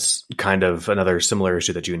so that's kind of another similar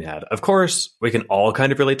issue that June had. Of course, we can all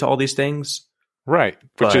kind of relate to all these things. Right.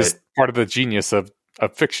 Which is part of the genius of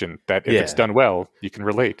fiction, that if it's done well, you can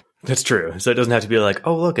relate. That's true. So it doesn't have to be like,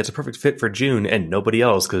 oh, look, it's a perfect fit for June and nobody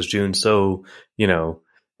else because June's so,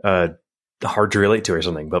 hard to relate to or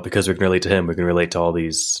something. But because we can relate to him, we can relate to all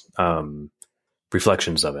these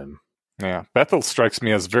reflections of him. Yeah. Bethel strikes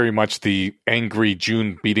me as very much the angry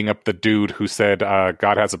June beating up the dude who said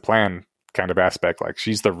God has a plan kind of aspect. Like,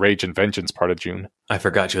 she's the rage and vengeance part of June. I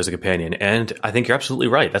forgot she was a companion. And I think you're absolutely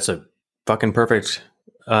right. That's a fucking perfect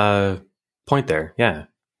point there. Yeah.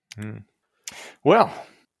 Well,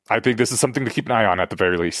 I think this is something to keep an eye on at the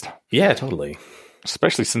very least. Yeah, totally.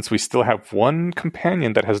 Especially since we still have one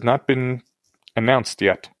companion that has not been announced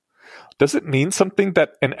yet. Does it mean something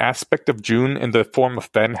that an aspect of June in the form of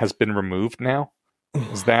Fen has been removed now?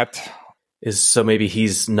 So maybe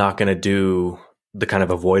he's not going to do the kind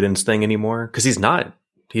of avoidance thing anymore? Because he's not.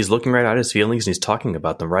 He's looking right at his feelings and he's talking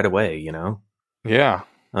about them right away, Yeah.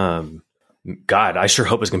 God, I sure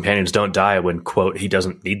hope his companions don't die when, quote, he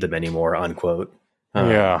doesn't need them anymore, unquote.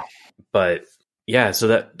 Yeah. But yeah, so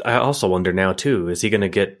that I also wonder now too, is he going to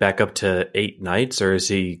get back up to 8 nights or is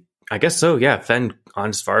he, I guess so. Yeah. Fen, on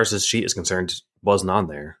as far as his sheet is concerned, wasn't on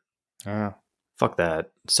there. Yeah. Fuck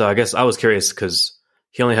that. So I guess I was curious because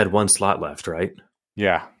he only had 1 slot left, right?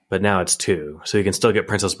 Yeah. But now it's 2. So you can still get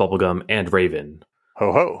Princess Bubblegum and Raven.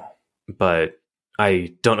 Ho ho. But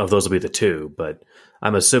I don't know if those will be the 2, but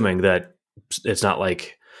I'm assuming that it's not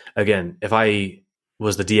like, again, if I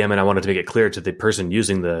was the DM and I wanted to make it clear to the person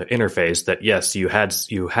using the interface that yes, you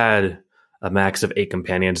had a max of 8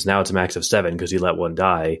 companions, now it's a max of 7 because you let 1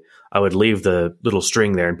 die, I would leave the little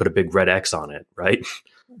string there and put a big red X on it, right?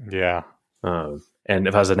 Yeah. And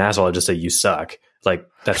if I was an asshole, I'd just say you suck. Like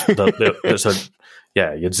that's so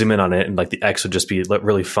yeah, you'd zoom in on it and like the X would just be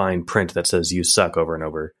really fine print that says you suck over and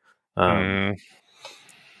over.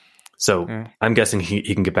 So I'm guessing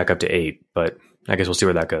he can get back up to 8, but I guess we'll see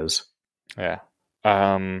where that goes. Yeah.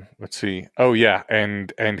 Let's see. Oh yeah.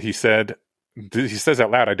 And he says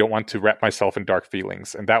out loud, I don't want to wrap myself in dark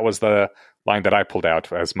feelings. And that was the line that I pulled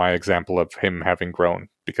out as my example of him having grown,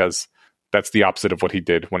 because that's the opposite of what he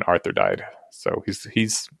did when Arthur died. So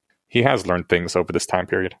he has learned things over this time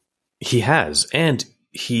period. He has. And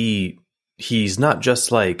he's not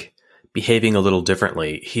just like behaving a little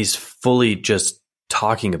differently. He's fully just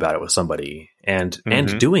talking about it with somebody and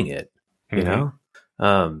doing it, you know?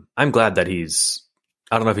 I'm glad that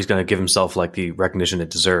I don't know if he's going to give himself like the recognition it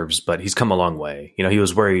deserves, but he's come a long way. He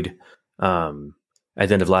was worried at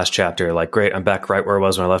the end of last chapter, like, great, I'm back right where I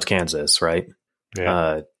was when I left Kansas, right?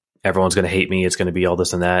 Yeah. Everyone's going to hate me. It's going to be all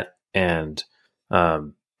this and that. And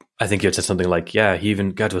I think you had said something like, yeah, he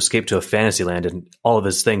even got to escape to a fantasy land and all of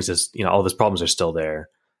his things all of his problems are still there.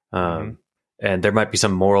 And there might be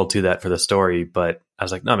some moral to that for the story, but I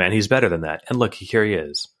was like, no, man, he's better than that. And look, here he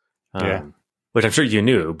is. Which I'm sure you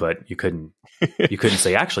knew, but you couldn't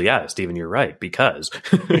say, actually, yeah, Stephen, you're right, because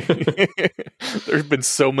there's been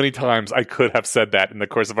so many times I could have said that in the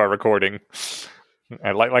course of our recording.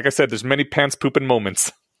 And like I said, there's many pants pooping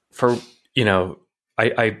moments. For,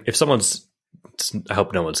 if someone's, I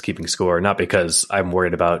hope no one's keeping score, not because I'm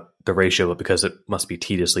worried about the ratio, but because it must be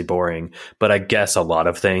tediously boring. But I guess a lot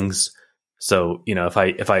of things. So,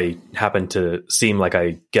 if I happen to seem like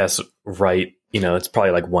I guess right, it's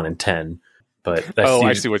probably like 1 in 10. But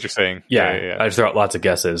I see what you're saying. Yeah. I just throw out lots of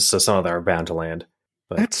guesses, so some of them are bound to land.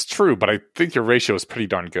 That's true, but I think your ratio is pretty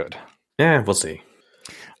darn good. Yeah, we'll see.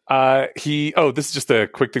 This is just a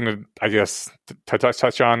quick thing to, I guess, to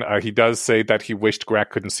touch on. He does say that he wished Grack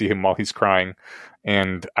couldn't see him while he's crying.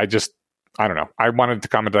 And I don't know. I wanted to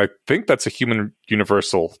comment that I think that's a human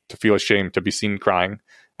universal to feel ashamed to be seen crying.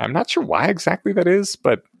 I'm not sure why exactly that is,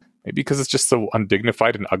 but maybe because it's just so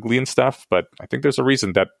undignified and ugly and stuff. But I think there's a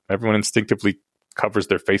reason that everyone instinctively covers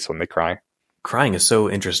their face when they cry. Crying is so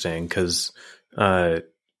interesting because, part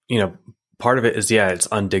of it is, it's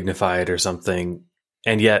undignified or something.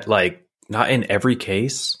 And yet, like, not in every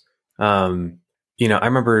case. I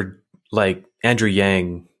remember, like, Andrew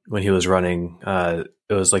Yang, when he was running, it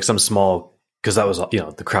was like some small, because that was,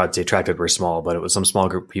 the crowds he attracted were small, but it was some small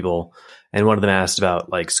group of people. And one of them asked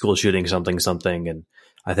about, like, school shooting, something. And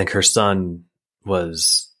I think her son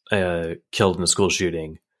was killed in a school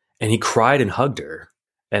shooting. And he cried and hugged her.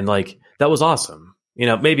 And, like, that was awesome.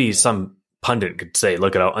 Maybe some pundit could say,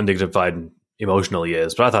 look at how undignified and emotional he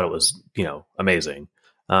is, but I thought it was, amazing.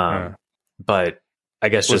 But I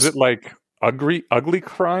guess was it like ugly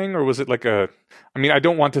crying, or was it like I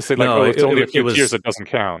don't want to say like, no, it's only a few tears, it doesn't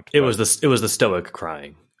count. It was the stoic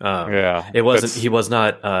crying. It wasn't. He was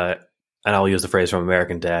not. And I'll use the phrase from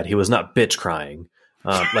American Dad. He was not bitch crying.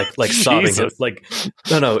 Like sobbing, like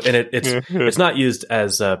no, and it's not used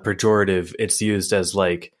as pejorative. It's used as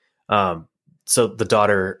like, so the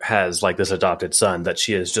daughter has like this adopted son that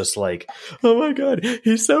she is just like, oh my God,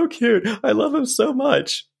 he's so cute. I love him so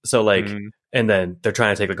much. So like, and then they're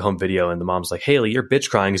trying to take like a home video and the mom's like, Haley, your bitch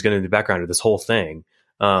crying is going to be the background of this whole thing.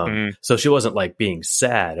 So she wasn't like being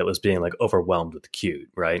sad. It was being like overwhelmed with cute.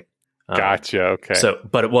 Right. Gotcha. Okay. So,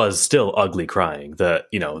 but it was still ugly crying,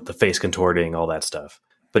 the face contorting, all that stuff.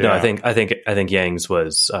 But no, I think Yang's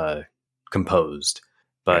was composed,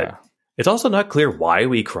 but it's also not clear why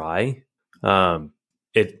we cry.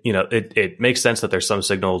 It makes sense that there's some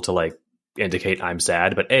signal to like indicate I'm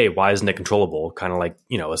sad, but A, why isn't it controllable? Kind of like,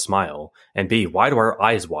 a smile. And B, why do our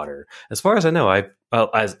eyes water? As far as I know,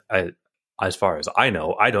 as far as I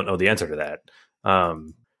know, I don't know the answer to that.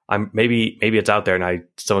 Maybe it's out there and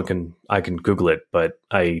I can Google it, but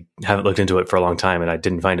I haven't looked into it for a long time and I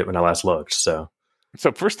didn't find it when I last looked. So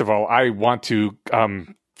first of all, I want to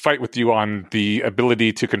fight with you on the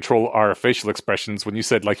ability to control our facial expressions. When you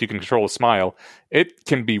said like you can control a smile, it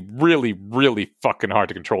can be really, really fucking hard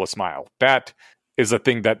to control a smile. That is a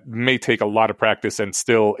thing that may take a lot of practice and you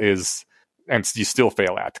still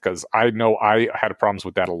fail at, because I know I had problems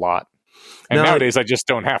with that a lot. And nowadays I just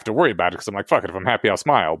don't have to worry about it because I'm like, fuck it, if I'm happy, I'll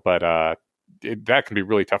smile. But that can be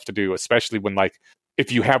really tough to do, especially when like,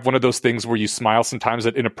 if you have one of those things where you smile sometimes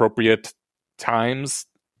at inappropriate times,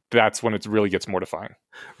 that's when it really gets mortifying.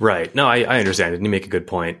 Right. No, I understand it. And you make a good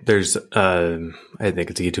point. There's, I think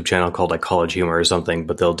it's a YouTube channel called like College Humor or something,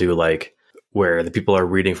 but they'll do like where the people are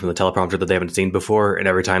reading from the teleprompter that they haven't seen before. And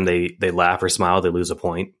every time they laugh or smile, they lose a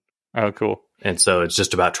point. Oh, cool. And so it's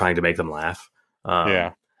just about trying to make them laugh.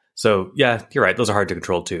 So yeah, you're right. Those are hard to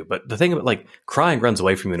control too. But the thing about like crying runs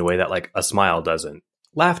away from you in a way that like a smile doesn't.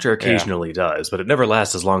 Laughter occasionally does, but it never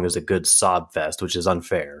lasts as long as a good sob fest, which is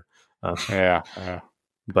unfair.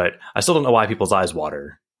 But I still don't know why people's eyes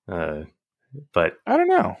water. But I don't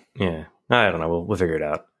know. Yeah, I don't know. We'll figure it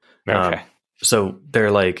out. Okay. So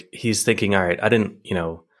they're like, he's thinking, all right, I didn't,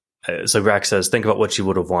 so Grack says, think about what she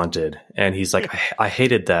would have wanted. And he's like, I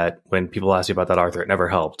hated that when people asked me about that, Arthur, it never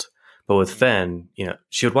helped. But with Fen,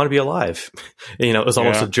 she would want to be alive. It was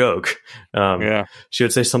almost a joke. She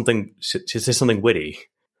would say something, she'd say something witty.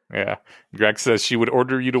 Yeah. Grack says she would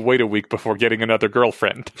order you to wait a week before getting another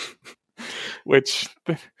girlfriend. Which,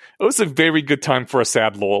 it was a very good time for a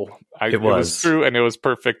sad lol. It was true, and it was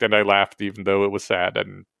perfect, and I laughed even though it was sad,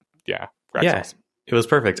 and Grack's awesome. It was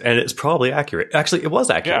perfect, and it's probably accurate. Actually, it was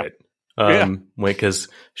accurate. Because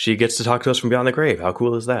she gets to talk to us from beyond the grave. How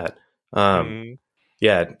cool is that?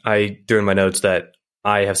 I drew in my notes that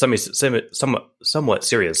I have somewhat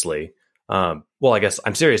seriously. I guess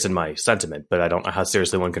I'm serious in my sentiment, but I don't know how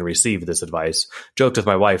seriously one can receive this advice. Joked with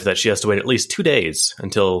my wife that she has to wait at least 2 days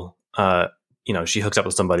until she hooks up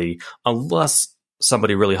with somebody, unless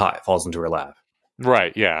somebody really hot falls into her lap.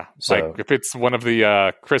 Right, yeah. So, like, if it's one of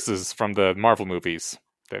the Chris's from the Marvel movies,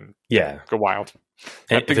 then go wild.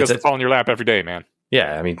 That thing doesn't fall in your lap every day, man.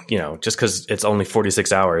 Yeah, I mean, just because it's only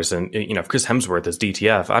 46 hours and, if Chris Hemsworth is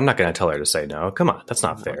DTF, I'm not going to tell her to say no. Come on, that's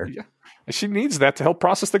not fair. Yeah. She needs that to help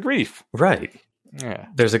process the grief. Right. Yeah.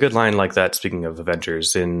 There's a good line like that, speaking of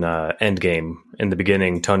Avengers, in Endgame. In the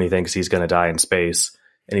beginning, Tony thinks he's going to die in space,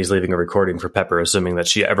 and he's leaving a recording for Pepper, assuming that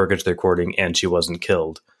she ever gets the recording and she wasn't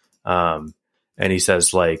killed. And he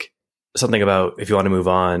says, like, something about if you want to move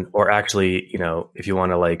on, or actually, if you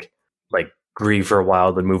want to, like grieve for a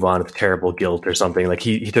while, then move on with terrible guilt or something. Like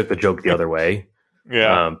he took the joke the other way.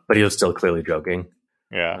 Yeah. But he was still clearly joking.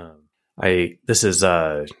 Yeah. This is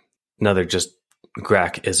another just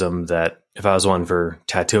Grack-ism that if I was one for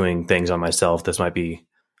tattooing things on myself, this might be,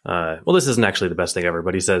 this isn't actually the best thing ever,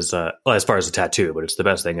 but he says, as far as a tattoo, but it's the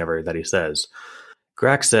best thing ever that he says.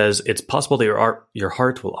 Grack says, it's possible that your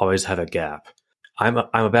heart will always have a gap. I'm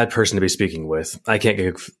a bad person to be speaking with. I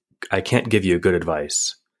can't give you good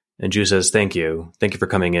advice. And Ju says, thank you. Thank you for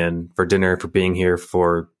coming in, for dinner, for being here,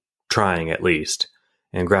 for trying at least.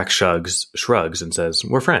 And Grack shrugs and says,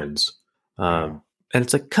 we're friends. And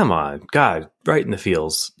it's like, come on, God, right in the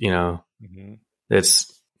feels, Mm-hmm.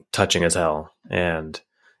 It's touching as hell. And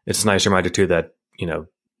it's a nice reminder too that,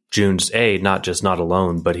 June's not just not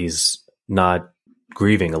alone, but he's not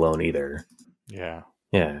grieving alone either. Yeah.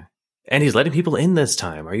 Yeah. And he's letting people in this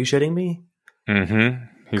time. Are you shitting me? Mm-hmm.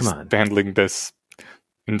 He's handling this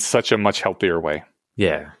in such a much healthier way.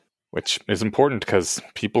 Yeah. Which is important because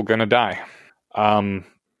people gonna die.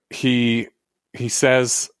 He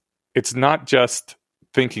says it's not just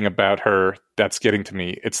thinking about her that's getting to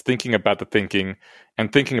me. It's thinking about the thinking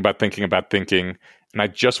and thinking about thinking about thinking. And I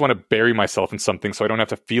just want to bury myself in something so I don't have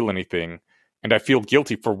to feel anything. And I feel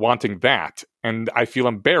guilty for wanting that. And I feel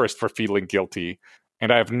embarrassed for feeling guilty.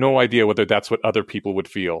 And I have no idea whether that's what other people would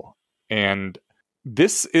feel. And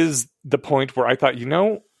this is the point where I thought,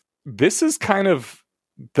 this is kind of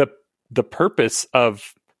the purpose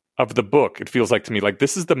of the book. It feels like to me like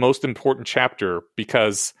this is the most important chapter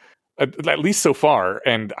because at least so far,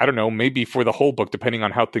 and I don't know, maybe for the whole book, depending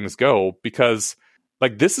on how things go, because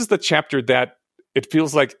like this is the chapter that it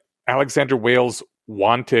feels like Alexander Wales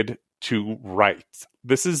wanted to write.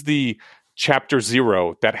 This is the chapter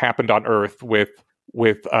 0 that happened on Earth with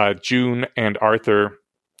June and Arthur.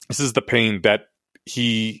 This is the pain that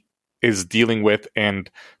he is dealing with and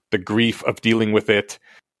the grief of dealing with it.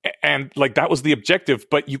 And like that was the objective,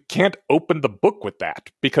 but you can't open the book with that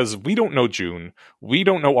because we don't know June. We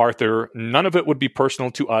don't know Arthur. None of it would be personal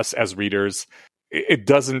to us as readers. It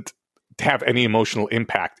doesn't have any emotional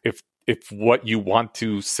impact if what you want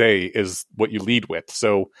to say is what you lead with.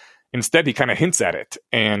 So instead, he kind of hints at it.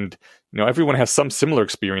 And, everyone has some similar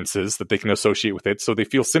experiences that they can associate with it. So they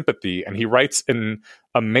feel sympathy. And he writes an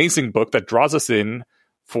amazing book that draws us in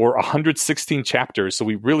for 116 chapters. So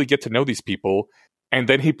we really get to know these people. And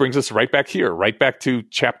then he brings us right back here, right back to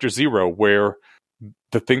chapter 0, where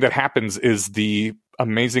the thing that happens is the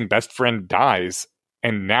amazing best friend dies.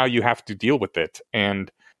 And now you have to deal with it.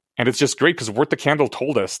 And it's just great because Worth the Candle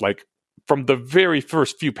told us, like, from the very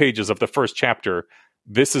first few pages of the first chapter,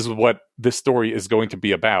 this is what this story is going to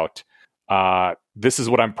be about. This is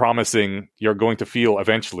what I'm promising you're going to feel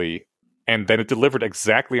eventually. And then it delivered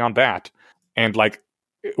exactly on that. And like,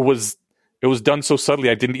 it was done so subtly,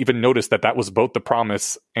 I didn't even notice that was both the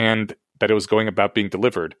promise and that it was going about being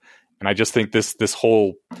delivered. And I just think this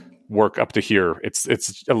whole work up to here,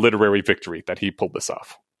 it's a literary victory that he pulled this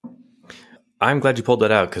off. I'm glad you pulled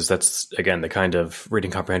that out because that's, again, the kind of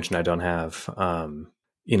reading comprehension I don't have.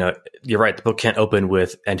 You're right. The book can't open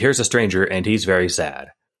with, and here's a stranger, and he's very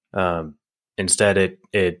sad. Instead,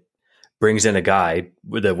 it brings in a guy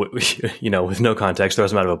with no context,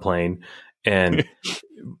 throws him out of a plane, and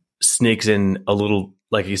sneaks in a little,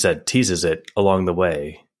 like you said, teases it along the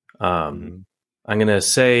way. I'm going to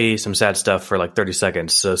say some sad stuff for like 30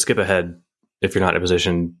 seconds, so skip ahead if you're not in a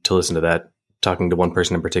position to listen to that, talking to one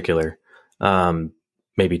person in particular.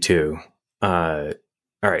 Maybe two. All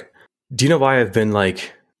right. Do you know why I've been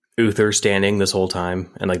like Uther standing this whole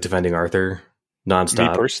time and like defending Arthur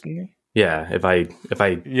nonstop? Me personally? Yeah. From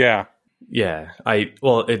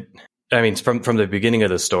the beginning of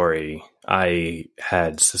the story, I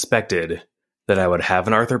had suspected that I would have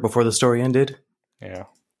an Arthur before the story ended. Yeah.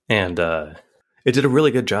 And, it did a really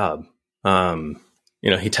good job.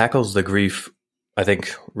 He tackles the grief, I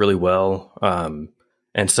think, really well.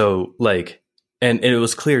 And so like, and it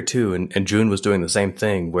was clear too, and June was doing the same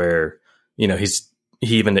thing where,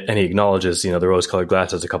 he acknowledges, the rose colored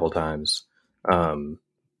glasses a couple of times.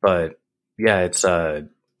 But yeah, it's, I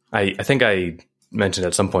think I mentioned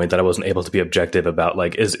at some point that I wasn't able to be objective about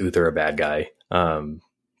like, is Uther a bad guy?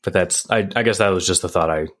 But that's, I guess that was just the thought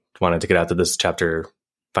I wanted to get out that this chapter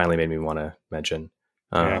finally made me want to mention.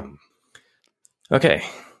 Okay.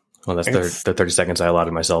 Well, that's the 30 seconds I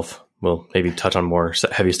allotted myself. We'll maybe touch on more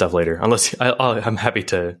heavy stuff later, unless I'm happy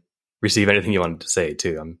to receive anything you wanted to say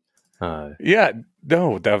too. I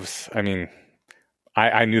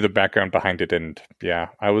knew the background behind it, and yeah,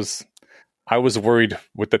 I was worried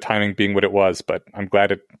with the timing being what it was, but I'm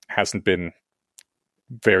glad it hasn't been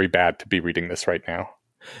very bad to be reading this right now.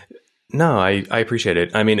 No, I appreciate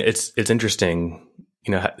it. I mean, it's interesting.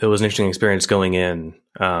 You know, it was an interesting experience going in.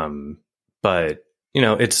 But, you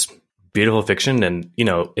know, it's beautiful fiction. And, you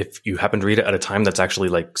know, if you happen to read it at a time that's actually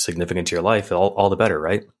like significant to your life, all the better,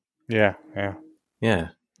 right? Yeah. Yeah.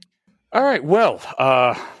 All right. Well,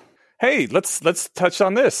 hey, let's touch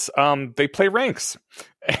on this. They play ranks,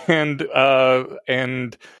 and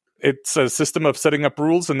it's a system of setting up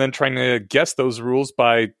rules and then trying to guess those rules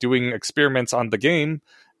by doing experiments on the game.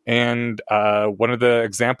 And one of the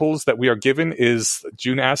examples that we are given is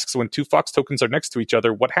June asks, when two Fox tokens are next to each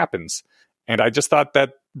other, what happens? And I just thought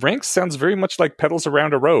that ranks sounds very much like Petals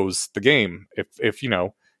Around a Rose, the game. If you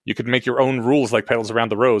know, you could make your own rules like Petals Around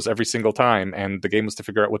the Rose every single time, and the game was to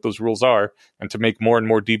figure out what those rules are and to make more and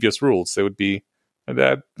more devious rules. It would be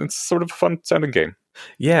that. It's sort of a fun sounding game.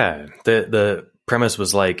 Yeah. The premise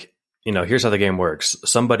was like, you know, here's how the game works.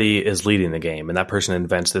 Somebody is leading the game, and that person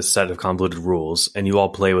invents this set of convoluted rules, and you all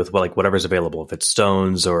play with like whatever's available, if it's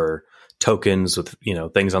stones or tokens with, you know,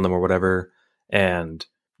 things on them or whatever. And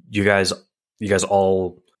you guys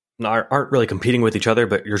all aren't really competing with each other,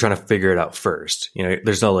 but you're trying to figure it out first. You know,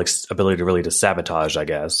 there's no like ability to really to sabotage, I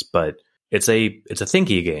guess, but it's a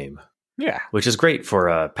thinky game. Yeah, which is great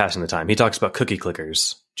for passing the time. He talks about cookie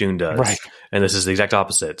clickers, June does, right? And this is the exact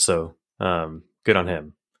opposite. So good on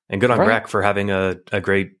him, and good on Greg for having a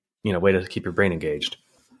great, you know, way to keep your brain engaged.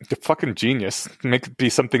 The fucking genius. Make it be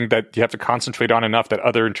something that you have to concentrate on enough that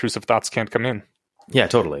other intrusive thoughts can't come in. Yeah,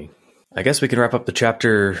 totally. I guess we can wrap up the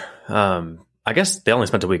chapter. I guess they only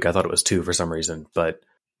spent a week. I thought it was 2 for some reason, but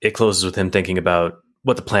it closes with him thinking about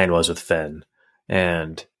what the plan was with Fen.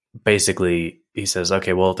 And basically he says,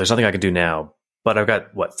 okay, well, there's nothing I can do now, but I've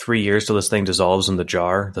got 3 years till this thing dissolves in the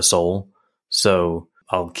jar, the soul. So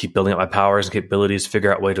I'll keep building up my powers and capabilities,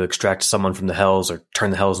 figure out a way to extract someone from the hells or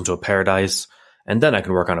turn the hells into a paradise. And then I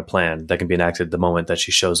can work on a plan that can be enacted the moment that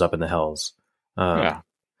she shows up in the hells. And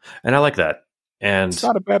I like that. And it's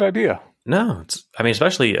not a bad idea. No, I mean,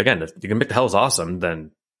 especially again, if you can make the hells awesome,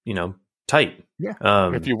 then, you know, tight. Yeah.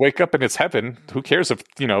 If you wake up and it's heaven, who cares if,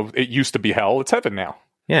 you know, it used to be hell? It's heaven now.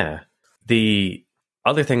 Yeah. The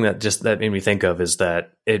other thing that made me think of is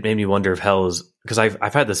that it made me wonder if hell is, because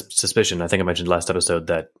I've had this suspicion, I think I mentioned last episode,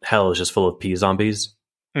 that hell is just full of pea zombies.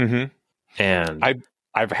 Mm-hmm. And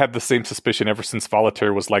I've had the same suspicion ever since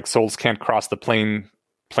Volater was like, souls can't cross the plane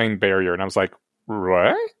barrier. And I was like,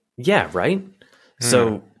 what? Yeah, right?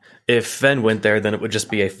 So if Fen went there, then it would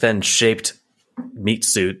just be a Fen-shaped meat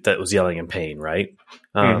suit that was yelling in pain, right?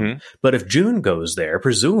 But if June goes there,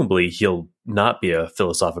 presumably he'll not be a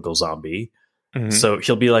philosophical zombie. So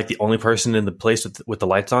he'll be like the only person in the place with the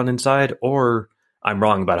lights on inside, or I'm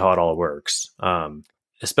wrong about how it all works.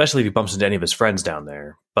 Especially if he bumps into any of his friends down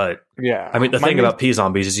there. But yeah, I mean, the thing about pea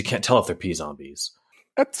zombies is you can't tell if they're pea zombies.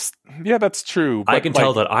 That's true. I can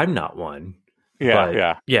tell that I'm not one.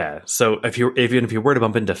 Yeah. So if you were to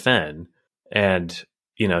bump into Fen, and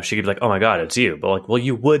you know, she could be like, "Oh my god, it's you," but like, well,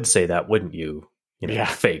 you would say that, wouldn't you? You know,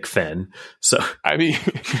 fake Fen. So I mean,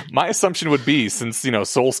 my assumption would be, since, you know,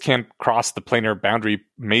 souls can't cross the planar boundary,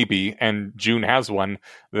 maybe, and June has one,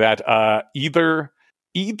 that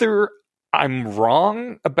either I'm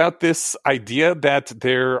wrong about this idea that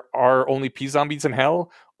there are only pea zombies in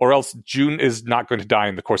hell, or else June is not going to die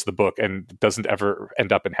in the course of the book and doesn't ever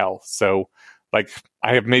end up in hell. So, like,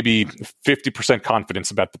 I have maybe 50%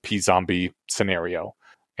 confidence about the pea zombie scenario,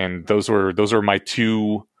 and those are my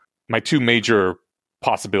two major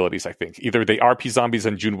possibilities. I think either they are pea zombies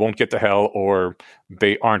and June won't get to hell, or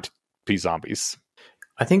they aren't pea zombies.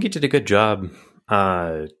 I think you did a good job.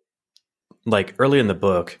 Like early in the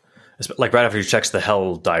book, like right after you checks the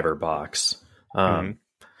hell diver box,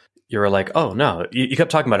 you were like, oh no, you kept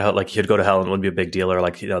talking about how like he'd go to hell and it wouldn't be a big deal, or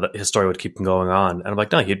like, you know, his story would keep going on. And I'm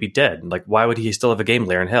like, no, he'd be dead. Like, why would he still have a game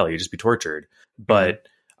lair in hell? He'd just be tortured. But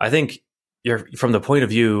I think you're from the point of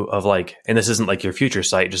view of like, and this isn't like your future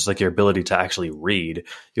sight, just like your ability to actually read.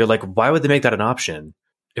 You're like, why would they make that an option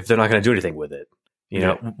if they're not going to do anything with it? You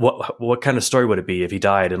know, what kind of story would it be if he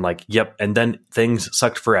died and like, yep, and then things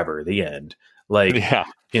sucked forever, the end. Like,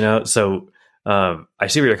 you know, so I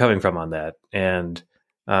see where you're coming from on that. And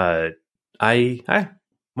I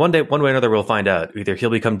one way or another we'll find out. Either he'll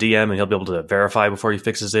become DM and he'll be able to verify before he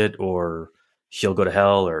fixes it, or he'll go to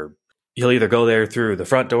hell, or he'll either go there through the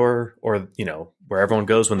front door, or, you know, where everyone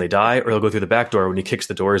goes when they die, or he'll go through the back door when he kicks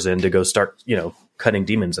the doors in to go start, you know, cutting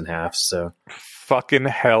demons in half. So fucking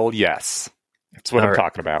hell yes. That's what I'm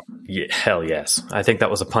talking about. Yeah, hell yes. I think that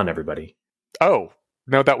was a pun, everybody. Oh,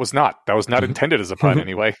 no, that was not. That was not intended as a pun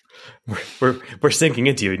anyway. We're sinking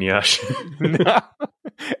into you, Nyash. No,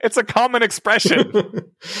 it's a common expression.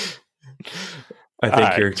 I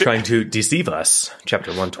think you're trying to deceive us.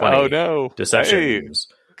 Chapter 120. Oh, no. Deception. Hey,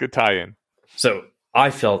 good tie-in. So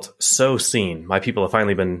I felt so seen. My people have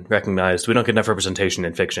finally been recognized. We don't get enough representation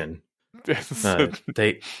in fiction.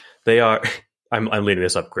 They are. I'm leading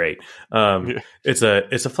this up great. It's a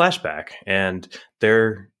flashback, and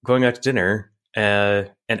they're going out to dinner,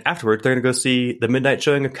 and afterward they're going to go see the midnight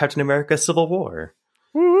showing of Captain America: Civil War.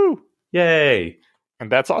 Woo! Yay!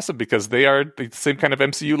 And that's awesome because they are the same kind of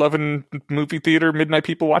MCU loving movie theater midnight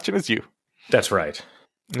people watching as you. That's right.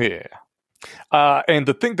 Yeah. And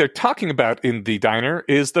the thing they're talking about in the diner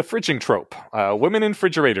is the fridging trope. Women in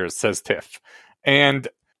refrigerators, says Tiff. And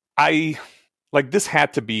this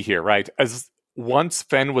had to be here, right? As once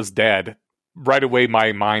Fen was dead, right away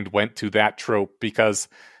my mind went to that trope because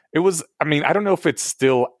it was, I don't know if it's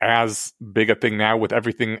still as big a thing now with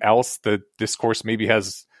everything else. The discourse maybe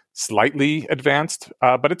has slightly advanced,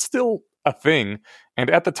 but it's still a thing. And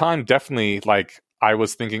at the time, definitely, I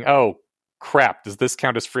was thinking, oh, crap, does this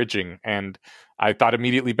count as fridging? And I thought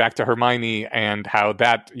immediately back to Hermione and how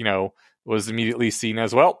that, was immediately seen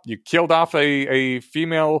as, well, you killed off a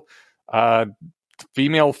female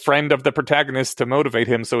friend of the protagonist to motivate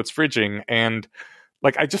him, so it's fridging. And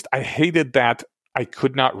I hated that I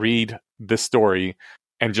could not read this story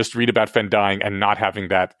and just read about Fen dying and not having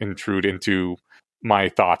that intrude into my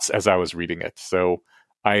thoughts as I was reading it. So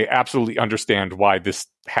I absolutely understand why this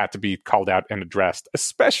had to be called out and addressed,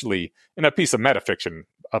 especially in a piece of metafiction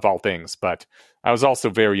of all things. But I was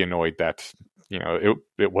also very annoyed that,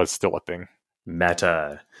 it was still a thing.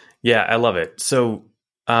 Meta. Yeah, I love it. So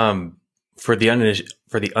for the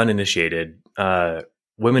uninitiated,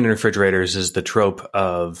 women in refrigerators is the trope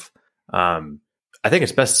of, I think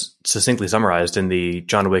it's best succinctly summarized in the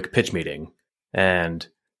John Wick pitch meeting. And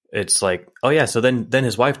it's like, oh yeah, so then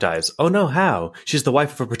his wife dies. Oh no, how? She's the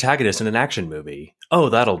wife of a protagonist in an action movie. Oh,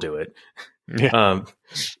 that'll do it. Yeah.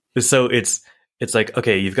 So it's like,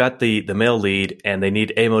 okay, you've got the male lead and they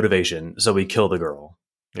need a motivation, so we kill the girl.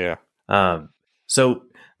 Yeah. So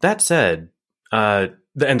that said, and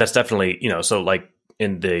that's definitely, so like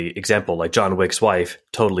in the example, like John Wick's wife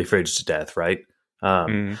totally fridged to death, right?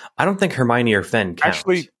 I don't think Hermione or Fen count.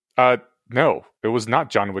 Actually, no, it was not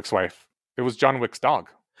John Wick's wife. It was John Wick's dog.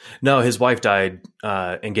 No, his wife died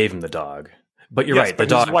and gave him the dog. But you're right. The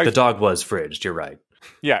dog was fridged. You're right.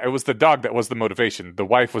 Yeah, it was the dog that was the motivation. The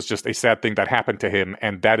wife was just a sad thing that happened to him,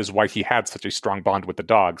 and that is why he had such a strong bond with the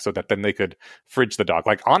dog, so that then they could fridge the dog.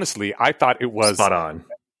 Honestly, I thought it was spot on.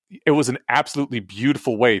 It was an absolutely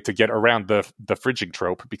beautiful way to get around the fridging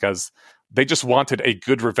trope, because they just wanted a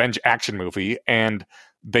good revenge action movie, and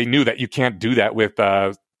they knew that you can't do that with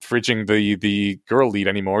fridging the girl lead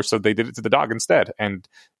anymore, so they did it to the dog instead, and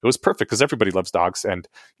it was perfect because everybody loves dogs, and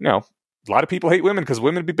a lot of people hate women because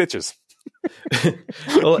women be bitches.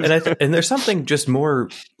 Well, and there's something just more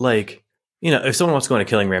like, if someone wants to go on a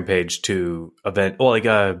killing rampage to avenge,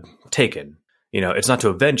 Taken, it's not to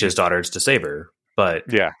avenge his daughter, it's to save her. But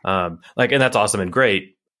yeah, and that's awesome and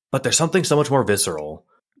great. But there's something so much more visceral.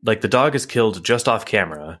 Like the dog is killed just off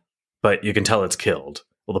camera, but you can tell it's killed.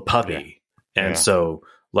 Well, the puppy, and so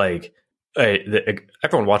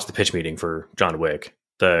everyone watched the pitch meeting for John Wick.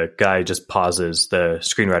 The guy just pauses, the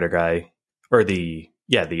screenwriter guy, or the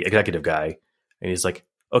executive guy, and he's like,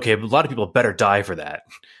 "Okay, but a lot of people better die for that."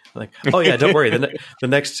 Like, oh yeah, don't worry. The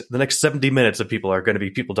next 70 minutes of people are going to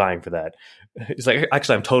be people dying for that. He's like,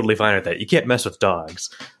 actually, I'm totally fine with that. You can't mess with dogs.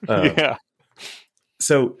 Yeah.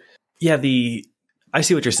 So yeah, I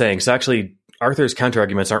see what you're saying. So actually, Arthur's counter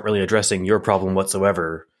arguments aren't really addressing your problem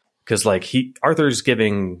whatsoever, because Arthur's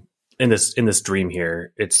giving in this dream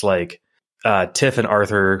here. It's like Tiff and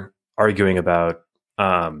Arthur arguing about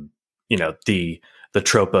the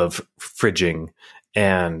trope of fridging,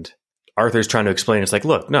 and Arthur's trying to explain, it's like,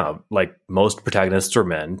 look, no, most protagonists were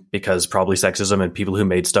men because probably sexism, and people who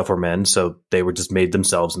made stuff were men, so they were just made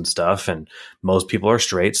themselves and stuff, and most people are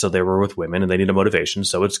straight, so they were with women and they need a motivation,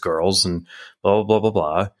 so it's girls, and blah, blah, blah, blah,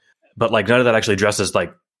 blah. But none of that actually addresses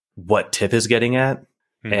what Tiff is getting at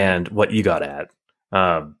and what you got at.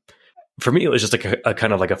 For me, it was just a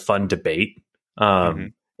kind of a fun debate.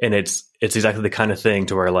 And it's exactly the kind of thing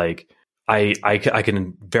to where I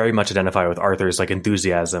can very much identify with Arthur's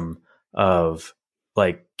enthusiasm of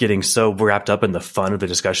getting so wrapped up in the fun of the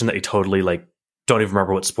discussion that you totally don't even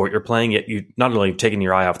remember what sport you're playing. Yet you not only taking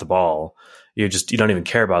your eye off the ball, you don't even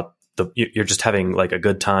care about you're just having a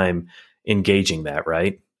good time engaging that,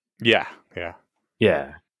 right? Yeah.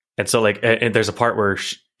 And so and there's a part where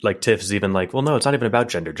Tiff is even well, no, it's not even about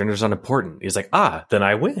gender. Gender's not important. He's like, then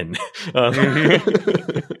I win.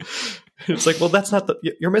 It's well, that's not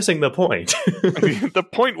you're missing the point. The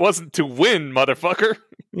point wasn't to win, motherfucker.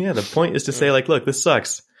 Yeah, the point is to say, like, look, this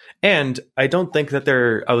sucks. And I don't think that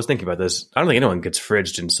I was thinking about this. I don't think anyone gets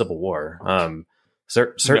fridged in Civil War.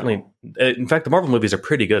 Certainly. No. In fact, the Marvel movies are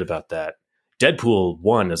pretty good about that. Deadpool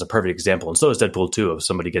 1 is a perfect example, and so is Deadpool 2 of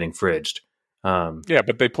somebody getting fridged. Yeah,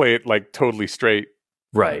 but they play it like totally straight.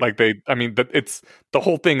 Right. Like it's the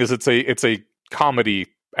whole thing is it's a comedy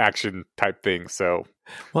action type thing. So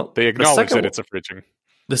they acknowledge that it's a fridging.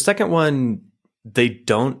 The second one, they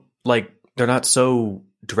don't like, they're not so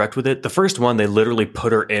direct with it. The first one, they literally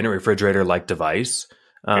put her in a refrigerator-like device.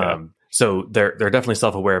 So they're definitely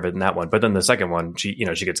self-aware of it in that one. But then the second one, she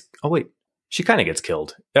kind of gets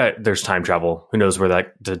killed. There's time travel. Who knows where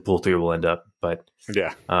that Deadpool 3 will end up? But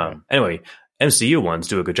anyway, MCU ones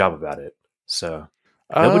do a good job about it. So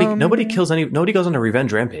nobody kills nobody goes on a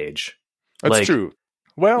revenge rampage. That's true.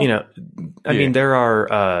 Well, I mean, there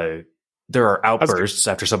are outbursts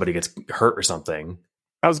after somebody gets hurt or something.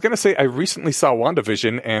 I was going to say, I recently saw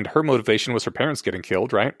WandaVision, and her motivation was her parents getting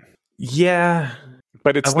killed, right? Yeah.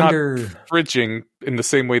 But it's not fridging in the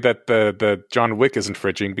same way that the John Wick isn't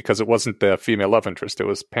fridging, because it wasn't the female love interest, it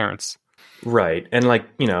was parents. Right. And like,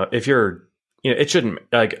 if you're, it shouldn't,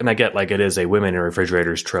 like, and I get like it is a women in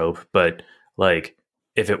refrigerators trope, but like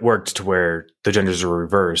if it worked to where the genders are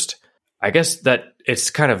reversed, I guess that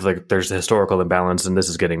it's kind of like there's a historical imbalance, and this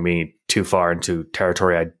is getting me too far into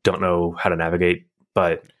territory I don't know how to navigate.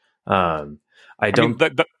 But I don't.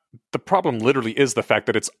 Mean, the problem literally is the fact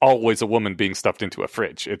that it's always a woman being stuffed into a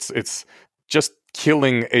fridge. It's just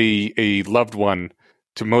killing a loved one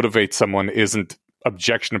to motivate someone isn't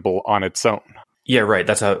objectionable on its own. Yeah, right.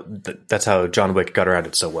 That's how John Wick got around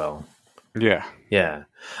it so well. Yeah. Yeah.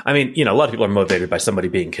 I mean, a lot of people are motivated by somebody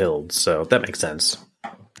being killed, so that makes sense.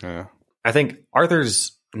 Yeah. I think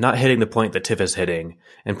Arthur's not hitting the point that Tiff is hitting,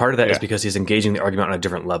 and part of that is because he's engaging the argument on a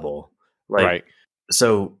different level. Like, right.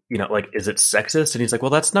 So, like, is it sexist? And he's like,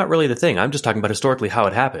 well, that's not really the thing. I'm just talking about historically how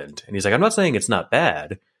it happened. And he's like, I'm not saying it's not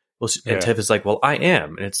bad. Well, and Tiff is like, well, I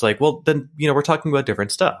am. And it's like, well, then, we're talking about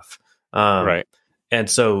different stuff. Right. And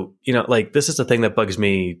so, like, this is the thing that bugs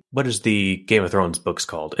me. What is the Game of Thrones books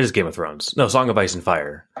called? It is Game of Thrones. No, Song of Ice and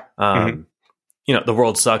Fire. The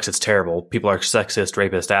world sucks. It's terrible. People are sexist,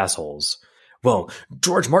 rapist assholes. Well,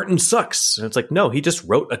 George Martin sucks. And it's like, no, he just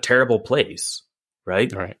wrote a terrible place.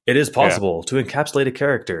 Right? It is possible to encapsulate a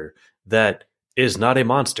character that is not a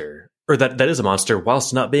monster, or that is a monster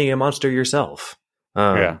whilst not being a monster yourself.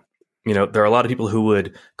 There are a lot of people who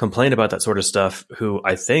would complain about that sort of stuff who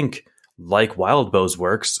I think like Wildbow's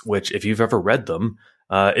works, which if you've ever read them,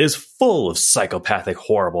 is full of psychopathic,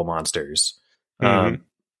 horrible monsters.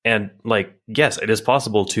 And like, yes, it is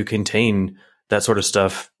possible to contain that sort of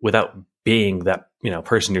stuff without being that,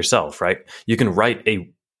 person yourself, right? You can write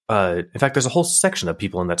in fact, there's a whole section of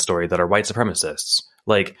people in that story that are white supremacists.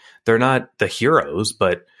 Like, they're not the heroes,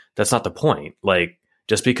 but that's not the point. Like,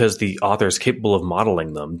 just because the author is capable of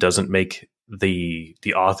modeling them doesn't make the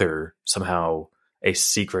author somehow a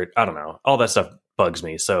secret. I don't know. All that stuff bugs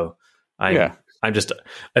me. So I'm just,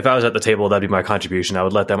 if I was at the table, that'd be my contribution. I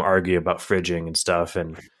would let them argue about fridging and stuff.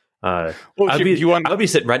 And I would be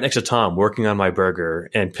sitting right next to Tom working on my burger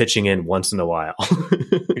and pitching in once in a while.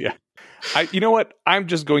 Yeah. You know what? I'm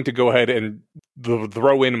just going to go ahead and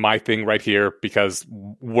throw in my thing right here because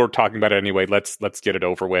we're talking about it anyway. Let's get it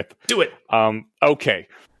over with. Do it. Okay.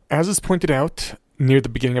 As is pointed out near the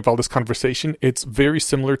beginning of all this conversation, it's very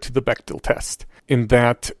similar to the Bechdel test in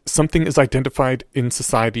that something is identified in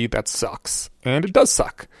society that sucks, and it does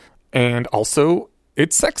suck. And also,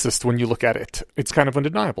 it's sexist when you look at it. It's kind of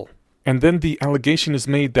undeniable. And then the allegation is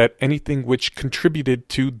made that anything which contributed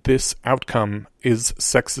to this outcome is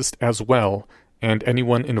sexist as well, and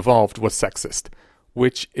anyone involved was sexist,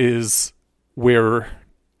 which is where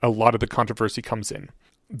a lot of the controversy comes in.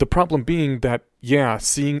 The problem being that,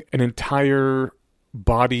 seeing an entire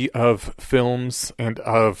body of films and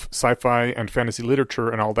of sci-fi and fantasy literature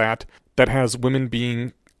and all that has women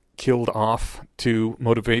being killed off to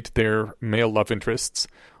motivate their male love interests,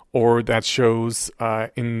 or that shows,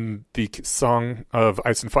 in the Song of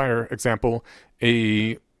Ice and Fire example,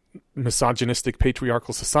 a misogynistic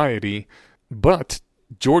patriarchal society. But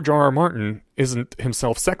George R.R. Martin isn't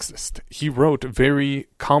himself sexist. He wrote very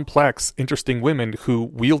complex, interesting women who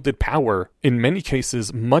wielded power, in many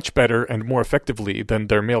cases, much better and more effectively than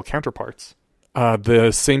their male counterparts.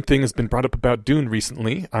 The same thing has been brought up about Dune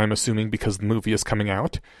recently, I'm assuming because the movie is coming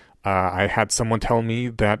out. I had someone tell me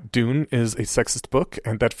that Dune is a sexist book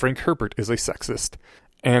and that Frank Herbert is a sexist.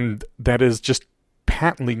 And that is just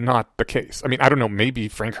patently not the case. I mean, I don't know, maybe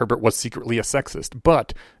Frank Herbert was secretly a sexist,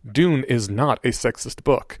 but Dune is not a sexist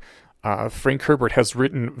book. Frank Herbert has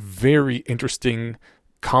written very interesting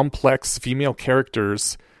complex female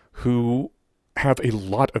characters who have a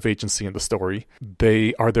lot of agency in the story.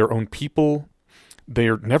 They are their own people.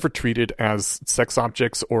 They're never treated as sex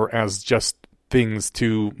objects or as just things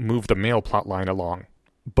to move the male plotline along.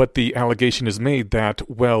 But the allegation is made that,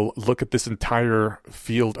 well, look at this entire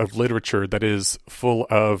field of literature that is full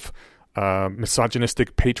of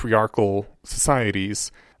misogynistic patriarchal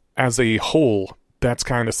societies. As a whole, that's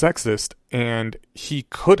kind of sexist, and he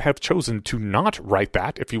could have chosen to not write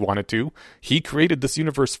that if he wanted to. He created this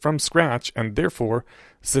universe from scratch, and therefore,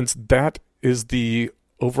 since that is the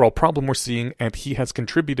overall problem we're seeing, and he has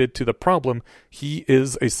contributed to the problem, he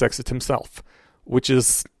is a sexist himself, which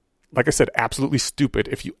is, like I said, absolutely stupid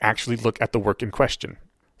if you actually look at the work in question.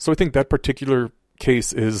 So I think that particular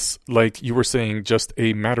case is, like you were saying, just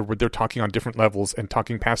a matter where they're talking on different levels and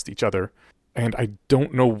talking past each other. And I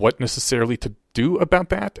don't know what necessarily to do about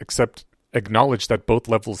that, except acknowledge that both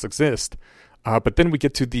levels exist. But then we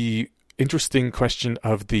get to the interesting question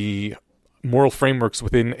of the moral frameworks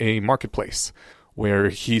within a marketplace, where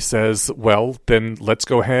he says, well, then let's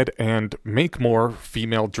go ahead and make more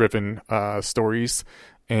female-driven stories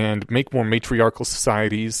and make more matriarchal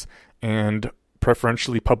societies and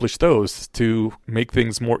preferentially publish those to make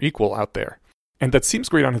things more equal out there. And that seems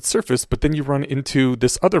great on its surface, but then you run into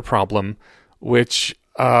this other problem, which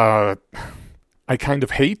I kind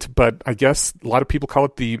of hate, but I guess a lot of people call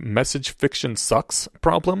it the message fiction sucks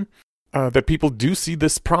problem. That people do see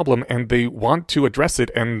this problem and they want to address it,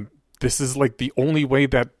 and this is like the only way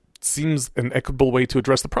that seems an equitable way to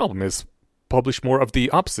address the problem is publish more of the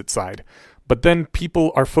opposite side. But then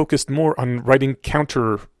people are focused more on writing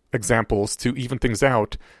counter examples to even things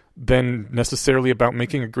out than necessarily about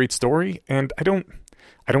making a great story, and I don't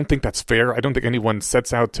think that's fair. I don't think anyone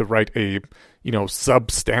sets out to write a,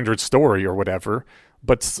 substandard story or whatever,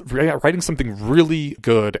 but writing something really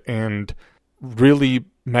good and really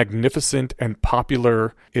magnificent and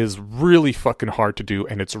popular is really fucking hard to do,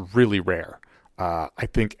 and it's really rare. I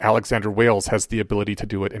think Alexander Wales has the ability to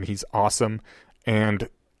do it, and he's awesome, and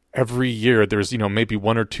every year there's, maybe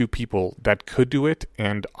one or two people that could do it,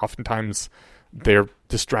 and oftentimes they're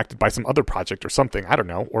distracted by some other project or something, I don't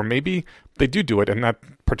know, or maybe they do it and that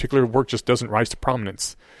particular work just doesn't rise to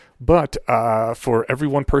prominence. But for every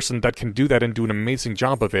one person that can do that and do an amazing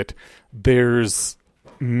job of it, there's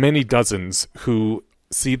many dozens who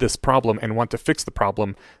see this problem and want to fix the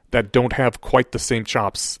problem that don't have quite the same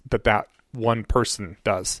chops that one person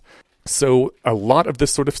does. So a lot of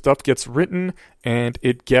this sort of stuff gets written and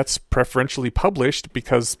it gets preferentially published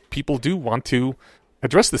because people do want to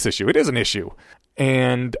address this issue. It is an issue.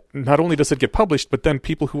 And not only does it get published, but then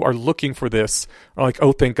people who are looking for this are like,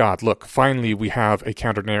 oh, thank God, look, finally we have a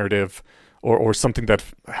counter narrative or something that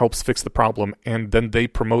helps fix the problem. And then they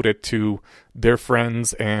promote it to their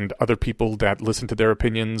friends and other people that listen to their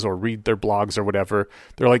opinions or read their blogs or whatever.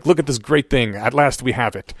 They're like, look at this great thing. At last we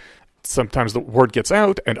have it. Sometimes the word gets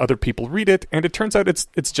out and other people read it, and it turns out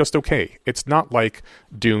it's just okay. It's not like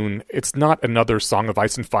Dune. It's not another Song of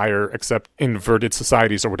Ice and Fire, except inverted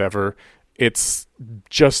societies or whatever. It's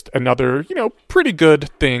just another, pretty good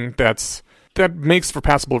thing that makes for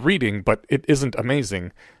passable reading, but it isn't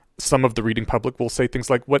amazing. Some of the reading public will say things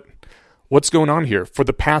like, what's going on here? For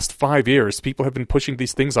the past 5 years, people have been pushing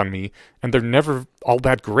these things on me, and they're never all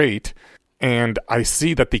that great. And I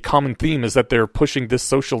see that the common theme is that they're pushing this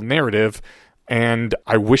social narrative, and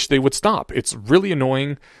I wish they would stop. It's really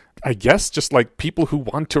annoying. I guess just like people who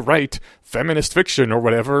want to write feminist fiction or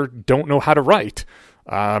whatever don't know how to write.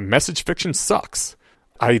 Message fiction sucks.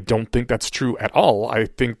 I don't think that's true at all. I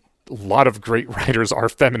think a lot of great writers are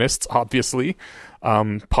feminists, obviously,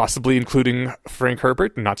 possibly including Frank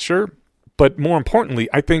Herbert, not sure. But more importantly,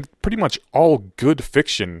 I think pretty much all good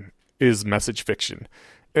fiction is message fiction.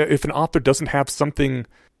 If an author doesn't have something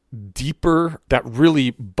deeper that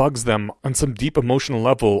really bugs them on some deep emotional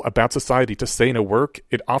level about society to say in a work,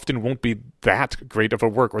 it often won't be that great of a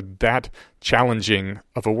work or that challenging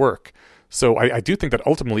of a work. So I do think that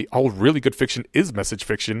ultimately all really good fiction is message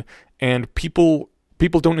fiction, and people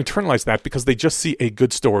don't internalize that because they just see a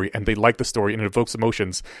good story and they like the story and it evokes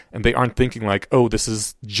emotions, and they aren't thinking like, oh, this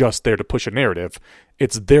is just there to push a narrative.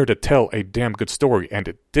 It's there to tell a damn good story, and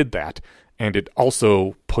it did that. And it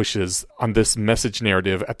also pushes on this message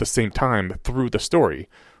narrative at the same time through the story.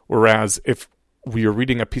 Whereas if we are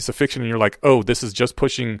reading a piece of fiction and you're like, oh, this is just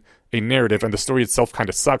pushing a narrative and the story itself kind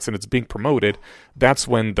of sucks and it's being promoted, that's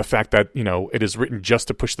when the fact that, it is written just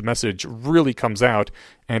to push the message really comes out,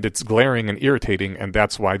 and it's glaring and irritating, and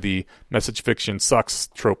that's why the message fiction sucks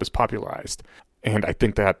trope is popularized. And I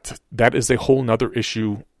think that is a whole nother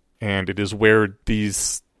issue, and it is where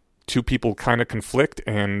these two people kind of conflict,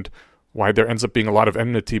 and why there ends up being a lot of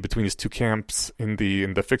enmity between these two camps in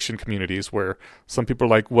the fiction communities, where some people are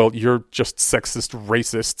like, well, you're just sexist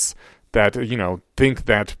racists that, think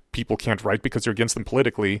that people can't write because you're against them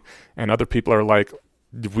politically, and other people are like,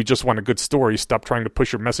 we just want a good story, stop trying to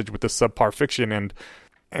push your message with this subpar fiction.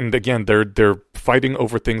 And again, they're fighting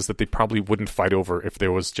over things that they probably wouldn't fight over if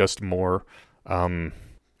there was just more,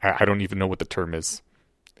 I don't even know what the term is,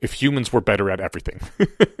 if humans were better at everything.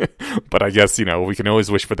 But I guess, we can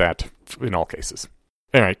always wish for that in all cases.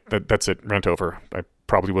 All right, that's it. Rant over. I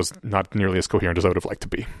probably was not nearly as coherent as I would have liked to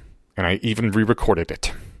be. And I even re-recorded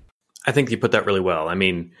it. I think you put that really well. I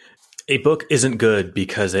mean, a book isn't good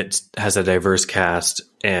because it has a diverse cast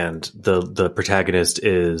and the protagonist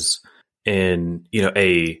is in,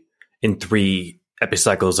 in 3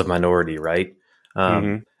 epicycles of minority, right?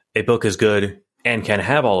 A book is good and can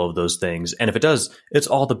have all of those things. And if it does, it's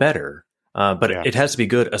all the better. But it has to be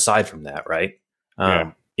good aside from that, right?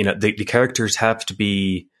 The characters have to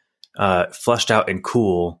be fleshed out and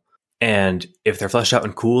cool. And if they're fleshed out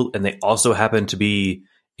and cool and they also happen to be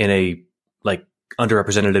in a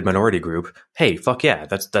underrepresented minority group, hey, fuck yeah,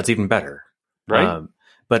 that's even better. Right.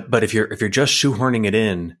 But if you're just shoehorning it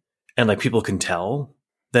in and people can tell,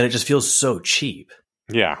 then it just feels so cheap.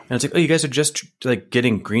 Yeah. And it's like, oh, you guys are just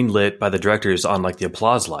getting greenlit by the directors on the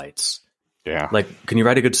applause lights. Yeah. Can you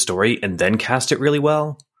write a good story and then cast it really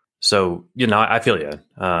well? So, I feel you.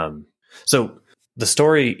 So the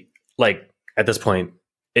story, at this point,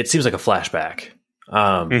 it seems like a flashback.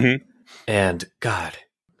 And God,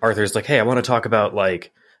 Arthur's like, hey, I want to talk about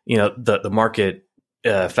the market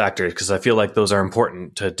factors, because I feel like those are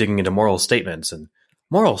important to digging into moral statements. And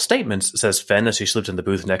moral statements, says Fen as she slipped in the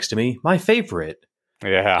booth next to me, my favorite.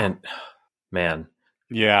 Yeah. And man.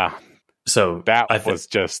 Yeah. So that was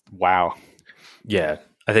just wow. Yeah.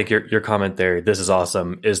 I think your comment there, this is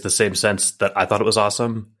awesome, is the same sense that I thought it was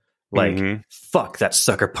awesome. Fuck, that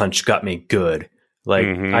sucker punch got me good.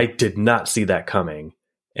 I did not see that coming.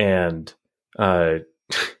 And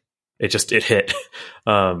it hit.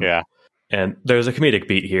 Yeah. And there's a comedic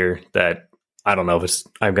beat here that I don't know if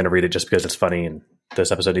I'm going to read it just because it's funny and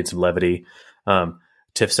this episode needs some levity.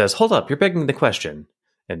 Tiff says, hold up, you're begging the question.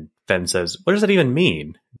 And Fen says, what does that even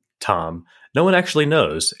mean? Tom, no one actually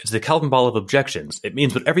knows. It's the Calvin ball of objections. It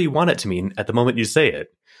means whatever you want it to mean at the moment you say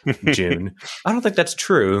it. June, I don't think that's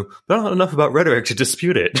true, but I don't know enough about rhetoric to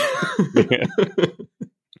dispute it.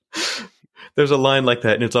 There's a line like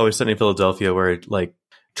that, and It's Always Sunny in Philadelphia, where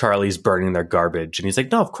Charlie's burning their garbage, and he's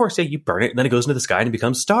like, no, of course, yeah, you burn it, and then it goes into the sky and it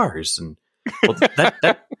becomes stars. And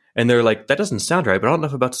that and they're like, that doesn't sound right, but I don't know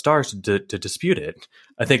enough about stars to dispute it.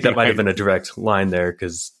 I think that might have been a direct line there,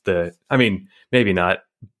 because maybe not,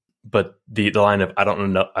 but the line of I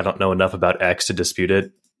don't know enough about X to dispute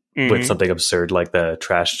it with something absurd like the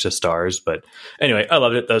trash to stars. But anyway, I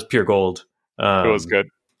loved it. That was pure gold. It was good.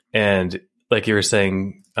 And like you were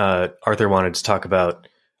saying, Arthur wanted to talk about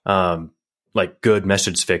good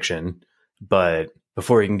message fiction, but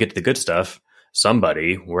before you can get to the good stuff,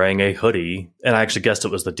 somebody wearing a hoodie, and I actually guessed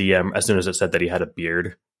it was the DM as soon as it said that he had a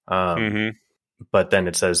beard. But then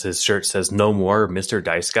it says his shirt says no more Mr.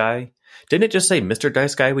 Dice Guy. Didn't it just say Mr.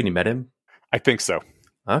 Dice Guy when you met him? I think so.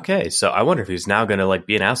 Okay, so I wonder if he's now going to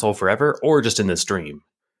be an asshole forever, or just in this dream.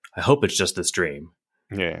 I hope it's just this dream.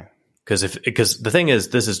 Yeah. Because the thing is,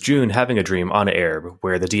 this is June having a dream on air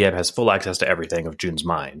where the DM has full access to everything of June's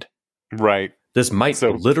mind. Right. This might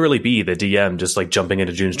literally be the DM just jumping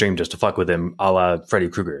into June's dream just to fuck with him, a la Freddy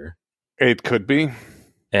Krueger. It could be.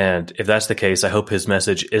 And if that's the case, I hope his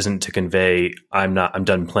message isn't to convey, I'm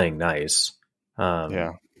done playing nice.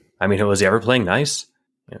 Yeah. I mean, was he ever playing nice?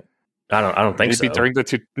 I don't think so. Maybe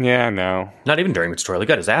during no. Not even during the tutorial. He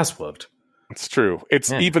got his ass whooped. It's true.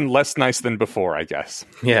 It's even less nice than before, I guess.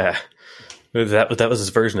 Yeah. That was his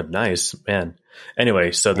version of nice, man.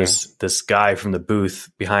 Anyway, so this guy from the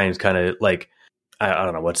booth behind kind of I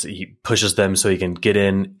don't know he pushes them so he can get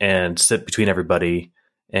in and sit between everybody,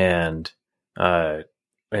 and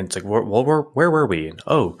it's like, where were we?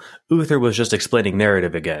 Oh, Uther was just explaining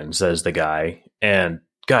narrative again, says the guy, and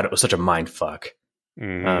God, it was such a mind fuck.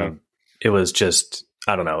 It was just,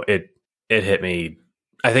 I don't know, it hit me,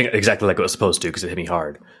 I think exactly like it was supposed to, because it hit me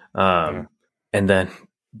hard. And then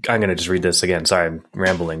I'm going to just read this again. Sorry, I'm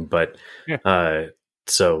rambling, but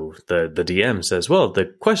so the DM says, well, the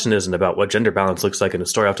question isn't about what gender balance looks like in a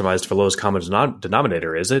story optimized for lowest common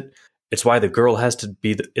denominator, is it? It's why the girl has to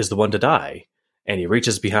is the one to die. And he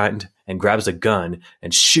reaches behind and grabs a gun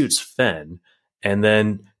and shoots Fen, and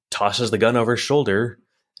then tosses the gun over his shoulder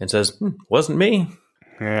and says, wasn't me.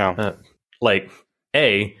 Yeah.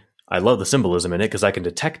 I love the symbolism in it because I can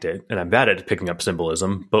detect it, and I'm bad at picking up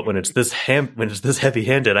symbolism. But when it's this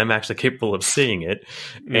heavy-handed, I'm actually capable of seeing it,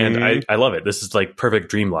 and I love it. This is like perfect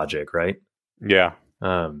dream logic, right? Yeah.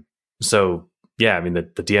 So yeah, I mean the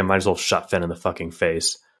DM might as well shot Fen in the fucking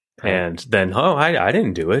face, and then I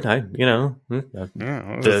didn't do it. That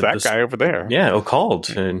guy over there. Yeah,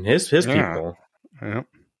 Occult and his people.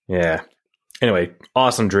 Yeah. Anyway,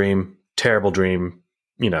 awesome dream, terrible dream.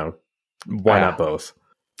 Why not both?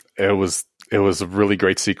 It was a really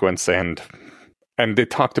great sequence, and they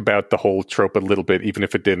talked about the whole trope a little bit, even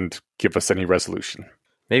if it didn't give us any resolution.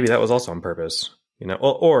 Maybe that was also on purpose,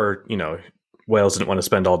 or Wales didn't want to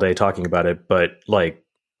spend all day talking about it, but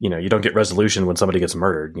you don't get resolution when somebody gets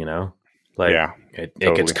murdered, it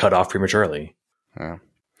gets cut off prematurely. Yeah.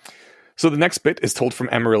 So the next bit is told from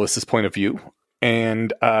Amaryllis' point of view.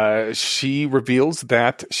 And she reveals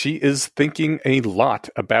that she is thinking a lot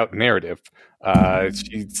about narrative.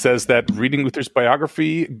 She says that reading Uther's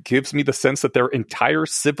biography gives me the sense that there are entire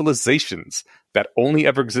civilizations that only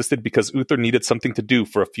ever existed because Uther needed something to do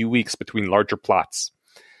for a few weeks between larger plots.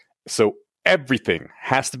 So everything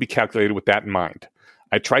has to be calculated with that in mind.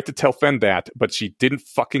 I tried to tell Fen that, but she didn't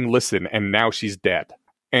fucking listen, and now she's dead.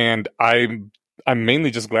 And I'm mainly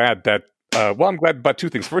just glad that, I'm glad about two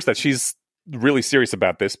things. First, that she's really serious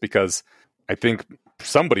about this, because I think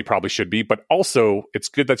somebody probably should be, but also it's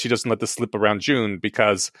good that she doesn't let this slip around June,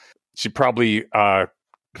 because she probably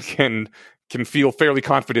can feel fairly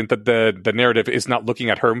confident that the narrative is not looking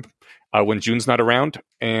at her when June's not around,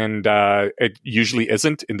 and it usually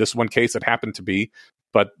isn't. In this one case, it happened to be,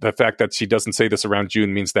 but the fact that she doesn't say this around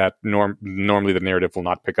June means that normally the narrative will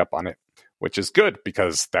not pick up on it, which is good,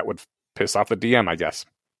 because that would piss off the DM, I guess.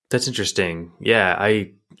 That's interesting. Yeah,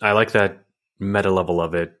 I like that meta level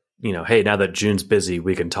of it. Hey, now that June's busy,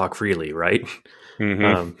 we can talk freely, right?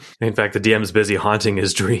 Mm-hmm. In fact, the DM's busy haunting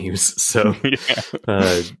his dreams, so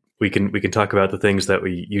we can talk about the things that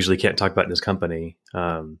we usually can't talk about in his company.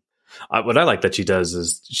 What I like that she does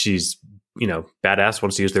is she's badass,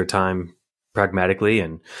 wants to use their time pragmatically,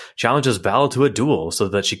 and challenges Val to a duel so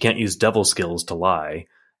that she can't use devil skills to lie.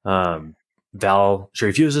 She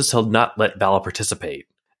refuses to not let Val participate,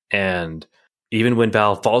 and even when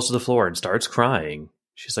Val falls to the floor and starts crying,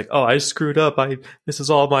 she's like, "Oh, I screwed up. This is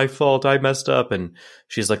all my fault. I messed up." And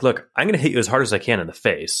she's like, "Look, I'm going to hit you as hard as I can in the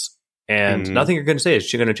face, and nothing you're going to say is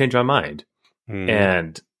going to change my mind."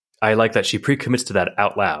 And I like that she pre-commits to that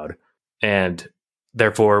out loud, and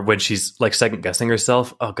therefore, when she's second guessing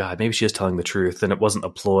herself, oh God, maybe she is telling the truth, and it wasn't a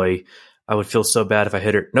ploy. I would feel so bad if I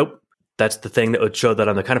hit her. Nope. That's the thing that would show that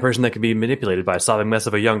I'm the kind of person that can be manipulated by a sobbing mess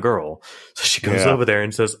of a young girl. So she goes over there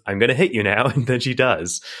and says, "I'm going to hit you now." And then she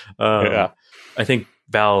does. I think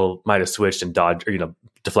Val might have switched and dodged or,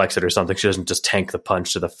 deflects it or something. She doesn't just tank the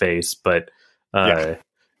punch to the face, but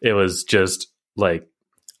it was just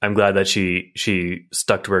I'm glad that she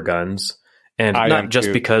stuck to her guns, and not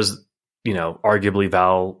just because, arguably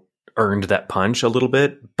Val earned that punch a little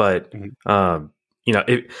bit, but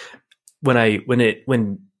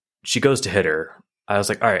when she goes to hit her, I was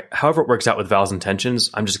like, all right, however it works out with Val's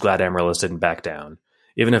intentions, I'm just glad Amaryllis didn't back down,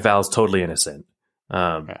 even if Val's totally innocent.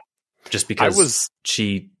 Just because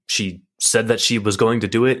she said that she was going to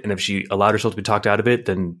do it, and if she allowed herself to be talked out of it,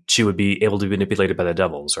 then she would be able to be manipulated by the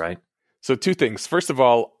devils, right? So two things. First of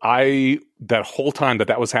all, that whole time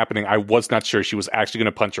that was happening, I was not sure she was actually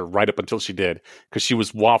going to punch her right up until she did, because she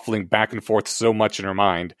was waffling back and forth so much in her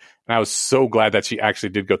mind. And I was so glad that she actually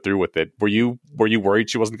did go through with it. Were you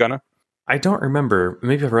worried she wasn't gonna? I don't remember.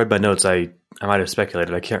 Maybe if I read my notes, I might have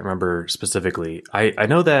speculated. I can't remember specifically. I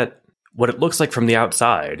know that what it looks like from the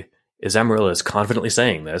outside is Amaryllis confidently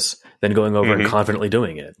saying this, then going over and confidently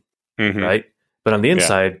doing it, right? But on the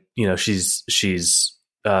inside, she's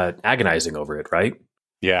agonizing over it, right?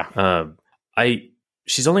 Yeah.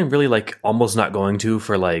 She's only really almost not going to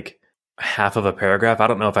for half of a paragraph. I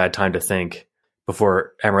don't know if I had time to think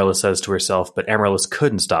before Amaryllis says to herself, but Amaryllis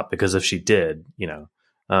couldn't stop, because if she did,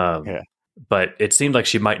 but it seemed like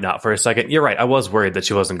she might not for a second. You're right. I was worried that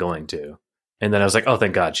she wasn't going to. And then I was like, oh,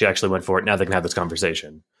 thank God, she actually went for it. Now they can have this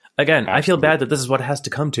conversation. Again, absolutely. I feel bad that this is what it has to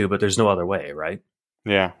come to, but there's no other way, right?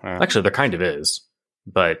 Yeah. Actually, there kind of is,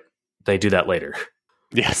 but they do that later.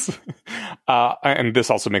 Yes. And this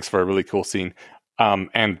also makes for a really cool scene,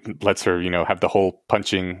 and lets her, have the whole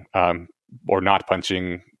punching or not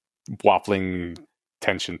punching, waffling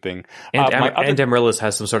tension thing. And Amaryllis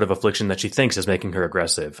has some sort of affliction that she thinks is making her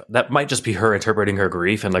aggressive. That might just be her interpreting her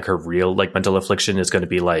grief, and her real mental affliction is going to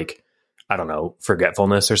be I don't know,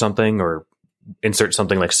 forgetfulness or something, or insert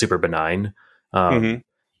something super benign.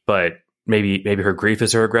 But maybe her grief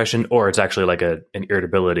is her aggression, or it's actually an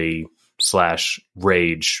irritability /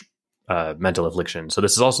 rage mental affliction. So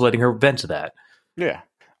this is also letting her vent to that. Yeah.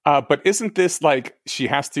 But isn't this like she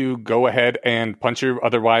has to go ahead and punch her?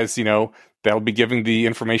 Otherwise, they'll be giving the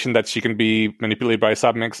information that she can be manipulated by a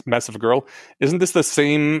submess of a girl. Isn't this the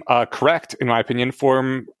same correct, in my opinion,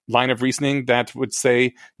 form line of reasoning that would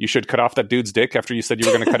say you should cut off that dude's dick after you said you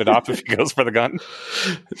were going to cut it off if he goes for the gun?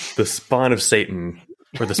 The spawn of Satan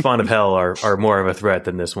or the spawn of hell are more of a threat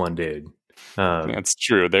than this one dude. That's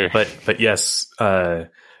true. But yes,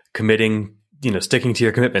 committing, sticking to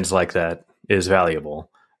your commitments like that is valuable.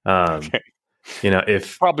 Okay.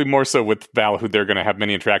 If probably more so with Val, who they're going to have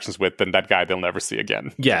many interactions with, than that guy they'll never see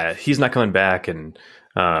again. Yeah, he's not coming back, and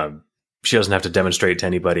she doesn't have to demonstrate to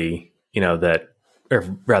anybody, that,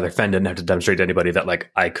 or rather, Fen didn't have to demonstrate to anybody that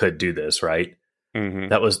like I could do this, right? Mm-hmm.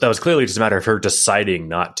 That was clearly just a matter of her deciding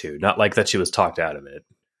not to, not like that she was talked out of it.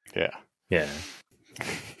 Yeah.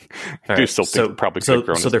 I do still think probably so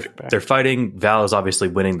they're fighting. Val is obviously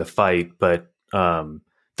winning the fight, but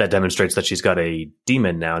that demonstrates that she's got a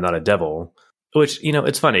demon now, not a devil. Which,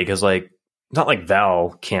 it's funny because like not like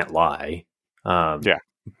Val can't lie,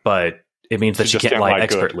 but it means that she can't lie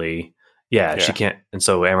expertly. Yeah, she can't, and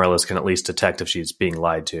so Amaryllis can at least detect if she's being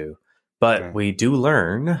lied to. But we do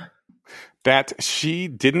learn that she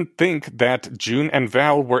didn't think that June and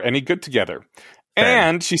Val were any good together,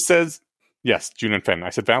 and she says, "Yes, June and Fen."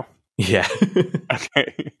 I said Val. Yeah.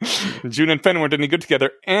 Okay. June and Fen weren't any good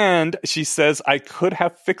together, and she says I could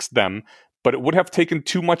have fixed them, but it would have taken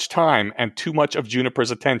too much time and too much of Juniper's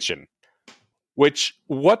attention. Which,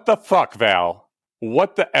 what the fuck, Val?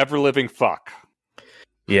 What the ever-living fuck?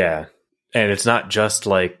 Yeah. And it's not just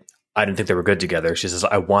like, I didn't think they were good together. She says,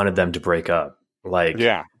 I wanted them to break up. Like,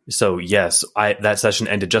 yeah. So, yes, that session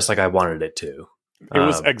ended just like I wanted it to. It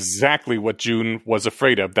was exactly what June was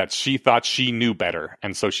afraid of, that she thought she knew better,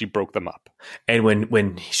 and so she broke them up. And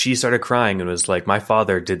when she started crying and was like, my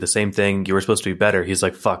father did the same thing, you were supposed to be better, he's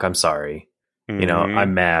like, fuck, I'm sorry. Mm-hmm.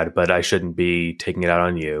 I'm mad, but I shouldn't be taking it out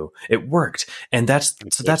on you. It worked. And that's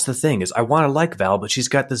the thing is I want to like Val, but she's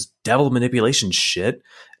got this devil manipulation shit,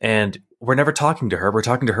 and we're never talking to her. We're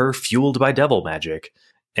talking to her fueled by devil magic.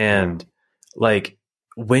 And like,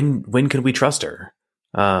 when can we trust her?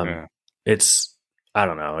 It's, I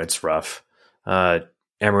don't know. It's rough.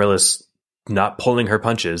 Amaryllis not pulling her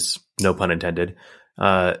punches, no pun intended,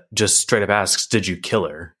 just straight up asks, did you kill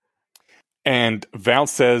her? And Val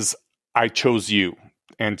says, I chose you.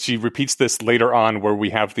 And she repeats this later on where we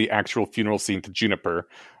have the actual funeral scene to Juniper.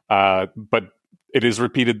 But it is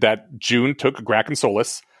repeated that June took Grack and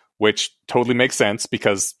Solus, which totally makes sense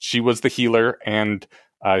because she was the healer and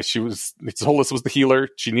Solus was the healer.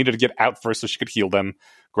 She needed to get out first so she could heal them.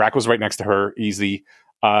 Grack was right next to her, easy.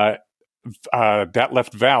 That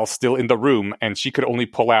left Val still in the room, and she could only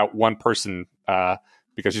pull out one person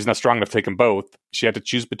because she's not strong enough to take them both. She had to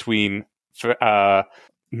choose between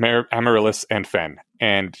Amaryllis and Fen,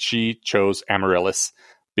 and she chose Amaryllis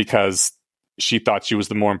because she thought she was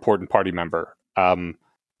the more important party member,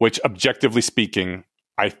 which, objectively speaking,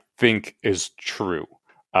 I think is true.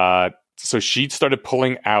 So she started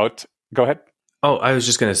pulling out... Go ahead. Oh, I was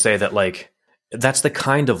just going to say that, like, that's the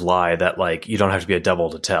kind of lie that, like, you don't have to be a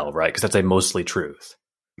devil to tell, right? Because that's a mostly truth.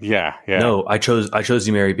 Yeah. No, I chose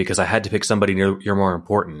you, Mary, because I had to pick somebody you're more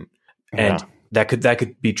important. And that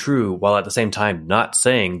could be true, while at the same time not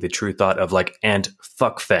saying the true thought of, like, and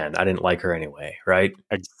fuck Fen, I didn't like her anyway, right?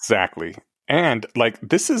 Exactly. And, like,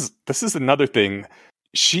 this is another thing.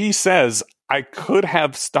 She says, I could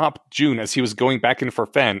have stopped June as he was going back in for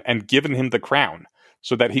Fen and given him the crown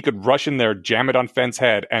so that he could rush in there, jam it on Fen's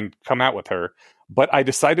head, and come out with her. But I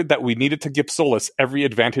decided that we needed to give Solus every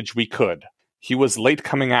advantage we could. He was late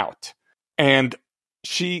coming out. And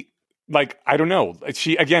she, like, I don't know.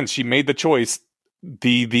 She made the choice.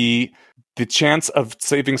 The chance of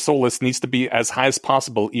saving Solus needs to be as high as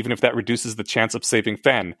possible, even if that reduces the chance of saving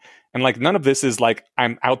Fen. And, like, none of this is like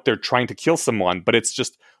I'm out there trying to kill someone, but it's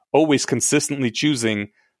just always consistently choosing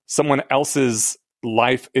someone else's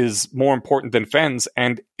life is more important than Fen's.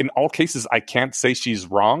 And in all cases, I can't say she's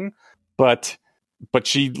wrong, but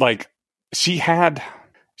she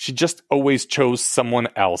just always chose someone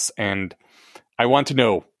else. And I want to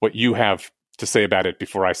know what you have to say about it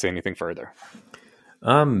before I say anything further.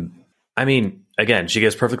 I mean, again, she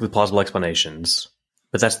gives perfectly plausible explanations,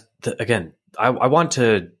 but that's again, I want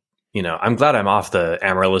to, I'm glad I'm off the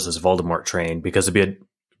Amaryllis' Voldemort train because it'd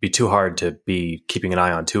be too hard to be keeping an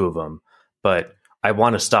eye on two of them. But I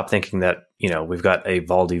want to stop thinking that, we've got a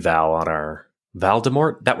Valdi Val on our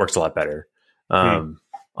Valdemort. That works a lot better. In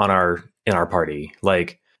our party.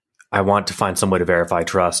 Like, I want to find some way to verify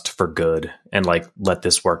trust for good and, like, let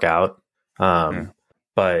this work out.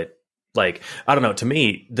 But Like, I don't know. To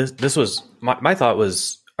me, this was my thought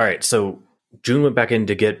was, all right, so June went back in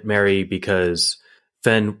to get Mary because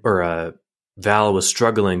Val was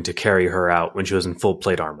struggling to carry her out when she was in full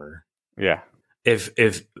plate armor. Yeah.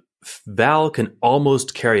 If Val can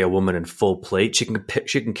almost carry a woman in full plate, she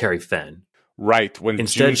can carry Fen. Right.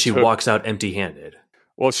 Instead, she walks out empty-handed.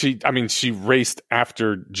 Well, she raced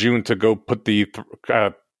after June to go put the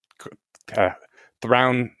the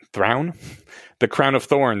crown of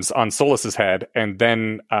thorns on Solas's head and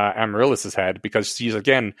then Amaryllis's head, because she's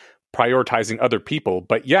again prioritizing other people.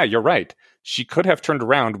 But yeah, you're right. She could have turned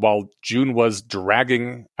around while June was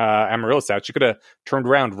dragging Amaryllis out. She could have turned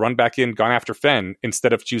around, run back in, gone after Fen,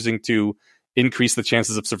 instead of choosing to increase the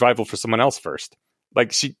chances of survival for someone else first.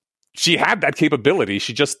 Like, she had that capability.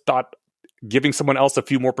 She just thought giving someone else a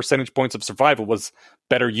few more percentage points of survival was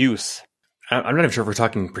better use. I'm not even sure if we're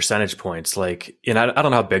talking percentage points. Like, I don't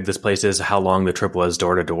know how big this place is, how long the trip was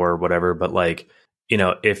door to door, whatever. But like,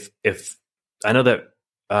 if I know that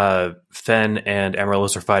Fen and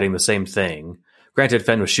Amaryllis are fighting the same thing. Granted,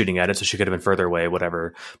 Fen was shooting at it, so she could have been further away,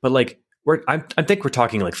 whatever. But like, I think we're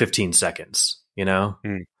talking like 15 seconds.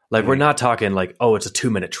 Like, we're not talking like, oh, it's a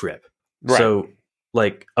 2-minute trip. Right. So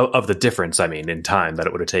like of the difference, I mean, in time that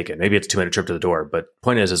it would have taken. Maybe it's a 2-minute trip to the door, but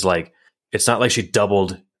point is like, it's not like she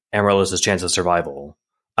doubled Amaryllis's chance of survival.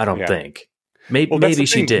 I don't think. Maybe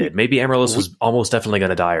she did. Maybe Amaryllis was almost definitely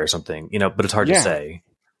going to die or something, but it's hard to say.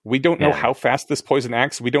 We don't know how fast this poison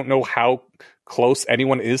acts. We don't know how close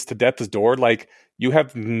anyone is to death's door. Like, you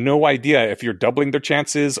have no idea if you're doubling their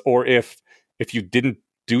chances, or if you didn't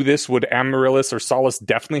do this, would Amaryllis or Solas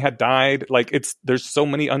definitely had died? Like, there's so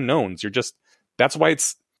many unknowns. That's why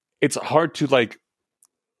it's hard to like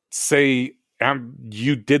say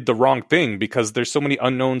you did the wrong thing, because there's so many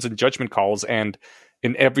unknowns and judgment calls. And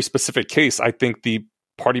in every specific case, I think the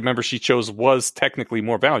party member she chose was technically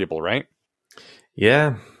more valuable, right?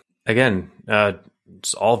 Yeah. Again,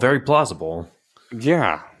 it's all very plausible.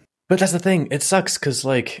 Yeah. But that's the thing. It sucks because,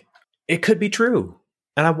 like, it could be true.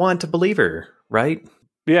 And I want to believe her, right?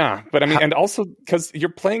 Yeah. But I mean, and also because you're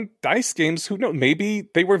playing dice games, who knows? Maybe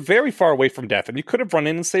they were very far away from death and you could have run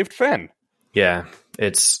in and saved Fen. Yeah.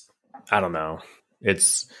 I don't know.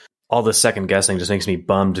 It's all the second guessing just makes me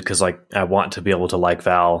bummed because, like, I want to be able to like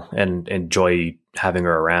Val and enjoy having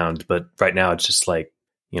her around. But right now it's just like,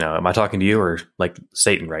 am I talking to you or like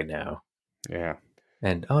Satan right now? Yeah.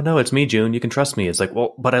 And, oh no, it's me, June. You can trust me. It's like,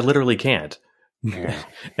 well, but I literally can't. Yeah.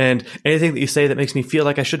 And anything that you say that makes me feel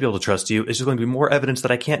like I should be able to trust you is just going to be more evidence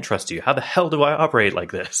that I can't trust you. How the hell do I operate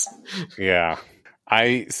like this? Yeah.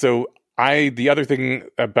 The other thing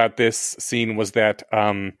about this scene was that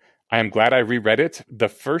I am glad I reread it. The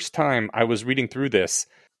first time I was reading through this,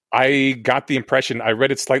 I got the impression, I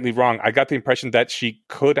read it slightly wrong. I got the impression that she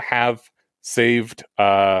could have saved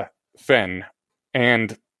Fen,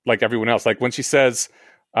 and like everyone else, like when she says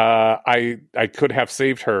I could have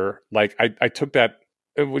saved her, like I took that,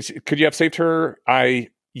 could you have saved her?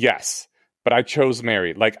 Yes, but I chose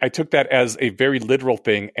Mary. Like, I took that as a very literal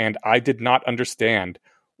thing, and I did not understand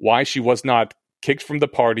why she was not kicked from the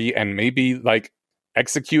party and maybe like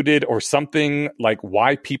executed or something, like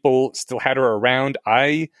why people still had her around.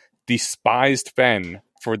 I despised Fen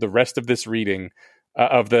for the rest of this reading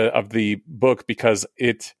of the book, because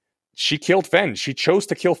she killed Fen. She chose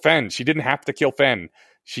to kill Fen. She didn't have to kill Fen.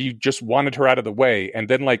 She just wanted her out of the way. And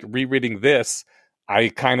then, like, rereading this, I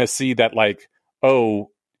kind of see that, like, oh,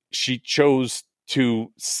 she chose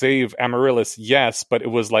to save Amaryllis, yes, but it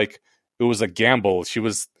was a gamble. She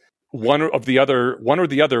was one or the other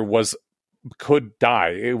could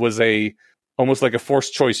die. It was almost like a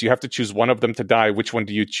forced choice. You have to choose one of them to die. Which one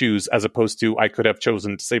do you choose? As opposed to, I could have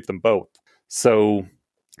chosen to save them both. So,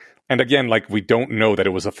 and again, like, we don't know that it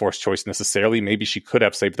was a forced choice necessarily. Maybe she could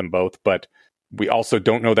have saved them both, but we also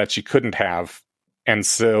don't know that she couldn't have. And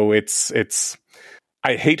so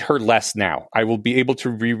I hate her less now. I will be able to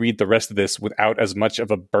reread the rest of this without as much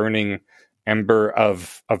of a burning ember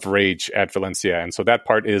of rage at Valencia. And so that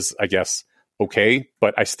part is, I guess, okay,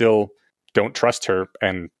 but I still don't trust her,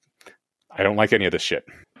 and I don't like any of this shit.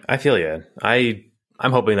 I feel you.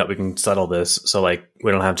 I'm hoping that we can settle this so, like,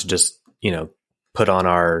 we don't have to just, put on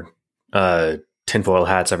our tinfoil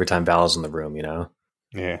hats every time Val's in the room,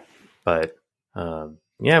 Yeah. But,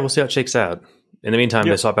 yeah, we'll see how it shakes out. In the meantime,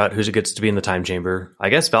 They swap out who gets to be in the time chamber. I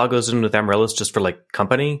guess Val goes in with Amaryllis just for, like,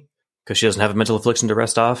 company, because she doesn't have a mental affliction to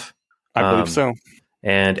rest off. I believe so.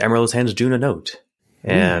 And Amaryllis hands June a note.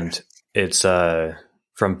 And it's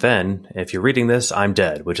from Fen, if you're reading this, I'm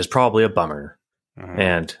dead, which is probably a bummer.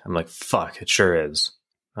 And I'm like, fuck, it sure is.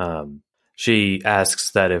 She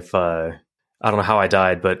asks that if, I don't know how I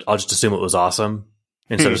died, but I'll just assume it was awesome.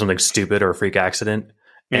 instead of something stupid or a freak accident.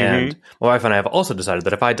 And my wife and I have also decided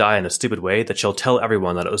that if I die in a stupid way, that she'll tell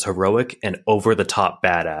everyone that it was heroic and over the top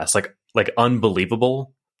badass, like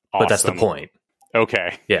unbelievable. Awesome. But that's the point.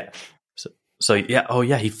 Okay. Yeah. So yeah. Oh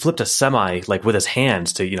yeah. He flipped a semi like with his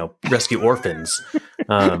hands to rescue orphans.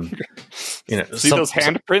 See those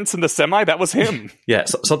handprints in the semi? That was him. Yeah.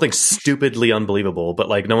 Something stupidly unbelievable, but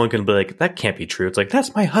like no one can be like, that can't be true. It's like,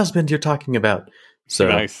 that's my husband you're talking about. So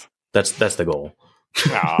nice. That's the goal.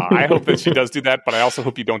 I hope that she does do that, but I also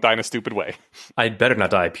hope you don't die in a stupid way. I'd better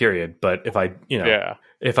not die, period. But if I,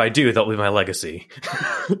 if I do, that'll be my legacy.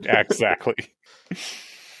 Exactly.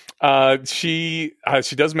 She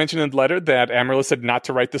does mention in the letter that Amaryllis said not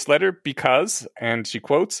to write this letter because, and she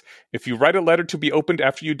quotes, "If you write a letter to be opened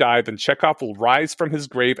after you die, then Chekhov will rise from his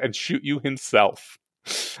grave and shoot you himself."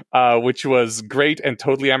 Which was great and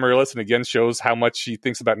totally Amaryllis, and again shows how much she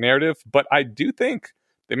thinks about narrative. But I do think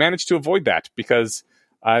they managed to avoid that because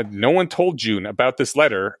no one told June about this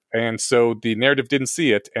letter, and so the narrative didn't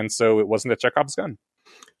see it, and so it wasn't a Chekhov's gun.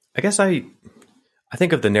 I guess I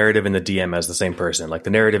think of the narrative and the DM as the same person. Like the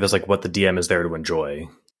narrative is like what the DM is there to enjoy.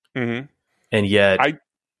 Mm-hmm. And yet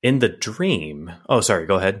in the dream... Oh, sorry,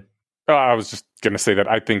 go ahead. I was just going to say that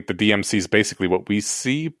I think the DM sees basically what we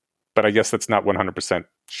see, but I guess that's not 100%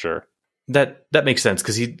 sure. That makes sense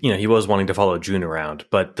because he was wanting to follow June around.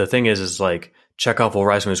 But the thing is like Chekhov will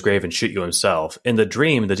rise from his grave and shoot you himself. In the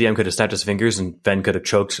dream, the DM could have snapped his fingers and Fen could have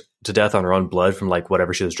choked to death on her own blood from like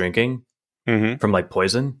whatever she was drinking, from like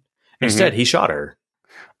poison. Instead, he shot her.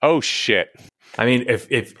 Oh shit! I mean,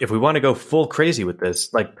 if we want to go full crazy with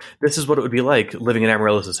this, like this is what it would be like living in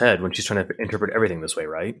Amaryllis' head when she's trying to interpret everything this way,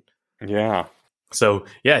 right? Yeah. So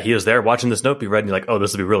yeah, he was there watching this note be read, and you're like, oh,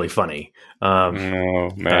 this will be really funny. Oh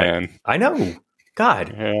man, I know.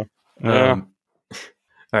 God. Yeah.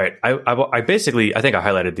 All right. I basically I think I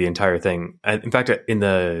highlighted the entire thing. In fact, in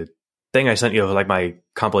the thing I sent you, like my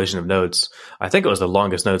compilation of notes, I think it was the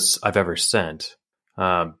longest notes I've ever sent.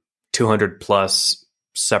 200 plus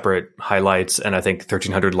separate highlights, and I think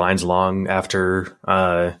 1,300 lines long after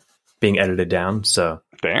being edited down. So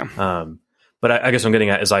damn. But I guess what I'm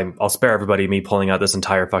getting at is I'll spare everybody me pulling out this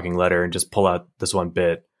entire fucking letter and just pull out this one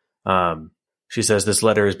bit. She says this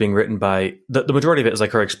letter is being written by the majority of it is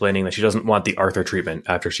like her explaining that she doesn't want the Arthur treatment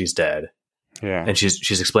after she's dead. Yeah. And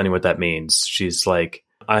she's explaining what that means. She's like,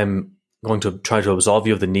 I'm going to try to absolve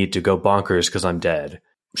you of the need to go bonkers because I'm dead.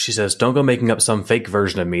 She says, don't go making up some fake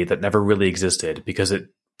version of me that never really existed because it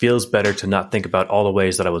feels better to not think about all the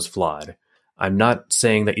ways that I was flawed. I'm not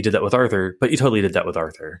saying that you did that with Arthur, but you totally did that with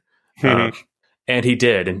Arthur. And he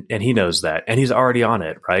did, and he knows that, and he's already on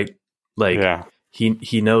it, right? Like,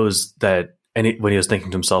 he knows that, and when he was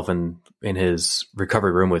thinking to himself in his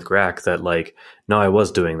recovery room with Grak, that like, no, I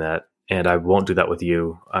was doing that, and I won't do that with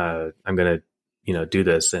you. I'm gonna, do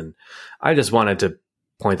this, and I just wanted to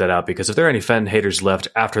point that out because if there are any Fen haters left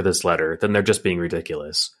after this letter, then they're just being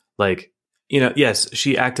ridiculous. Like, yes,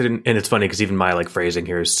 she acted in, and it's funny because even my like phrasing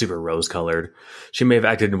here is super rose colored. She may have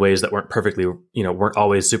acted in ways that weren't perfectly, weren't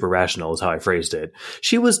always super rational is how I phrased it.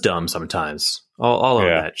 She was dumb sometimes. All of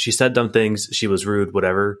that. She said dumb things. She was rude,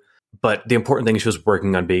 whatever. But the important thing is she was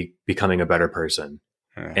working on becoming a better person.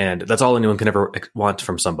 And that's all anyone can ever want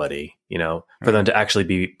from somebody, for them to actually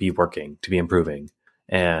be working, to be improving.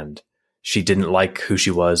 And she didn't like who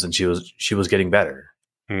she was, and she was getting better.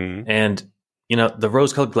 And the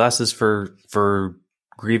rose-colored glasses for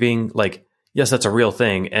grieving, like, yes, that's a real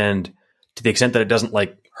thing. And to the extent that it doesn't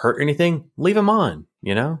like hurt anything, leave them on,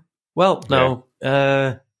 Well, no,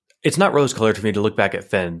 it's not rose-colored for me to look back at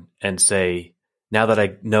Fen and say, now that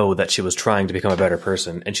I know that she was trying to become a better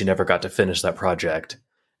person and she never got to finish that project,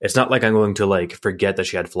 it's not like I'm going to like forget that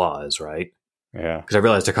she had flaws, right? Yeah. Because I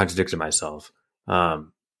realized I contradicted myself. I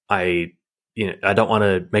don't want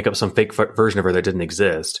to make up some fake version of her that didn't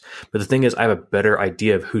exist. But the thing is, I have a better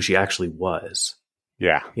idea of who she actually was.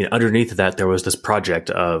 Yeah. Underneath that, there was this project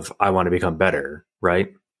of, I want to become better.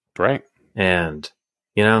 Right. Right. And,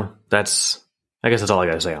 I guess that's all I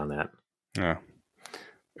got to say on that. Yeah.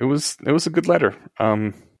 It was a good letter.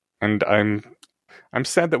 And I'm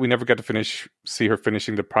sad that we never got to see her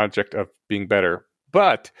finishing the project of being better.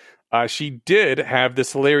 But she did have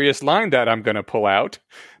this hilarious line that I'm going to pull out.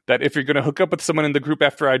 That if you're going to hook up with someone in the group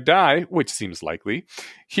after I die, which seems likely,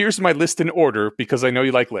 here's my list in order because I know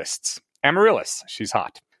you like lists. Amaryllis, she's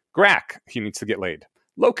hot. Grak, he needs to get laid.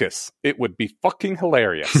 Locus, it would be fucking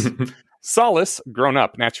hilarious. Solace, grown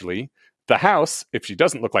up, naturally. The House, if she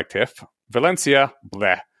doesn't look like Tiff. Valencia,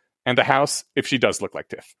 bleh. And the House, if she does look like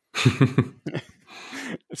Tiff.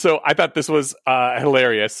 So I thought this was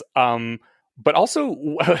hilarious. But also,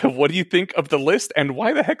 what do you think of the list, and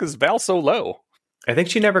why the heck is Val so low? I think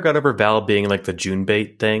she never got over Val being like the June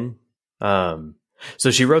bait thing.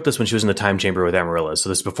 So she wrote this when she was in the time chamber with Amaryllis. So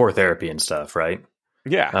this is before therapy and stuff, right?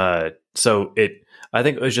 Yeah. I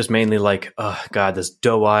think it was just mainly like, oh God, this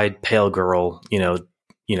doe-eyed pale girl,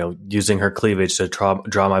 using her cleavage to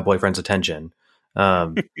draw my boyfriend's attention.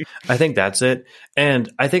 I think that's it.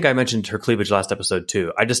 And I think I mentioned her cleavage last episode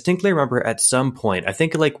too. I distinctly remember at some point, I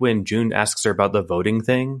think like when June asks her about the voting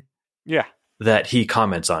thing. Yeah. That he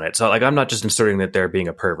comments on it. So like, I'm not just inserting that they're being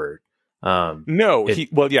a pervert.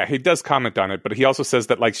 He does comment on it, but he also says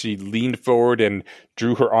that like she leaned forward and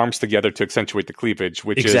drew her arms together to accentuate the cleavage,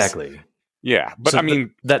 which exactly. Yeah. But so I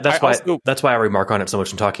mean, that's why I remark on it so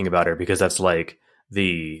much in talking about her, because that's like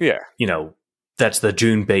that's the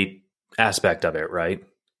June bait aspect of it, right?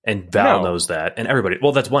 And Val knows that, and everybody.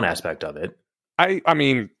 Well, that's one aspect of it. I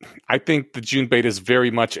mean, I think the June bait is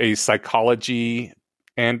very much a psychology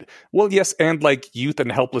and like youth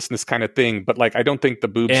and helplessness kind of thing. But like, I don't think the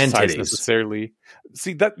boobs and size titties. Necessarily.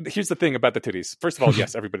 See, here's the thing about the titties. First of all,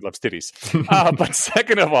 yes, everybody loves titties. But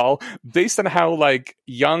second of all, based on how like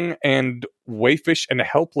young and waifish and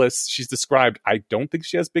helpless she's described, I don't think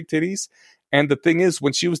she has big titties. And the thing is,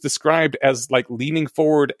 when she was described as like leaning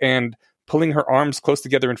forward and pulling her arms close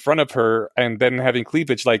together in front of her and then having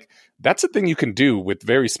cleavage, like that's a thing you can do with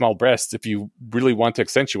very small breasts if you really want to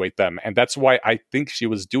accentuate them. And that's why I think she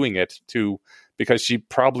was doing it too, because she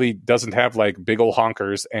probably doesn't have like big old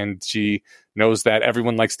honkers and she knows that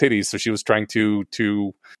everyone likes titties. So she was trying to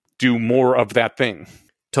do more of that thing.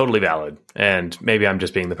 Totally valid. And maybe I'm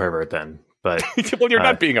just being the pervert then. But well, you're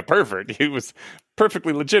not being a pervert. It was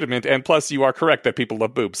perfectly legitimate. And plus you are correct that people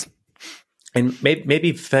love boobs. And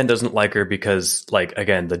maybe Fen doesn't like her because, like,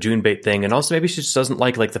 again, the June bait thing. And also maybe she just doesn't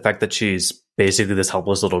like the fact that she's basically this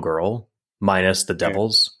helpless little girl minus the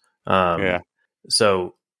devils.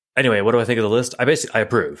 So anyway, what do I think of the list? I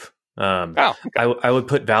approve. Okay. I would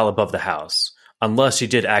put Val above the house unless she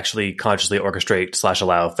did actually consciously orchestrate /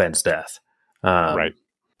 allow Fen's death. Right.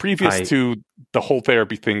 Previous to the whole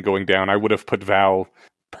therapy thing going down, I would have put Val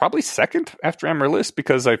probably second after Amaryllis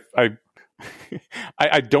because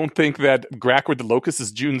I don't think that Grackwood the Locust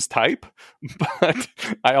is June's type, but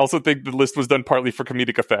I also think the list was done partly for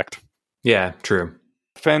comedic effect. Yeah, true.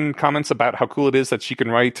 Fen comments about how cool it is that she can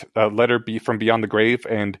write a letter from beyond the grave,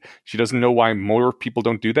 and she doesn't know why more people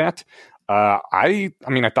don't do that. I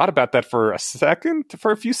thought about that for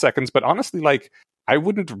a few seconds, but honestly, like, I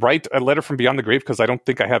wouldn't write a letter from beyond the grave because I don't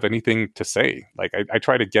think I have anything to say. Like, I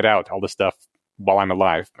try to get out all this stuff while I'm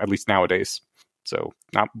alive, at least nowadays. So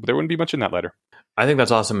there wouldn't be much in that letter. I think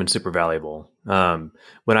that's awesome and super valuable. When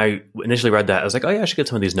I initially read that, I was like, oh yeah, I should get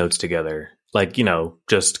some of these notes together. Like,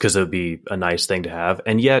 just because it would be a nice thing to have.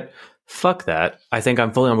 And yet, fuck that. I think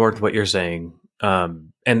I'm fully on board with what you're saying.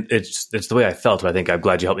 And it's the way I felt. But I think I'm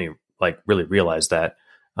glad you helped me like really realize that.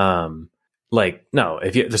 No,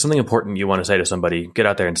 if there's something important you want to say to somebody, get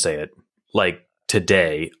out there and say it. Like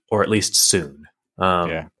today, or at least soon.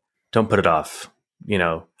 Don't put it off.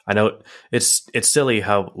 I know it's silly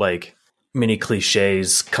how like many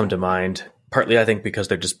cliches come to mind. Partly, I think, because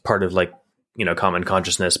they're just part of like, common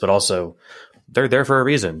consciousness, but also they're there for a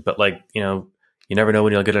reason. But like, you never know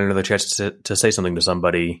when you'll get another chance to say something to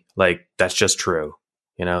somebody. Like, that's just true.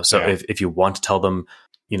 So if you want to tell them,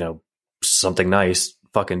 something nice,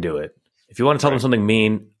 fucking do it. If you want to tell them something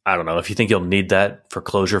mean, I don't know. If you think you'll need that for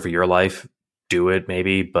closure for your life, do it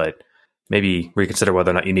maybe, but maybe reconsider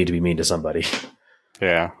whether or not you need to be mean to somebody.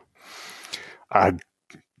 Yeah.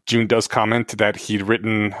 June does comment that he'd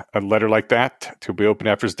written a letter like that to be opened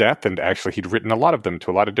after his death, and actually he'd written a lot of them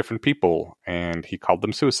to a lot of different people, and he called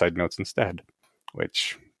them suicide notes instead,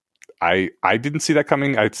 which I didn't see that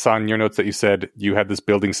coming. I saw in your notes that you said you had this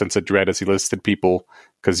building sense of dread as he listed people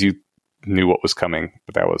because you knew what was coming,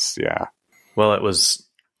 but that was, yeah. Well, it was,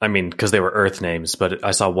 because they were Earth names, but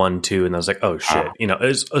I saw 1, 2, and I was like, oh shit.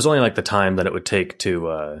 It was only like the time that it would take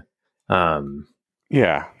to,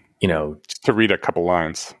 just to read a couple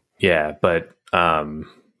lines. Yeah, but I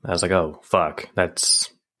was like, oh fuck,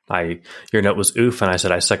 your note was oof, and I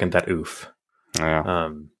said I second that oof. Yeah.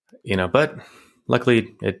 But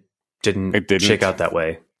luckily it didn't shake out that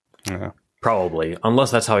way. Yeah. Probably,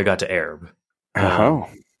 unless that's how he got to Arab.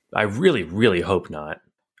 I really, really hope not.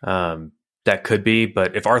 That could be,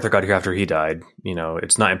 but if Arthur got here after he died,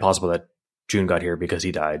 it's not impossible that June got here because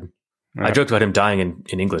he died. Yeah. I joked about him dying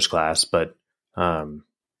in English class, but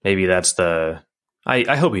maybe that's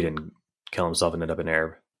I hope he didn't kill himself and end up in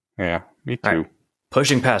Arab. Yeah, me too. Right.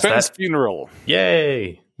 Pushing past Fen's that funeral.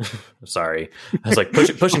 Yay! Sorry, I was like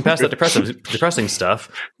pushing past that depressing stuff.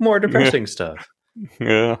 More depressing stuff.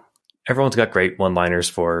 Yeah. Everyone's got great one-liners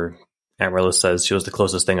for Amaryllis says she was the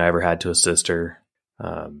closest thing I ever had to a sister.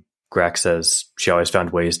 Grack says she always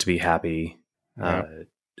found ways to be happy.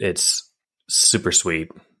 It's super sweet.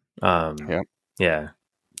 Yeah.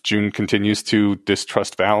 June continues to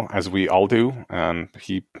distrust Val, as we all do.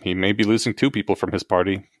 He may be losing 2 people from his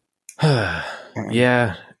party.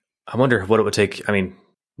 Yeah. I wonder what it would take. I mean,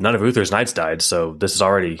 none of Uther's knights died, so this is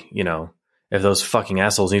already, if those fucking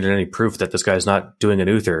assholes needed any proof that this guy's not doing an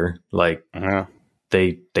Uther,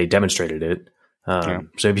 they demonstrated it. So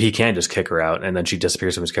maybe he can just kick her out and then she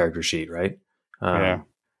disappears from his character sheet, right? I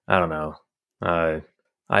don't know.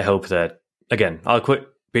 I hope that, again, I'll quit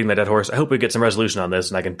beating the dead horse. I hope we get some resolution on this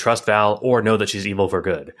and I can trust Val or know that she's evil for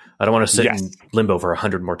good. I don't want to sit in limbo for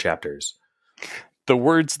 100 more chapters. The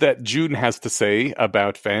words that June has to say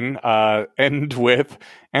about Fen end with,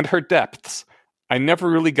 and her depths. I never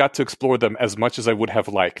really got to explore them as much as I would have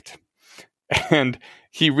liked. And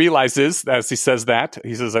he realizes, as he says that,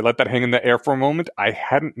 he says, I let that hang in the air for a moment. I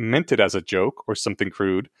hadn't meant it as a joke or something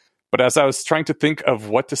crude. But as I was trying to think of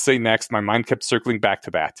what to say next, my mind kept circling back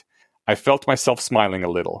to that. I felt myself smiling a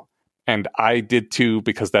little. And I did too,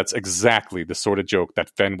 because that's exactly the sort of joke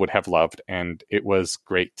that Fen would have loved. And it was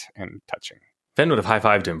great and touching. Fen would have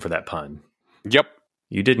high-fived him for that pun. Yep.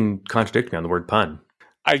 You didn't contradict me on the word pun.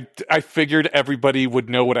 I figured everybody would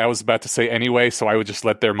know what I was about to say anyway, so I would just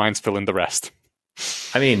let their minds fill in the rest.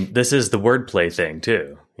 I mean, this is the wordplay thing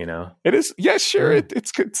too, It is. Yeah, sure.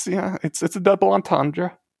 It's good. Yeah, it's a double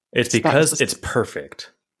entendre. It's because it's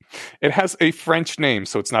perfect. It has a French name,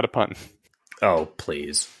 so it's not a pun. Oh,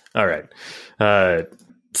 please. All right.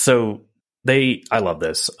 So I love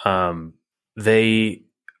this. They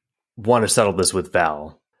want to settle this with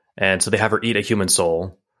Val, and so they have her eat a human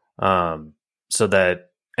soul, so that.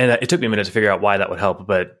 And it took me a minute to figure out why that would help,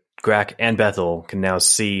 but Grack and Bethel can now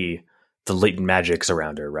see the latent magics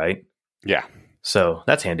around her, right? Yeah. So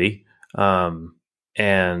that's handy.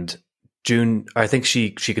 And June, I think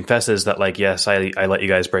she confesses that, yes, I let you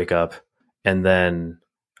guys break up. And then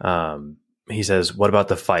he says, what about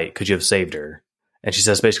the fight? Could you have saved her? And she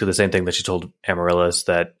says basically the same thing that she told Amaryllis,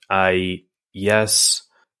 that yes,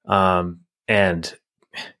 and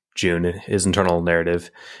June, his internal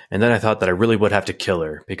narrative. And then I thought that I really would have to kill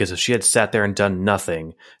her, because if she had sat there and done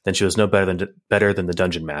nothing, then she was no better than the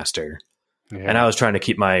dungeon master. Yeah. And I was trying to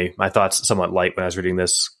keep my thoughts somewhat light when I was reading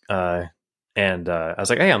this. And I was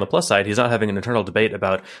like, hey, on the plus side, he's not having an internal debate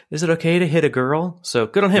about, is it okay to hit a girl? So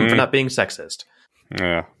good on him for not being sexist.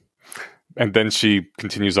 Yeah. And then she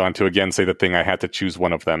continues on to again say the thing, I had to choose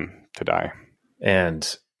one of them to die. And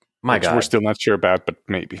which God, we're still not sure about, but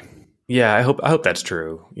maybe. Yeah, I hope that's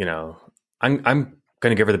true. I'm going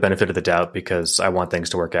to give her the benefit of the doubt because I want things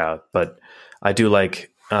to work out. But I do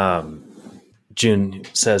like June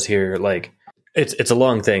says here, it's a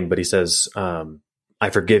long thing, but he says, I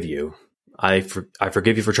forgive you. I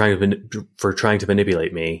forgive you for trying to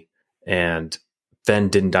manipulate me, and Fen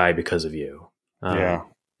didn't die because of you. Yeah.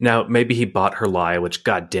 Now maybe he bought her lie, which,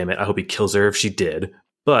 God damn it, I hope he kills her if she did.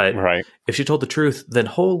 But if she told the truth, then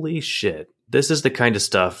holy shit. This is the kind of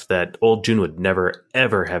stuff that old June would never,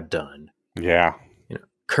 ever have done. Yeah.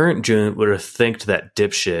 Current June would have thanked that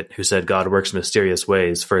dipshit who said God works in mysterious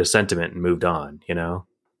ways for his sentiment and moved on,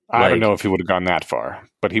 I don't know if he would have gone that far,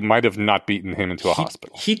 but he might have not beaten him into a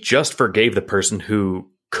hospital. He just forgave the person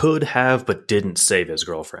who could have but didn't save his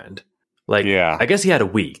girlfriend. I guess he had a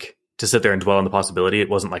week to sit there and dwell on the possibility. It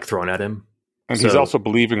wasn't thrown at him. And he's also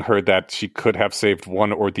believing her that she could have saved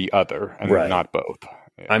one or the other and not both.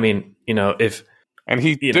 Yeah. I mean, if... And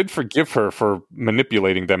he did forgive her for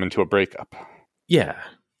manipulating them into a breakup. Yeah.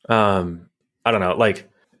 I don't know.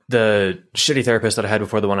 The shitty therapist that I had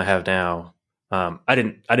before the one I have now, I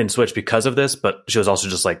didn't switch because of this, but she was also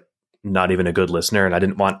just not even a good listener. And I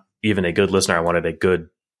didn't want even a good listener. I wanted a good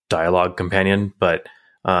dialogue companion. But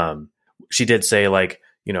she did say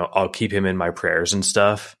I'll keep him in my prayers and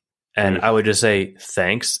stuff. And I would just say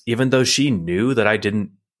thanks, even though she knew that I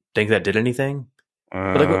didn't think that did anything.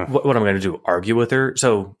 But what am I going to do? Argue with her?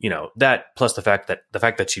 So, that plus the fact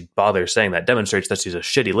that she bothers saying that demonstrates that she's a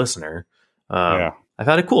shitty listener. I've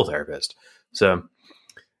had a cool therapist. So,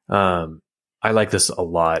 I like this a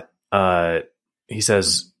lot. He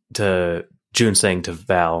says to June, saying to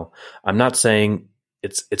Val, I'm not saying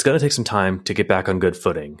it's going to take some time to get back on good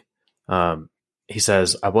footing. He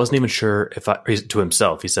says, I wasn't even sure to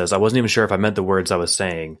himself, he says, I wasn't even sure if I meant the words I was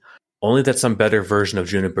saying, only that some better version of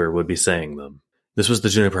Juniper would be saying them. This was the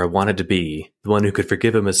Juniper I wanted to be, the one who could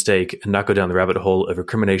forgive a mistake and not go down the rabbit hole of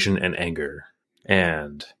recrimination and anger.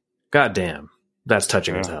 And goddamn, that's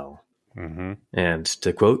touching as hell. Mm-hmm. And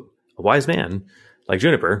to quote a wise man like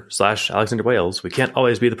Juniper / Alexander Wales, we can't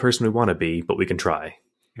always be the person we want to be, but we can try.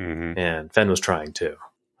 Mm-hmm. And Fen was trying too.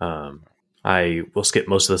 I will skip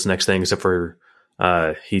most of this next thing except for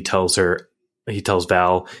he tells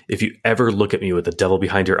Val, if you ever look at me with the devil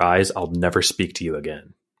behind your eyes, I'll never speak to you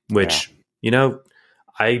again. Which,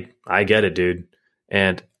 I get it, dude.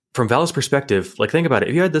 And from Val's perspective, like, think about it.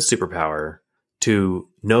 If you had this superpower to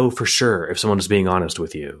know for sure if someone is being honest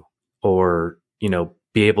with you, or,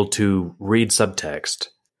 be able to read subtext,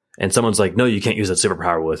 and someone's like, no, you can't use that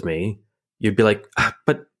superpower with me, you'd be like,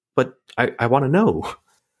 but I want to know.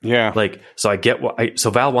 Yeah. Like, so I get so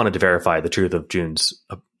Val wanted to verify the truth of June's,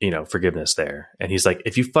 forgiveness there. And he's like,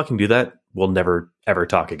 if you fucking do that, we'll never, ever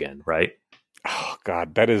talk again. Right. Oh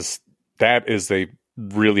God, that is a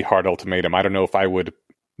really hard ultimatum. I don't know if I would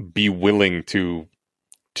be willing to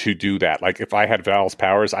do that. Like, if I had Val's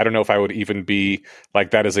powers, I don't know if I would even be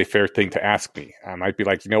like, that is a fair thing to ask me. I might be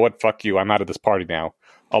like, you know what? Fuck you. I'm out of this party now.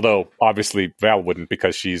 Although obviously Val wouldn't,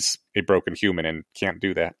 because she's a broken human and can't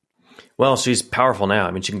do that. Well, she's powerful now.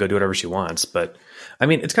 I mean, she can go do whatever she wants. But I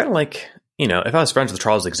mean, it's kind of like, if I was friends with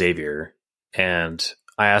Charles Xavier and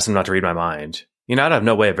I asked him not to read my mind, I'd have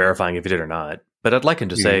no way of verifying if he did or not. But I'd like him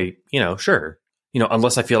to say, sure,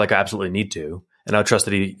 unless I feel like I absolutely need to. And I'd trust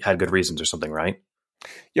that he had good reasons or something, right?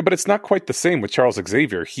 Yeah, but it's not quite the same with Charles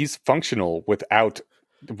Xavier. He's functional without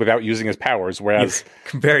using his powers, whereas...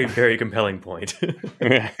 Very, very compelling point.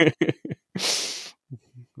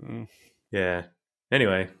 Yeah.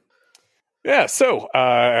 Anyway. Yeah, so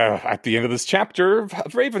at the end of this chapter,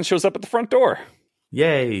 Raven shows up at the front door.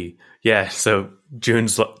 Yay. Yeah, so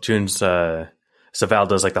so Val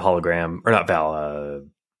does like the hologram, or not Val,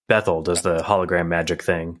 Bethel does the hologram magic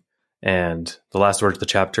thing. And the last words of the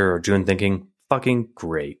chapter are June thinking, fucking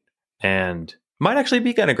great. And might actually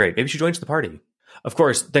be kind of great. Maybe she joins the party. Of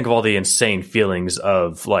course, think of all the insane feelings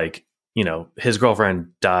of, like, his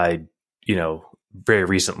girlfriend died, very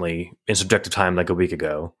recently in subjective time, like a week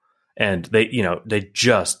ago. And they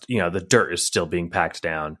just, the dirt is still being packed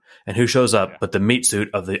down. And who shows up but the meat suit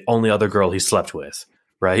of the only other girl he slept with,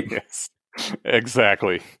 right? Yes,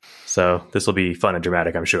 exactly. So this will be fun and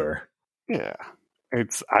dramatic, I'm sure. Yeah.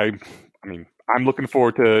 I'm looking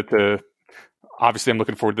forward to obviously I'm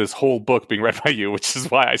looking forward to this whole book being read by you, which is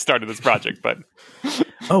why I started this project. But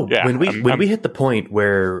when we hit the point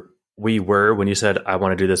where when you said, I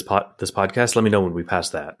want to do this podcast, let me know when we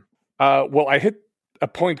pass that. Well, I hit a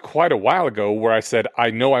point quite a while ago where I said, I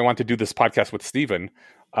know I want to do this podcast with Steven.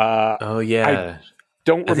 I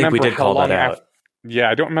don't remember think we did how call long that out.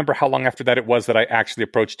 I don't remember how long after that it was that I actually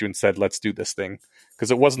approached you and said, let's do this thing. Because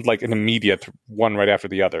it wasn't like an immediate one right after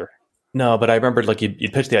the other. No, but I remembered, like,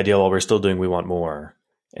 you'd pitched the idea while we're still doing We Want More.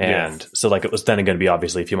 And so, like, it was then going to be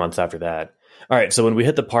obviously a few months after that. All right, so when we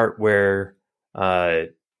hit the part where, I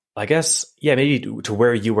guess, maybe to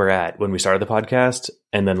where you were at when we started the podcast,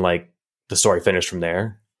 and then, like, the story finished from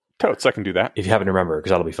there. Totes, I can do that. If you happen to remember, because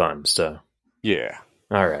that'll be fun, so. Yeah.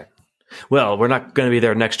 All right. Well, we're not going to be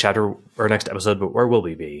there next chapter or next episode, but where will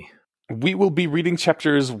we be? We will be reading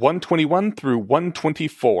chapters 121 through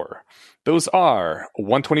 124. Those are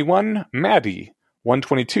 121, Maddie,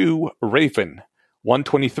 122, Raven,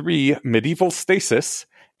 123, Medieval Stasis,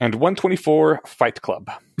 and 124, Fight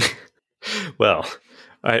Club. Well,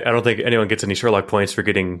 I don't think anyone gets any Sherlock points for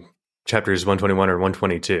getting chapters 121 or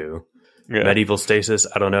 122. Yeah. Medieval Stasis,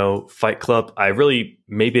 I don't know. Fight Club,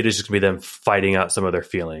 maybe it is just going to be them fighting out some of their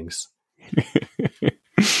feelings.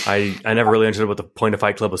 I never really understood what the point of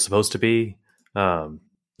Fight Club was supposed to be.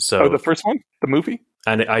 The first one? The movie?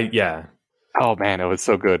 And Oh man, it was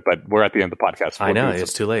so good, but we're at the end of the podcast. I know,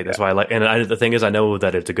 it's too late. That's why I like, and the thing is, I know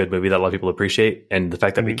that it's a good movie that a lot of people appreciate, and the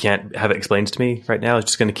fact that we can't have it explained to me right now is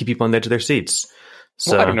just going to keep people on the edge of their seats.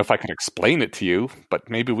 So, well, I don't know if I could explain it to you, but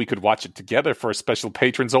maybe we could watch it together for a special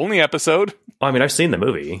patrons only episode. Well, I mean, I've seen the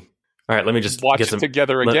movie. All right, let me just watch it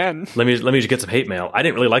together again. Let me just get some hate mail. I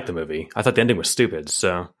didn't really like the movie. I thought the ending was stupid.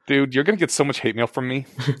 So, dude, you're gonna get so much hate mail from me.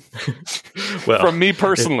 Well, from me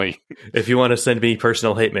personally. If you want to send me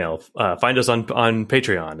personal hate mail, find us on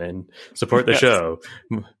Patreon and support the show.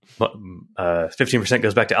 15%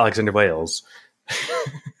 goes back to Alexander Wales.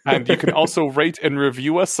 And you can also rate and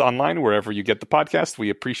review us online wherever you get the podcast. We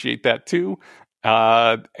appreciate that too.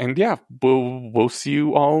 And yeah, we'll see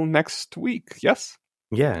you all next week. Yes.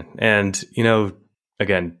 Yeah. And,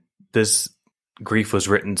 again, this grief was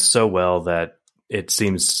written so well that it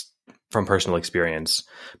seems from personal experience.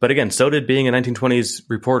 But again, so did being a 1920s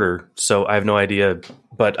reporter. So I have no idea,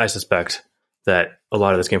 but I suspect that a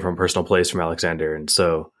lot of this came from a personal place from Alexander. And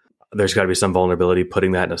so there's got to be some vulnerability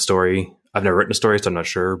putting that in a story. I've never written a story, so I'm not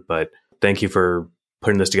sure. But thank you for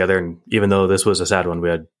putting this together. And even though this was a sad one, we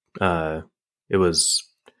had, it was,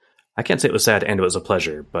 I can't say it was sad and it was a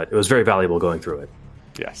pleasure, but it was very valuable going through it.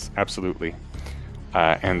 Yes, absolutely.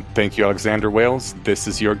 And thank you, Alexander Wales. This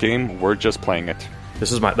is your game. We're just playing it.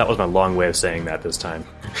 That was my long way of saying that this time.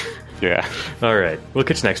 Yeah. All right. We'll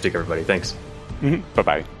catch you next week, everybody. Thanks.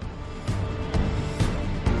 Bye-bye.